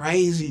shit's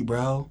crazy,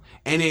 bro.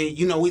 And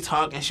then, we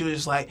talked, and she was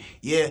just like,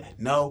 yeah,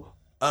 no,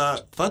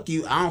 fuck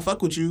you. I don't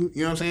fuck with you.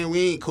 You know what I'm saying?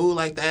 We ain't cool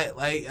like that.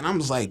 Like, and I'm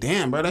just like,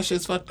 damn, bro, that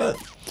shit's fucked up.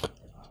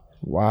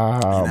 Wow,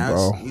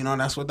 bro.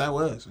 That's what that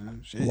was.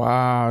 Man. Shit.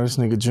 Wow, this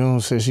nigga June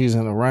said she's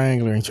in a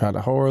Wrangler and tried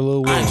to whore a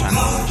little I way. ain't trying to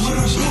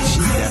whore. She's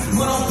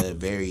definitely a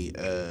very...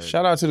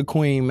 Shout out to the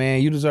queen,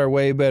 man. You deserve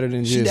way better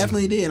than just... She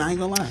definitely did. I ain't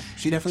gonna lie.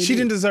 She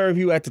didn't deserve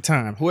you at the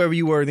time. Whoever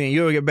you were then,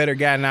 you're a better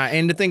guy now.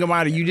 And the thing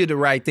about it, you did the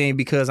right thing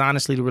because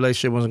honestly, the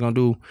relationship wasn't gonna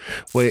do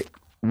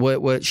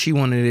what she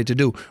wanted it to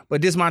do.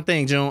 But this is my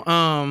thing,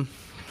 June.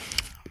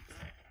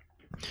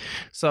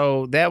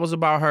 So that was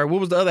about her. What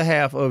was the other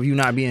half of you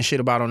not being shit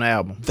about on the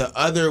album? The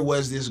other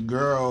was this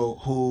girl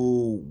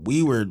who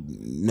we were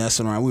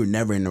messing around. We were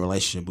never in a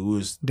relationship, but we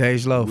was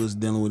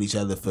dealing with each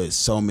other for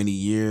so many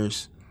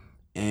years.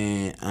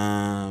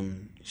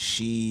 And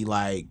she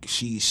would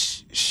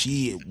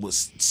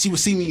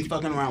see me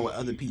fucking around with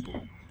other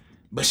people.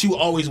 But she would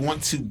always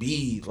want to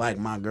be like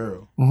my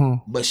girl.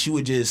 Mm-hmm. But she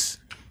would just,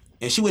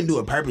 and she wouldn't do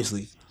it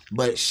purposely.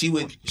 But she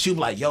would be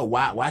like, yo,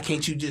 why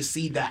can't you just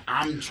see that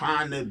I'm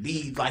trying to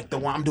be like the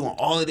one, I'm doing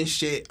all of this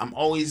shit. I'm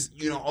always,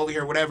 over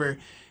here, whatever.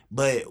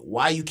 But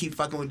why you keep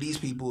fucking with these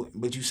people,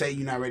 but you say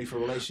you're not ready for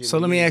a relationship? So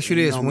let me ask you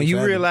this. When you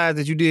realized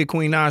that you did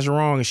Queen Naija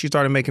wrong and she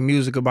started making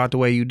music about the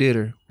way you did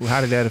her, well,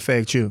 how did that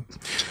affect you?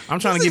 I'm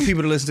trying to get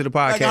people to listen to the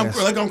podcast.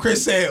 Like I'm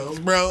Chris Sales,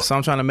 bro. So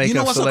I'm trying to make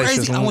up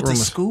salacious I went to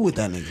school with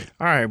that nigga.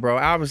 All right, bro.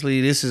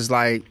 Obviously, this is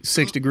like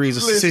 6 degrees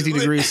of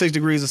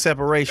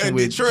separation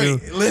with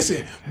Detroit. you.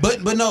 Listen,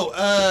 but no,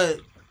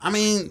 I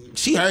mean,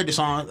 she heard the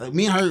song.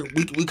 Me and her,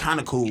 we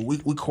kind of cool.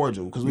 We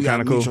cordial because we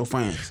got mutual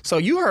friends. So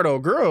you heard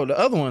old girl, the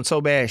other one,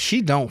 so bad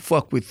she don't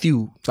fuck with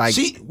you. Like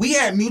we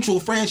had mutual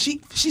friends. She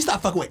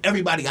stopped fucking with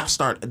everybody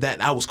that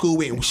I was cool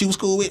with, and she was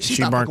cool with. She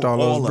stopped burnt all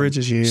those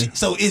bridges. Yeah.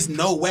 So it's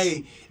no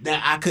way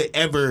that I could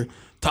ever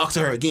talk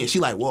to her again.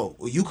 She like, whoa,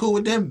 you cool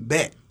with them?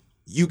 Bet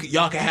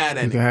y'all can have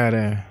that. You can have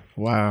that.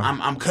 Wow.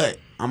 I'm cut.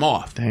 I'm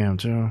off. Damn,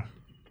 Joe.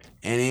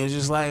 And it was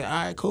just like, all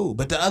right, cool.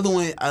 But the other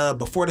one,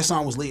 before the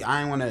song was leaked,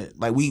 I didn't want to,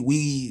 like,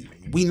 we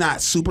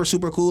not super,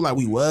 super cool like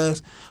we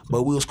was,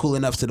 but we was cool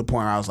enough to the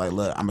point where I was like,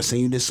 look, I'm going to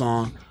send you this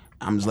song.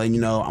 I'm just letting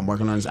you know I'm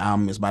working on this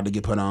album. It's about to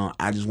get put on.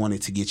 I just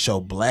wanted to get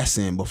your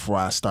blessing before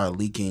I start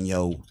leaking you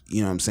know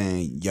what I'm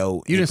saying,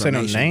 You didn't say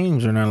no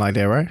names or nothing like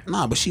that, right?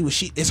 Nah, but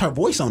it's her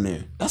voice on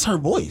there. That's her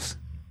voice.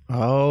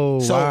 Oh,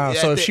 so, wow.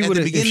 So if she would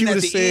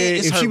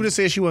have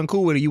said she wasn't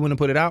cool with it, you wouldn't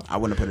have put it out? I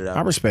wouldn't have put it out.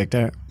 I respect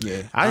that.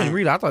 Yeah. I didn't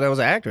read it. I thought that was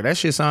an actor. That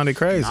shit sounded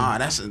crazy. Nah,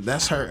 that's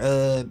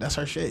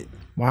her shit.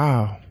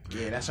 Wow.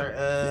 Yeah, that's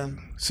her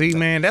See,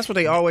 man, that's what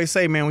they always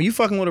say, man. When you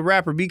fucking with a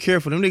rapper, be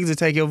careful. Them niggas will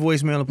take your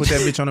voicemail and put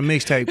that bitch on a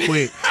mixtape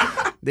quick.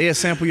 They'll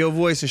sample your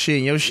voice and shit,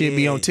 and your shit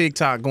be on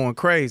TikTok going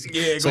crazy.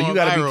 Yeah, so you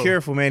gotta be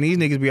careful, man. These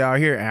niggas be out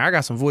here, and I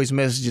got some voice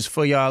messages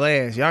for y'all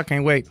ass. Y'all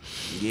can't wait.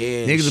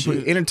 Yeah, niggas will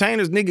put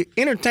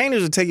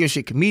entertainers will take your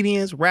shit.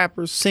 Comedians,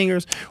 rappers,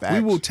 singers. Facts. We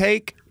will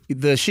take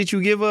the shit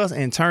you give us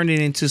and turn it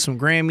into some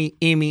Grammy,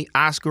 Emmy,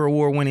 Oscar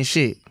award winning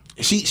shit.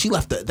 She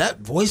left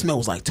that voicemail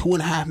was like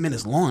 2.5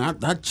 minutes long.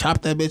 I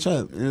chopped that bitch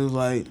up. It was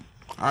like,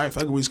 all right,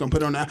 fuck it, we just gonna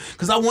put it on that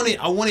because I wanted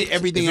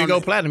everything. If you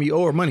go platinum, you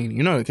owe her money.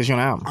 You know it because you're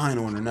on the album. I ain't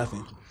owing her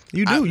nothing.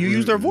 You do. You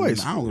used her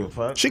voice. I don't give a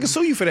fuck. She can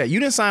sue you for that. You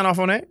didn't sign off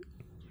on that.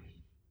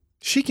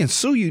 She can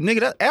sue you, nigga.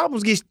 That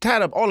albums get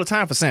tied up all the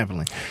time for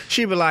sampling.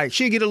 She'll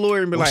get a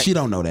lawyer and be like, she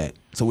don't know that,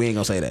 so we ain't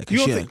gonna say that.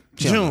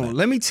 June,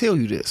 let me tell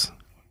you this.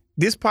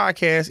 This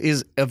podcast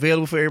is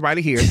available for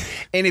everybody here.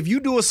 And if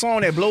you do a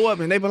song that blow up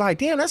and they be like,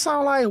 damn, that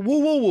sound like woo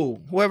woo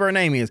woo, whoever her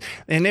name is,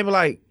 and they be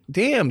like,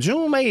 damn,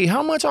 June made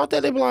how much off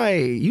that? They be like,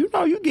 you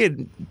know, you get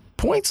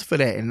points for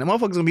that, and the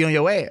motherfuckers gonna be on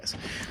your ass.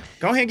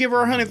 Go ahead and give her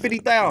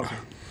 150,000.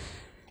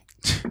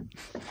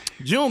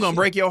 June gonna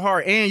break your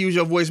heart and use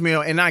your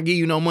voicemail and not give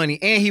you no money,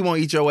 and he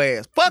won't eat your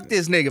ass. Fuck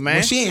this nigga, man.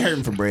 Well, she ain't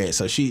hurting for bread,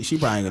 so she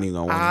probably ain't even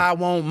gonna want it. I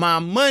want my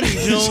money,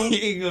 June.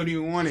 She ain't gonna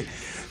even want it.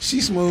 She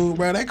smooth,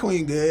 bro. That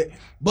queen good.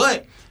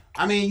 But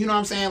I mean, you know what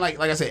I'm saying? Like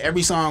I said,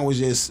 every song was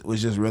just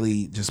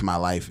really just my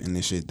life and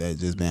the shit that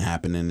just been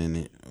happening in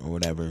it or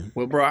whatever.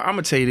 Well, bro, I'm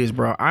gonna tell you this,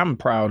 bro. I'm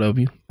proud of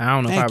you. I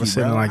don't know if I was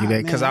saying like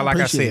that because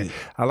I said,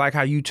 I like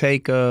how you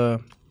take.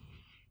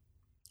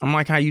 I'm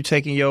like how you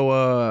taking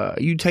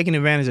you taking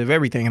advantage of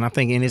everything, and I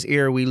think in this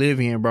era we live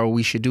in, bro,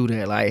 we should do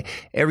that. Like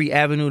every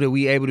avenue that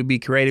we able to be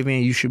creative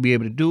in, you should be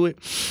able to do it,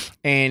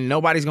 and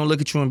nobody's gonna look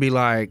at you and be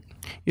like,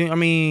 you know what I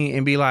mean,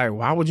 and be like,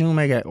 why would you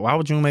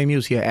make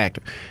music? You're an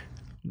actor.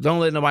 Don't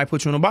let nobody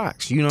put you in a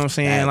box. You know what I'm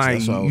saying?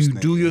 Like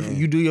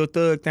you do your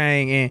thug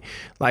thing, and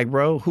like,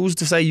 bro, who's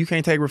to say you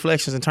can't take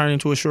Reflections and turn it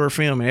into a short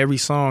film, and every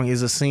song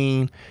is a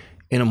scene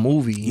in a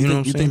movie? You know what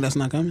I'm saying? You think that's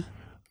not coming?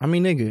 I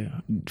mean,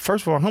 nigga,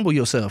 first of all, humble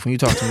yourself when you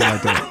talk to me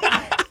like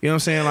that. You know what I'm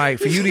saying? Like,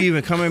 for you to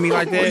even come at me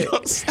like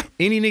that,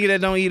 any nigga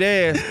that don't eat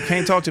ass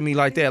can't talk to me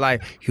like that.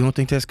 Like, you don't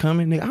think that's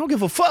coming, nigga? I don't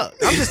give a fuck.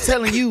 I'm just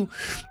telling you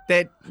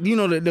that, you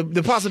know,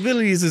 the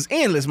possibilities is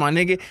endless, my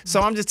nigga.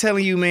 So I'm just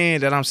telling you,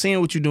 man, that I'm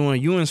seeing what you're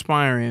doing. You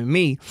inspiring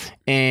me.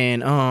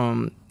 And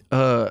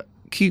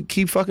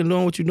keep fucking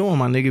doing what you're doing,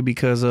 my nigga,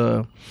 because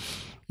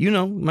you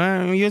know,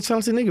 man, you're a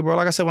talented nigga, bro.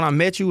 Like I said, when I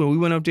met you and we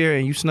went up there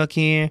and you snuck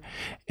in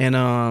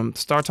and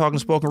start talking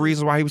spoken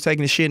reasons why he was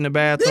taking the shit in the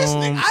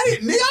bathroom. I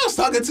was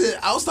talking to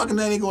that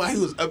nigga while he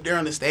was up there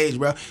on the stage,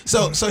 bro.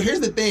 So here's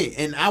the thing,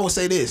 and I will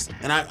say this,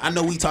 and I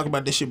know we talked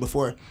about this shit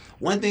before.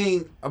 One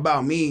thing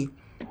about me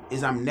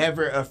is I'm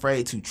never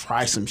afraid to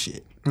try some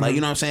shit. Like,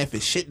 you know what I'm saying?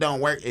 If shit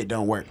don't work, it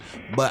don't work.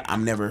 But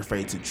I'm never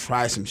afraid to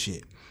try some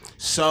shit.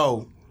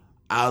 So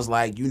I was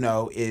like, you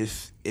know,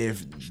 if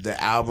the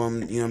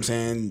album, you know what I'm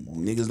saying,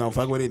 niggas don't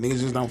fuck with it, niggas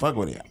just don't fuck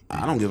with it.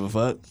 I don't give a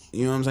fuck.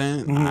 You know what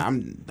I'm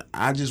saying?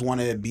 I just want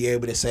to be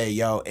able to say,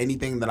 yo,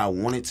 anything that I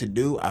wanted to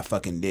do, I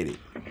fucking did it.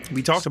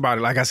 We talked about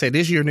it. Like I said,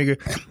 this year,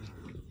 nigga,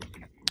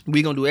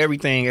 we gonna do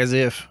everything as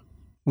if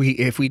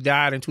we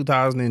died in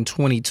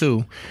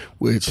 2022,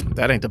 which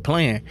that ain't the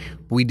plan.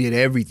 We did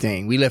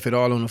everything. We left it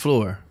all on the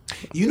floor.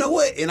 You know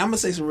what? And I'm gonna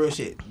say some real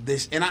shit.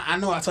 I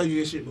know I told you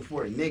this shit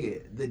before,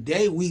 nigga. The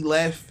day we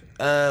left,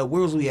 where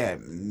was we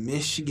at?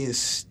 Michigan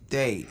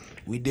State.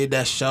 We did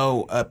that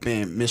show up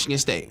in Michigan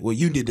State. Well,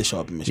 you did the show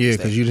up in Michigan State.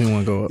 Yeah, because you didn't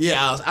want to go up.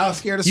 Yeah, I was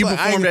scared as fuck. You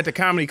performed at the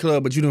comedy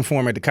club, but you didn't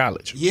perform at the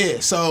college. Yeah,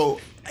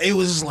 so it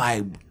was just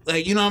like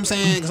you know what I'm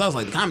saying? Because I was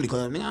like, the comedy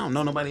club, nigga, I don't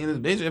know nobody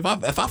in this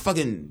bitch. If I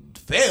fucking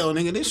fail,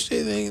 nigga, this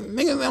shit,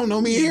 niggas don't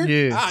know me here.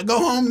 Yeah. I go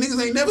home,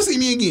 niggas ain't never see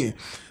me again.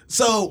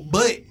 So,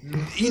 but,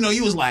 you know,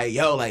 you was like,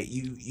 yo, like,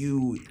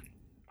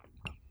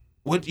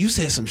 what you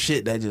said some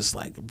shit that just,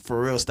 like, for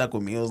real stuck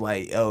with me. It was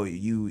like, oh,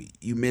 you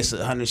miss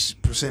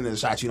 100% of the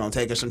shots you don't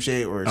take or some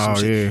shit or some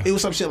shit. Yeah. It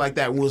was some shit like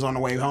that when we was on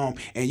the way home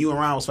and you and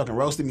Ron was fucking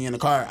roasting me in the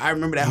car. I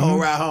remember that whole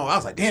ride home. I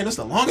was like, damn, that's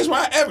the longest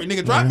ride ever.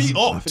 Nigga, drop me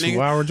off, nigga.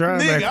 2-hour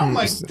drive nigga, back I'm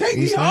like, take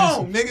me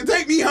home, nigga,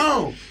 take me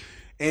home.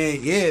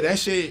 And yeah, that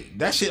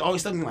shit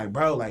always stuck me like,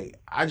 bro, like,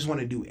 I just want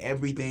to do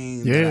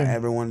everything that I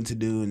ever wanted to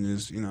do and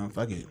just, you know,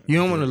 fuck it. You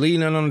don't want to leave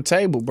nothing on the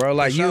table, bro.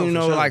 Like, sure, you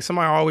know, like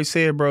somebody always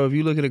said, bro, if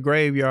you look at a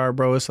graveyard,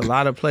 bro, it's a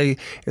lot of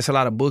it's a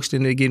lot of books that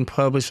didn't get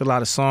published, a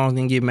lot of songs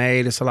didn't get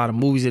made, it's a lot of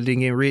movies that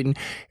didn't get written.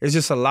 It's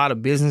just a lot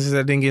of businesses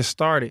that didn't get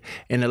started.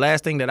 And the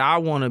last thing that I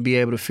want to be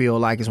able to feel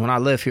like is when I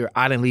left here,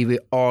 I didn't leave it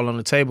all on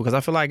the table because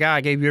I feel like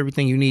God gave you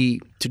everything you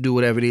need to do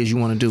whatever it is you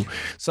want to do.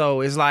 So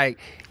it's like,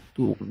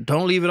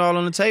 don't leave it all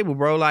on the table,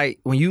 bro. Like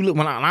when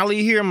I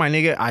leave here, my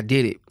nigga, I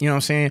did it. You know what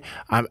I'm saying?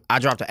 I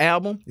dropped the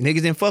album.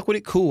 Niggas didn't fuck with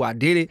it. Cool, I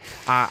did it.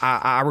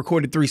 I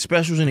recorded 3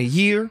 specials in a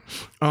year.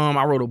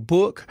 I wrote a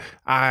book.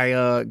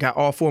 I got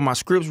all 4 of my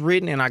scripts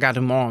written and I got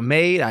them all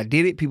made. I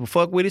did it. People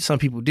fuck with it. Some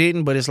people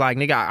didn't. But it's like,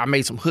 nigga, I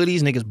made some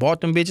hoodies. Niggas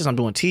bought them bitches. I'm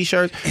doing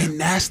t-shirts. And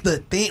that's the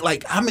thing.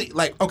 Like,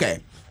 okay.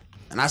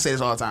 And I say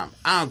this all the time.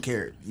 I don't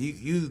care.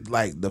 You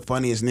like the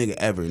funniest nigga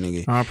ever,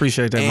 nigga. I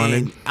appreciate that, my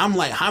nigga. I'm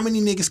like, how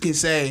many niggas can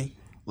say,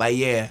 like,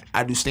 yeah,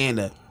 I do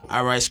stand-up.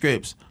 I write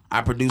scripts.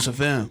 I produce a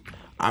film.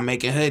 I'm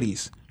making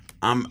hoodies.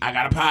 I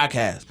got a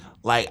podcast.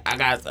 Like, I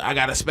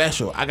got a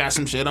special. I got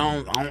some shit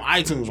on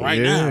iTunes right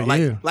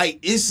now. Like,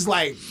 it's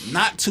like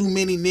not too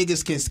many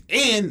niggas can,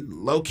 and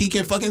low-key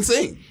can fucking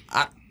sing.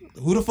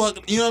 Who the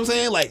fuck, you know what I'm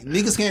saying? Like,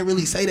 niggas can't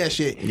really say that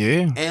shit.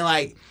 Yeah. And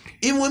like,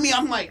 even with me,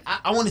 I'm like,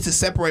 I wanted to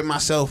separate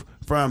myself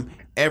from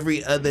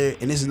every other,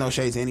 and this is no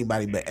shade to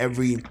anybody, but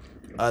every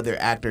other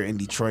actor in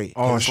Detroit.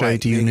 All shade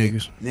like, to you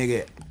niggas.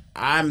 Nigga,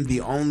 I'm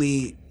the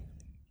only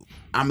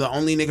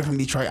nigga from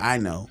Detroit I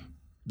know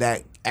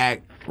that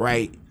act,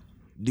 write,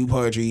 do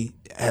poetry,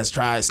 has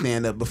tried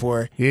stand up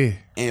before. Yeah.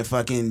 And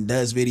fucking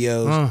does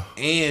videos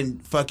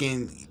and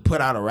fucking put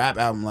out a rap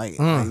album. Like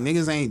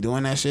niggas ain't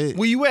doing that shit.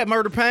 Where you at,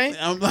 Murder Pain?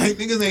 I'm like,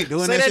 niggas ain't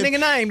doing Say that that shit. nigga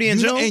name then,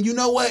 June. And you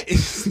know what?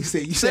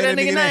 Say that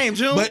nigga name,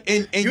 June. But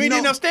and you ain't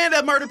need no stand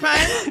up, Murder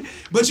Pain.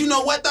 But you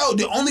know what though?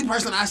 The only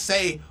person I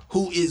say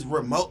who is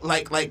remote,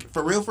 like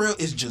for real,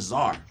 is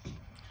Jazar.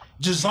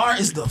 Jazar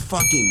is the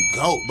fucking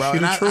GOAT, bro.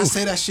 And I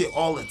say that shit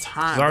all the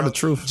time. Jazar bro. the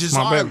truth.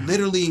 Jazar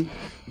literally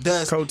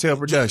does Coattail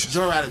Productions.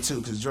 Joe Ryder too,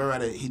 because Joe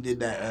Ryder he did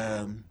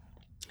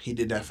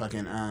that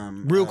fucking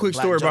real quick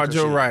Black story Joker about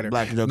Joe shit. Ryder.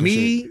 Black Joker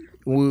me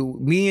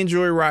shit. and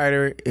Joy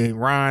Ryder and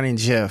Ron and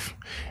Jeff,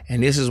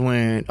 and this is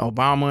when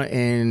Obama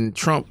and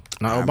Trump.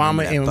 I Obama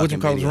remember that and fucking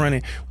Whitcomb was video.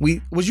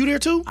 running. Was you there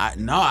too?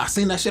 I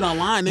seen that shit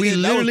online. Nigga. We That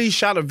literally was-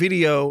 shot a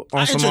video on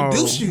I some.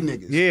 introduced you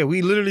niggas. Yeah,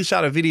 we literally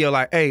shot a video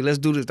like, hey, let's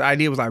do this. The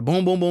idea was like,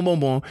 boom, boom, boom, boom,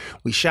 boom.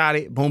 We shot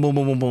it, boom, boom,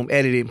 boom, boom, boom,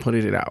 edited it and put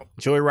it out.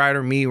 Joy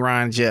Ryder, me,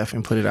 Ryan, Jeff,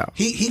 and put it out.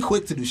 He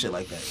quick to do shit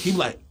like that. He be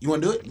like, you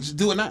want to do it? Just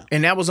do it now.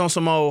 And that was on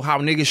some old how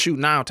niggas shoot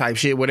now type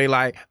shit where they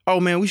like,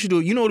 oh man, we should do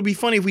it. You know, it'd be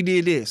funny if we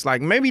did this.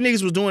 Like maybe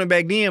niggas was doing it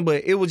back then,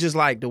 but it was just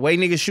like the way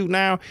niggas shoot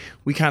now,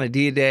 we kind of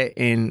did that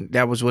and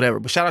that was whatever.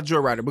 But shout out to Joy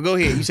Ryder. But go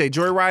ahead. You say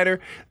Joy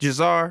Ryder,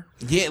 Jazar.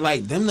 Yeah,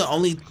 like them the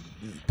only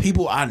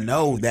people I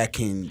know that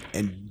can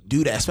and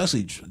do that.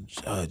 Especially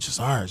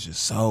Jazar is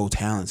just so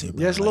talented.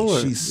 Bro. Yes, like,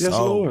 Lord. She's Yes,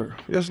 so, Lord.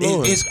 Yes,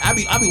 Lord. I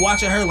be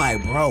watching her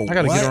like, bro. I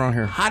gotta what? get her on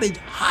here. How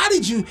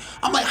did you?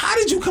 I'm like, how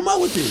did you come up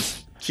with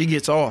this? She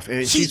gets off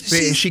and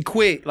she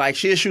quit. Like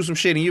she'll shoot some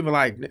shit and you be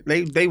like,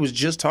 they was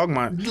just talking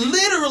about.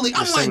 Literally,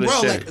 I'm like,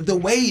 bro, like the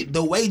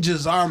way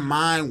Jazar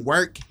mind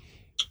work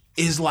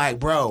is like,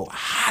 bro,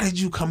 how did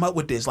you come up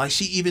with this? Like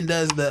she even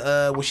does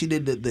the when she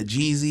did the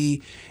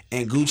Jeezy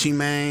and Gucci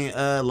Mane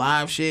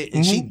live shit,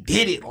 and she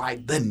did it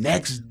like the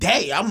next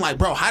day. I'm like,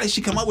 bro, how did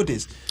she come up with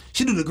this?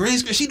 She do the green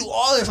screen, she do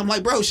all this. I'm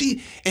like, bro,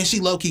 she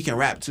low key can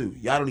rap too.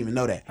 Y'all don't even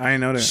know that. I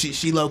didn't know that.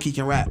 She low key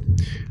can rap.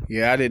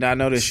 Yeah, I did not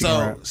know that she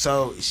can rap.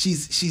 So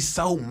she's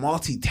so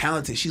multi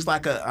talented. She's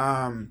like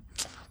a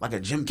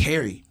Jim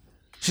Carrey.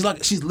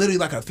 She's literally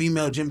like a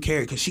female Jim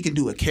Carrey because she can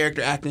do a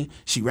character acting.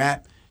 She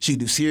rap. She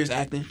do serious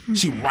acting.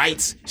 She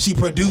writes. She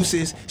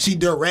produces. She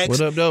directs.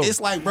 What up, though? It's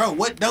like, bro,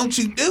 what don't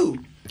you do?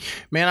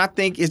 Man, I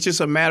think it's just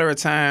a matter of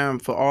time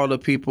for all the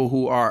people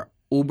who are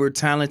uber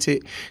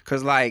talented.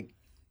 Cause like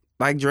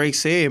Drake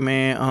said,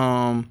 man,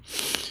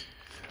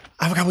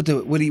 I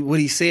forgot what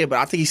he said, but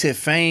I think he said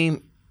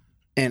fame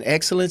and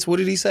excellence. What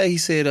did he say? He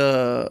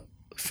said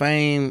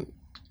fame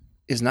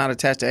is not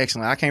attached to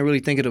excellence. I can't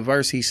really think of the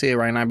verse he said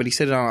right now, but he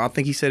said it on, I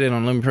think he said it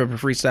on Lemon Pepper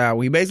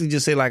Freestyle. He basically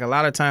just said like a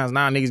lot of times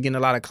now niggas getting a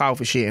lot of clout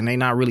for shit and they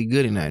not really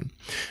good in that.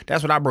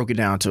 That's what I broke it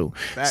down to.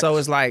 Facts. So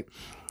it's like,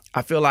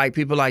 I feel like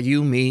people like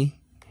you, me,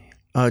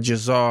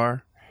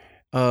 Jazar,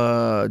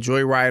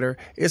 Joy Ryder,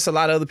 it's a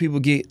lot of other people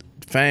get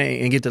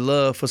fame and get the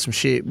love for some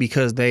shit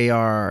because they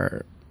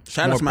are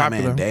Shout more out to my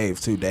popular. man Dave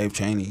too, Dave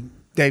Cheney.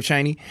 Dave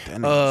Cheney, That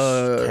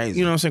nigga's crazy.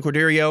 you know what I'm saying,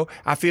 Corderio.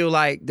 I feel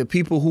like the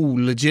people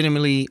who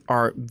legitimately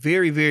are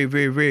very, very,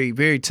 very, very,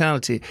 very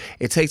talented,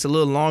 it takes a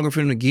little longer for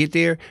them to get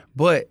there,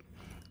 but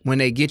when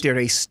they get there,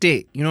 they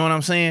stick. You know what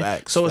I'm saying?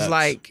 Facts, so it's facts.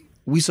 like,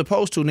 we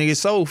supposed to, nigga,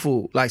 soul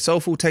food. Like, soul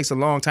food takes a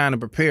long time to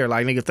prepare.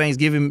 Like, nigga,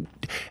 Thanksgiving,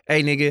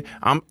 hey, nigga,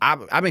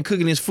 I've been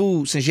cooking this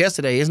food since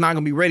yesterday. It's not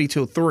gonna be ready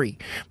till 3.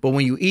 But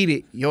when you eat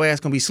it, your ass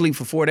gonna be asleep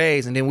for 4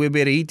 days, and then we'll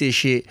be able to eat this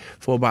shit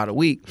for about a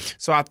week.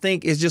 So I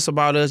think it's just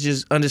about us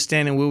just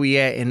understanding where we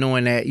at and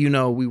knowing that, you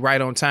know, we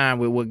right on time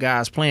with what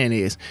God's plan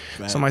is.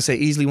 Right. Somebody say,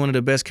 easily one of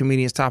the best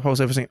comedians, top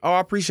hosts ever seen. Oh, I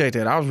appreciate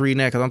that. I was reading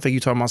that because I'm thinking you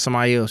talking about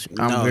somebody else.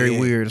 I'm No, very yeah.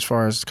 weird as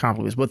far as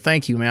compliments. But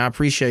thank you, man. I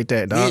appreciate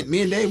that, dog.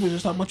 Me and Dave was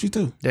just talking about you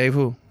too. Dave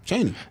who?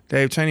 Cheney.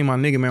 Dave Cheney, my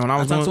nigga, man. When I I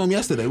was talked to doing, him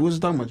yesterday. We was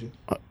just talking about you.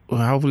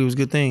 well, hopefully it was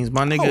good things.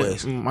 My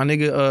Always.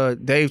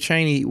 nigga, Dave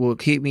Cheney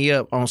would hit me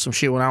up on some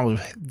shit when I was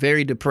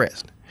very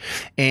depressed.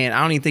 And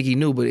I don't even think he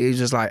knew, but it was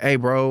just like, hey,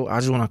 bro,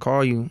 I just want to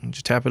call you,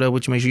 just tap it up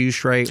with you, make sure you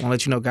straight, want to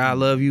let you know God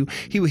love you.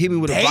 He would hit me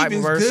with a Dave Bible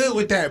is verse. good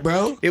with that,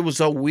 bro. It was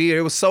so weird.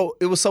 It was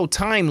so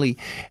timely.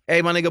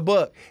 Hey, my nigga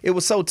Buck, it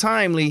was so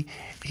timely.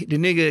 The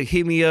nigga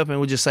hit me up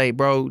and would just say,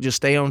 bro, just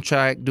stay on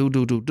track, do.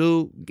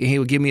 And he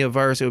would give me a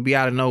verse. It would be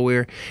out of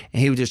nowhere,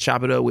 and he would just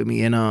chop it up with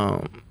me.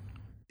 And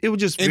it was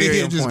just And then very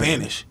he'll just on point.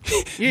 vanish.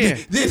 Yeah.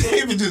 Then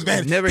he would just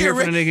vanish. Never hear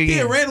from the nigga again.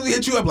 He'll randomly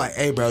hit you up like,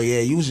 hey, bro, yeah,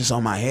 you was just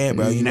on my head,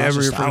 bro. You know,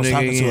 Never hear I from was the nigga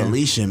talking to again.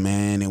 Alicia,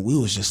 man, and we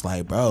was just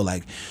like, bro,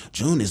 like,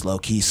 June is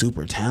low-key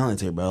super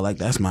talented, bro. Like,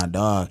 that's my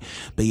dog.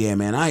 But yeah,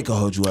 man, I ain't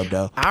gonna hold you up,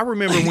 though. I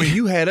remember when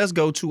you had us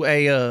go to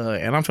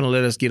and I'm finna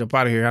let us get up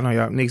out of here. I know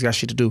y'all niggas got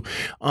shit to do.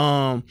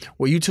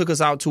 Where you took us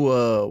out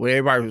to where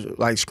everybody was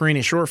like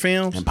screening short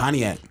films In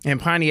Pontiac. in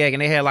Pontiac,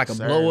 and they had like a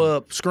blow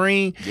up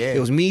screen. Yeah. It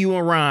was me, you,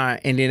 and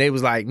Ryan, and then they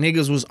was like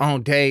niggas was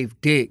on Dave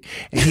dick,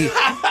 and he.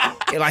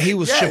 Like he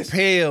was Yes.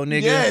 Chappelle,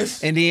 nigga.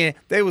 Yes. And then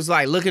they was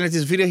like looking at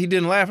this video, he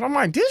didn't laugh. And I'm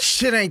like, this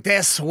shit ain't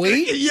that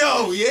sweet.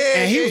 Yo, yeah.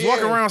 And he was yeah,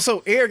 walking yeah. around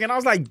so arrogant. I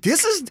was like,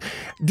 this is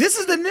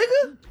the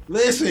nigga?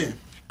 Listen,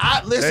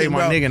 Hey, my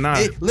bro. nigga, nah.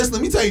 Listen,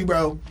 let me tell you,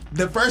 bro.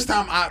 The first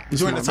time This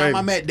during my the time baby.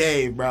 I met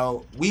Dave,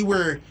 bro, we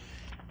were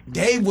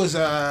Dave was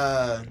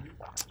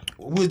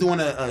doing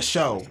a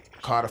show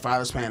called The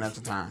Father's Pain at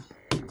the time.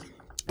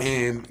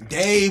 And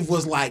Dave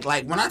was like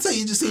when I tell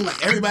you, it just seemed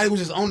like everybody was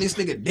just on this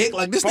nigga dick.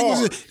 Like this nigga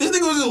was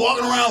just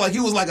walking around like he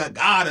was like a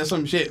god or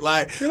some shit.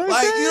 Like you know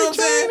what I'm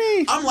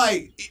saying? I'm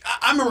like,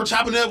 I remember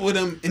chopping it up with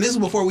him, and this is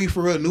before we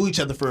for real knew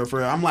each other for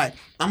real. I'm like,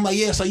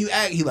 yeah. So you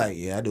act? He like,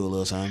 yeah, I do a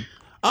little something.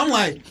 I'm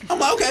like,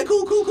 okay,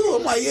 cool.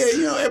 I'm like, yeah,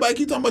 you know, everybody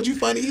keep talking about you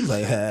funny. He's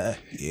like,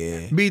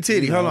 yeah. B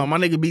Titty, hold on, my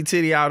nigga B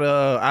Titty out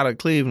of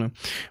Cleveland.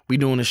 We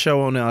doing a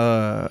show on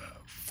the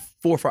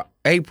 4th of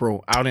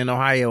April out in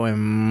Ohio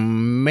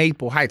in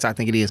Maple Heights, I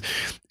think it is.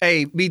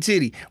 Hey, B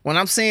Titty, when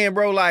I'm saying,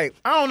 bro, like,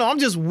 I don't know, I'm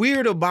just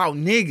weird about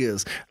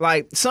niggas.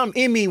 Like,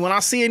 something in me, when I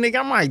see a nigga,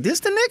 I'm like,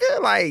 this the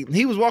nigga? Like,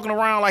 he was walking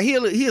around like, he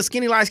a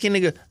skinny, light-skinned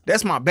nigga.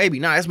 That's my baby.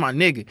 Nah, that's my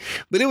nigga.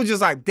 But it was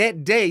just like,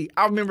 that day,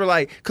 I remember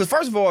like, because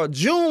first of all,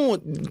 June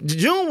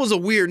was a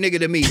weird nigga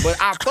to me, but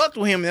I fucked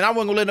with him and I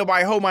wasn't gonna let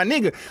nobody hold my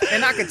nigga.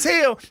 And I could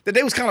tell that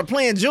they was kind of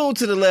playing June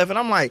to the left, and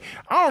I'm like,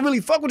 I don't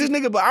really fuck with this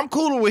nigga, but I'm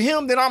cooler with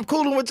him than I'm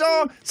cooler with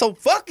y'all. So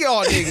fuck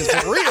y'all niggas,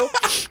 for real.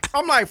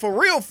 I'm like, for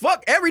real,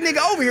 fuck every nigga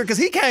over here, because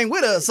he came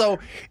with us. So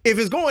if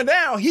it's going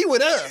down, he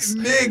with us.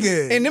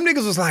 Nigga. And them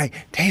niggas was like,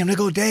 damn, there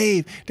go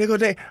Dave.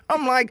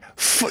 I'm like,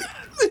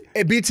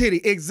 and B Titty,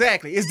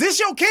 exactly. Is this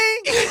your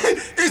king?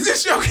 Is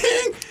this your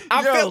king?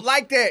 I felt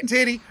like that,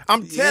 Titty.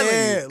 I'm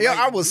telling you. Like,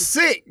 I was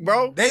sick,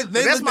 bro.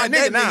 That's my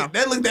nigga now.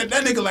 They looked at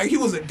that nigga like he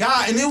was a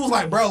guy, and it was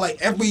like, bro, like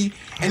every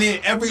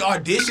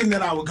audition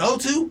that I would go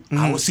to,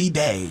 I would see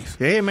Dave.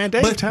 Yeah, man,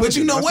 Dave. But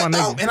you know what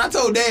though? And I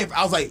told Dave,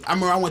 I was like, I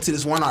remember I went to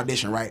this one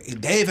audition, right?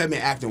 Dave had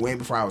been acting way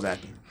before I was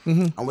acting.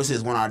 I went to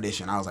this one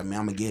audition. I was like,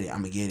 man, I'm gonna get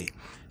it.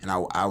 And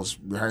I was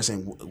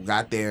rehearsing,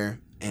 got there,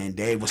 and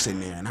Dave was sitting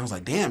there, and I was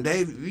like, damn,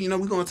 Dave, you know,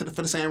 we going for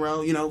the same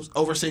role, you know,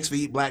 over 6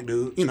 feet, black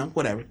dude, you know,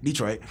 whatever,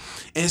 Detroit.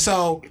 And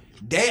so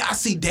I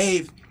see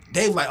Dave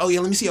like, oh yeah,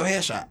 let me see your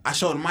headshot. I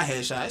showed him my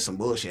headshot. It's some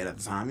bullshit at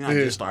the time, you know, I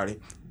just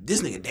started.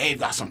 This nigga Dave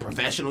got some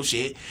professional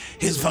shit.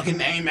 His fucking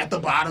name at the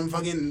bottom,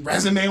 fucking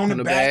resume on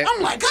the back.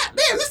 I'm like, God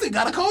damn, this nigga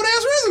got a cold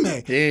ass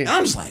resume. Yeah. And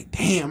I'm just like,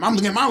 damn. I'm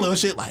looking at my little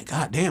shit like,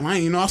 God damn, I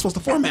didn't even know I was supposed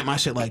to format my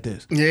shit like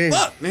this. Yeah.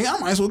 Fuck, nigga, I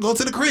might as well go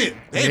to the crib.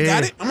 Dave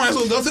got it. I might as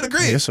well go to the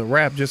crib. Yeah, it's a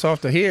wrap just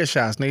off the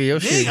headshots, nigga. Your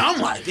shit. I'm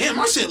like, damn,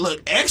 my shit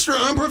look extra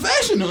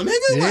unprofessional, nigga.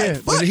 Yeah, like,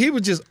 fuck. But he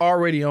was just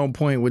already on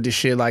point with the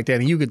shit like that,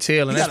 and you could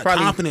tell. And he that's got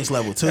probably a confidence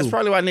level too. That's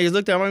probably why niggas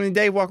looked at him. I mean,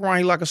 Dave walk around,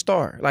 he like a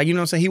star. Like, you know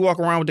what I'm saying? He walk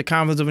around with the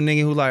confidence of a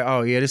nigga who like,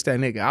 oh yeah, this that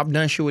nigga. I've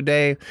done shit with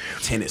Dave.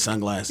 Tinted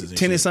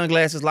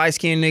sunglasses, light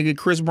skinned nigga,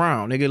 Chris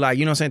Brown, nigga, like,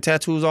 you know what I'm saying,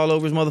 tattoos all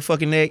over his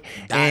motherfucking neck.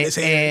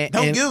 And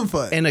don't give a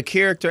fuck. And a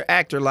character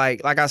actor,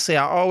 like I say,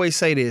 I always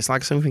say this,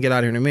 like I said, we can get out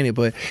of here in a minute,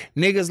 but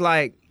niggas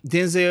like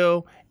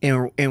Denzel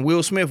and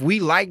Will Smith, we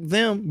like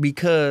them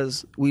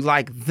because we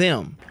like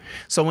them.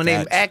 So when they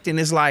acting,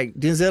 it's like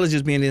Denzel is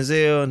just being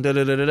Denzel and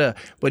da-da-da-da-da.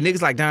 But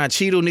niggas like Don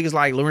Cheadle, niggas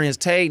like Lorenz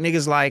Tate,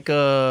 niggas like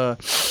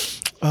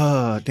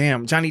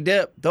Johnny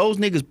Depp, those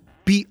niggas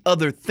be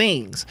other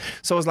things.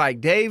 So it's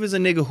like Dave is a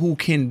nigga who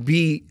can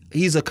be,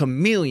 he's a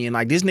chameleon.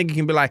 Like this nigga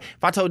can be like,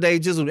 if I told Dave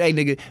Jizzle, hey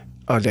nigga,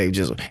 Dave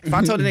Jizzle. If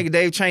I told the nigga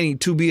Dave Chaney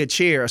to be a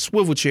chair, a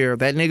swivel chair,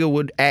 that nigga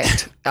would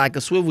act like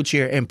a swivel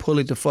chair and pull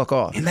it the fuck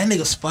off. And that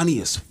nigga's funny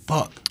as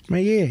fuck.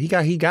 Man, yeah, he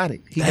got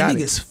it. That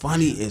nigga's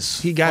funny as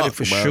fuck. He got it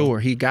for sure.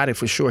 He got it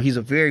for sure. He's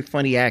a very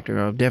funny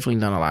actor. I've definitely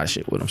done a lot of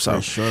shit with him.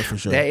 So for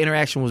sure. That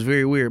interaction was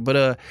very weird.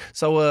 But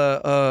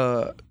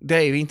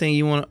Dave, anything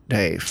you want?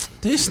 Dave.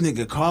 This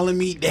nigga calling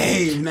me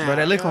Dave now. Bro,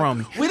 that liquor on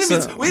me. We done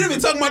been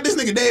talking about this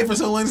nigga Dave for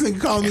so long. This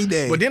nigga calling me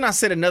Dave. But then I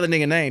said another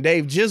nigga name,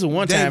 Dave Jizzle,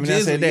 one time, and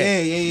I said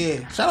that.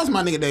 Yeah. Shout out to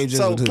my nigga Dave Jizzle.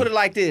 So too. Put it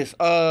like this,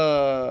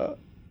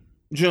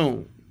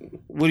 June.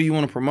 What do you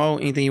want to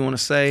promote? Anything you want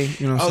to say?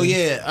 You know what I'm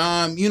saying?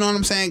 Yeah. You know what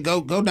I'm saying?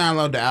 Go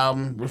download the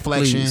album,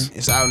 Reflection. Please.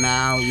 It's out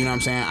now. You know what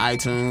I'm saying?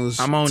 iTunes,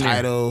 I'm on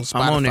Tidal, there.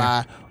 Spotify, I'm on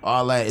there.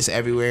 all that. It's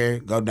everywhere.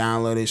 Go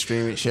download it,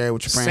 stream it, share it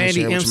with your friends, Sandy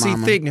share it with MC your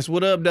mama. Thickness,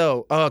 what up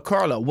though?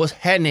 Carla, what's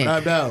happening?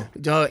 What up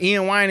though?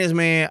 Ian Winans,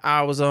 man,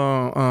 I was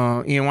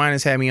on Ian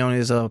Winans had me on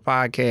his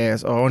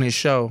podcast or on his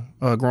show,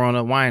 Growing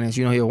Up Winans.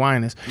 You know he a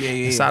Winans. Yeah.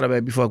 And Sada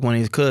Baby fuck one of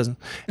his cousins.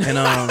 And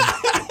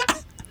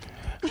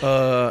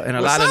and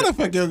a lot of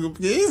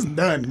he's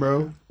done,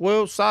 bro.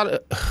 Well, Sada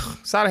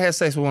had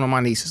sex with one of my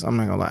nieces. I'm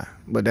not gonna lie,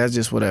 but that's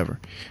just whatever.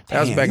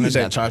 That was back in the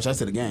day. Charged us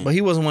to the game. But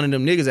he wasn't one of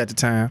them niggas at the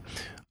time.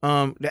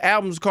 The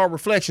album's called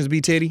Reflections,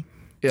 B Titty.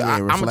 Yeah,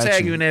 I'm gonna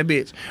tag you in that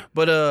bitch.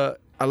 But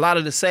a lot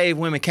of the saved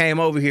women came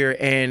over here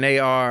and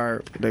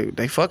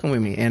they fucking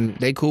with me and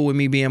they cool with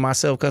me being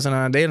myself, cussing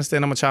on. They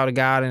understand I'm a child of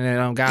God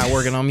and God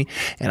working on me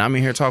and I'm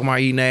in here talking about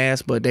eating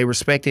ass, but they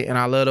respect it and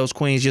I love those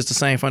queens just the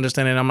same for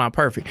understanding I'm not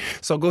perfect.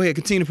 So go ahead,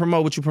 continue to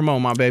promote what you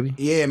promote, my baby.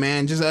 Yeah,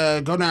 man, just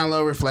go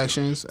download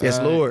Reflections. Yes,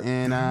 Lord.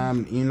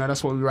 And you know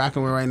that's what we're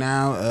rocking with right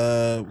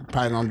now.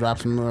 Probably gonna drop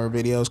some more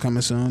videos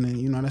coming soon, and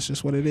you know that's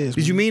just what it is.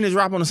 Did you mean to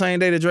drop on the same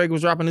day that Drake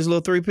was dropping his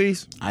little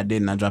 3-piece? I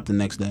didn't. I dropped the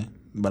next day.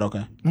 But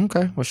okay.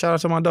 Okay. Well, shout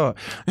out to my dog.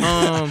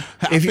 I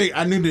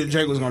knew that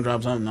Drake was gonna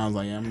drop something. I was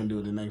like, yeah, I'm gonna do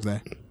it the next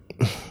day.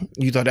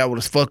 You thought that would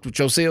have fucked with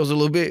your sales a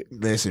little bit?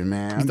 Listen,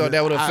 man. You thought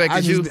that would have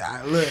affected you?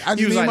 I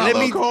You was like,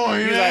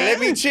 let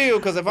me chill,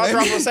 because if I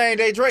drop me- the same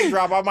day Drake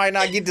drop, I might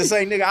not get the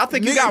same nigga. I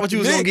think you got what you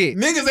was gonna get.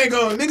 Niggas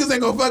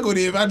ain't gonna fuck with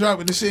it if I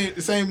drop it the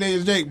same day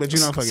as Drake, but you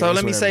know fuck it. So that's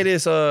let me say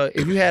whatever. this: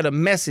 if you had a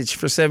message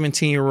for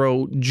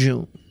 17-year-old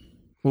June,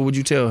 what would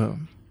you tell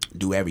him?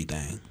 Do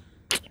everything.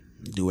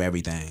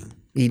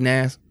 Eating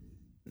ass?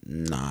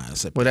 Nah,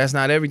 But that's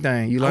not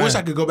everything. You I learn. wish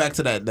I could go back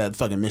to that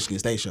fucking Michigan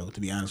State show, to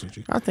be honest with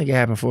you. I think it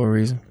happened for a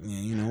reason. Yeah,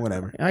 you know,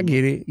 whatever. I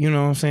get it. You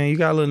know what I'm saying? You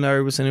got a little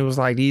nervous, and it was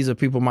like, these are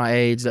people my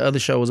age. The other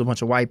show was a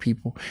bunch of white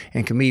people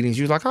and comedians.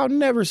 You was like, I'll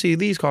never see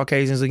these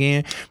Caucasians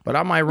again, but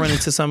I might run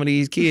into some of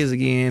these kids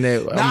again.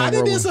 I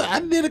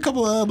did a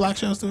couple of black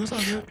shows too. It's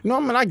all good. No, I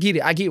mean, I get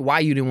it. I get why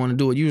you didn't want to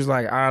do it. You was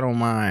like, I don't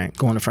mind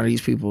going in front of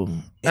these people.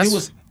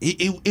 And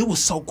it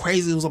was so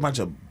crazy. It was a bunch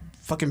of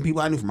fucking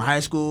people I knew from high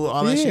school,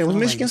 all that shit. Yeah, it was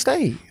I'm Michigan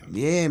State.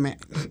 Yeah, man.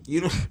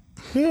 You know,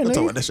 Yeah, I'm talking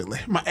nigga. about that shit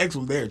later. My ex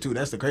was there too.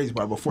 That's the crazy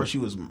part. Before she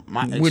was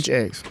my ex. Which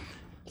ex?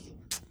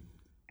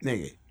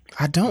 Nigga.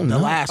 I don't know.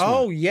 The last one.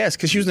 Oh, yes,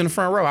 because she was in the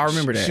front row. I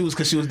remember that.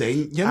 Because she was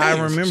dating your man.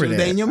 I remember that.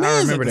 Dating your I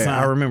mans remember at the that.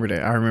 time. I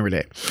remember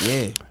that.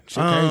 Yeah.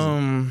 Shit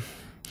crazy.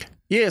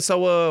 Yeah,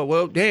 so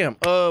what do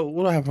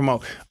I have to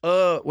promote?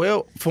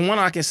 Well, for one,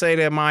 I can say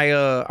that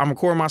I'm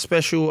recording my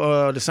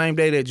special the same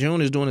day that June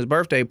is doing his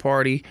birthday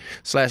party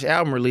 /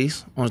 album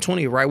release on the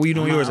 20th, right? What you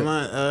doing yours?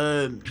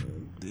 I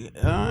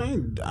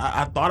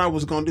thought I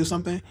was gonna do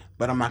something,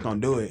 but I'm not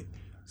gonna do it.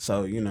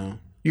 So, you know.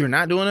 You're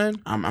not doing that?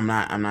 I'm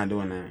not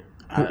doing that.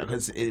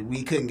 Because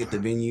we couldn't get the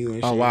venue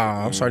and shit. Oh,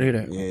 wow. I'm sorry to hear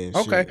that. Yeah,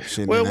 okay.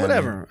 shit Well, didn't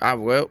whatever.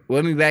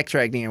 Let me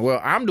backtrack then.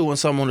 Well, I'm doing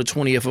something on the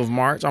 20th of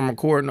March. I'm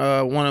recording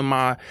one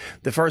of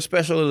the first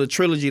special of the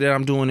trilogy that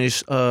I'm doing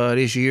this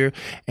year,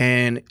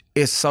 and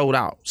it's sold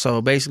out.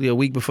 So basically a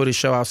week before the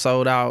show, I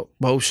sold out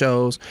both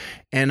shows.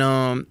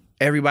 And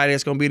everybody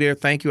that's gonna be there,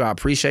 thank you. I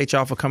appreciate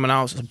y'all for coming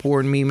out,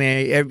 supporting me,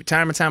 man. Every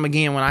time and time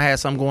again, when I had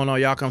something going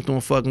on, y'all come through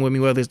and fucking with me.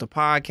 Whether it's the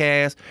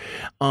podcast,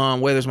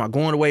 whether it's my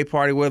going away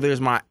party, whether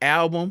it's my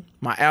album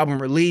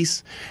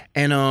release,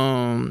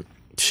 and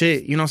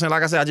shit. You know what I'm saying?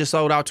 Like I said, I just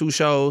sold out 2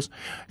 shows,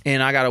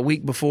 and I got a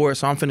week before it,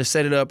 so I'm finna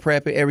set it up,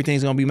 prep it.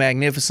 Everything's gonna be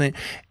magnificent,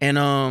 and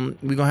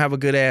we're gonna have a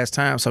good ass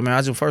time. So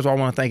man, first of all, I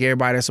want to thank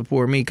everybody that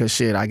support me, cause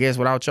shit, I guess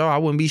without y'all, I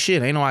wouldn't be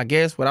shit. Ain't no I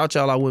guess. Without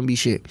y'all, I wouldn't be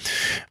shit.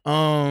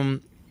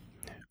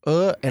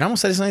 And I'm gonna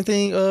say the same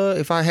thing.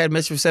 If I had a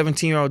message for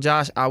 17-year-old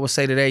Josh, I would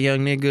say to that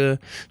young nigga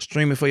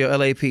streaming for your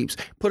LA peeps,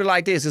 put it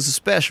like this: it's a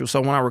special. So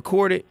when I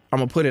record it, I'm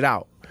gonna put it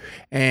out,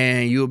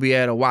 and you'll be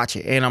able to watch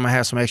it. And I'm gonna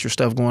have some extra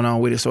stuff going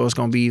on with it, so it's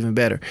gonna be even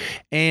better.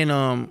 And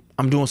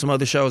I'm doing some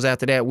other shows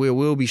after that where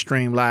we'll be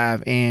streamed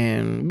live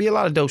and be a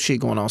lot of dope shit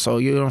going on. So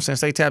you know what I'm saying?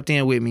 Stay tapped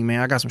in with me, man.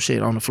 I got some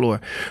shit on the floor.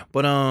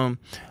 But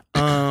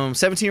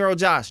 17-year-old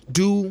Josh,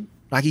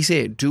 like he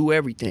said, do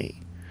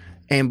everything.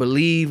 And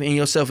believe in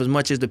yourself as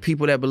much as the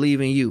people that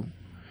believe in you.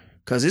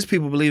 Because there's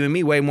people believe in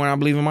me way more than I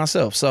believe in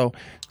myself. So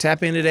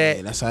tap into that.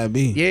 Yeah, that's how it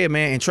be. Yeah,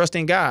 man. And trust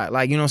in God.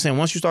 Like, you know what I'm saying?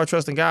 Once you start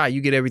trusting God,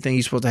 you get everything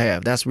you're supposed to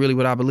have. That's really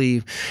what I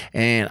believe.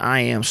 And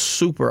I am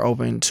super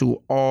open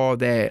to all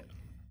that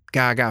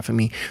God got for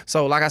me.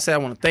 So like I said, I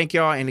want to thank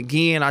y'all. And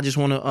again, I just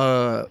want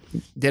to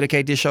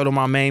dedicate this show to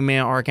my main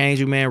man,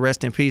 Archangel, man.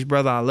 Rest in peace,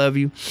 brother. I love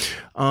you.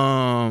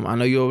 I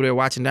know you over there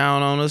watching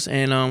down on us,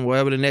 and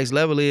whatever the next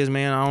level is,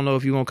 man, I don't know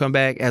if you're gonna come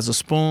back as a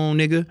spoon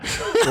nigga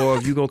or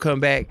if you're gonna come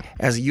back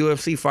as a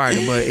UFC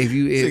fighter. But if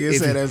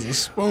as a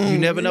spoon, you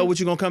never know what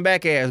you're gonna come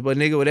back as. But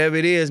nigga, whatever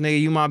it is,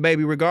 nigga, you my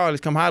baby regardless.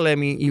 Come holler at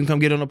me. You can come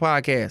get on the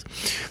podcast.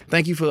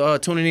 Thank you for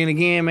tuning in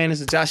again, man.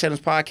 This is Josh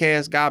Adams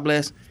Podcast. God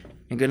bless.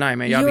 And good night,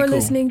 man. Y'all be You're cool.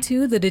 listening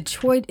to the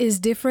Detroit is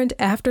Different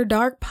After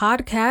Dark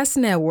Podcast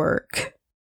Network.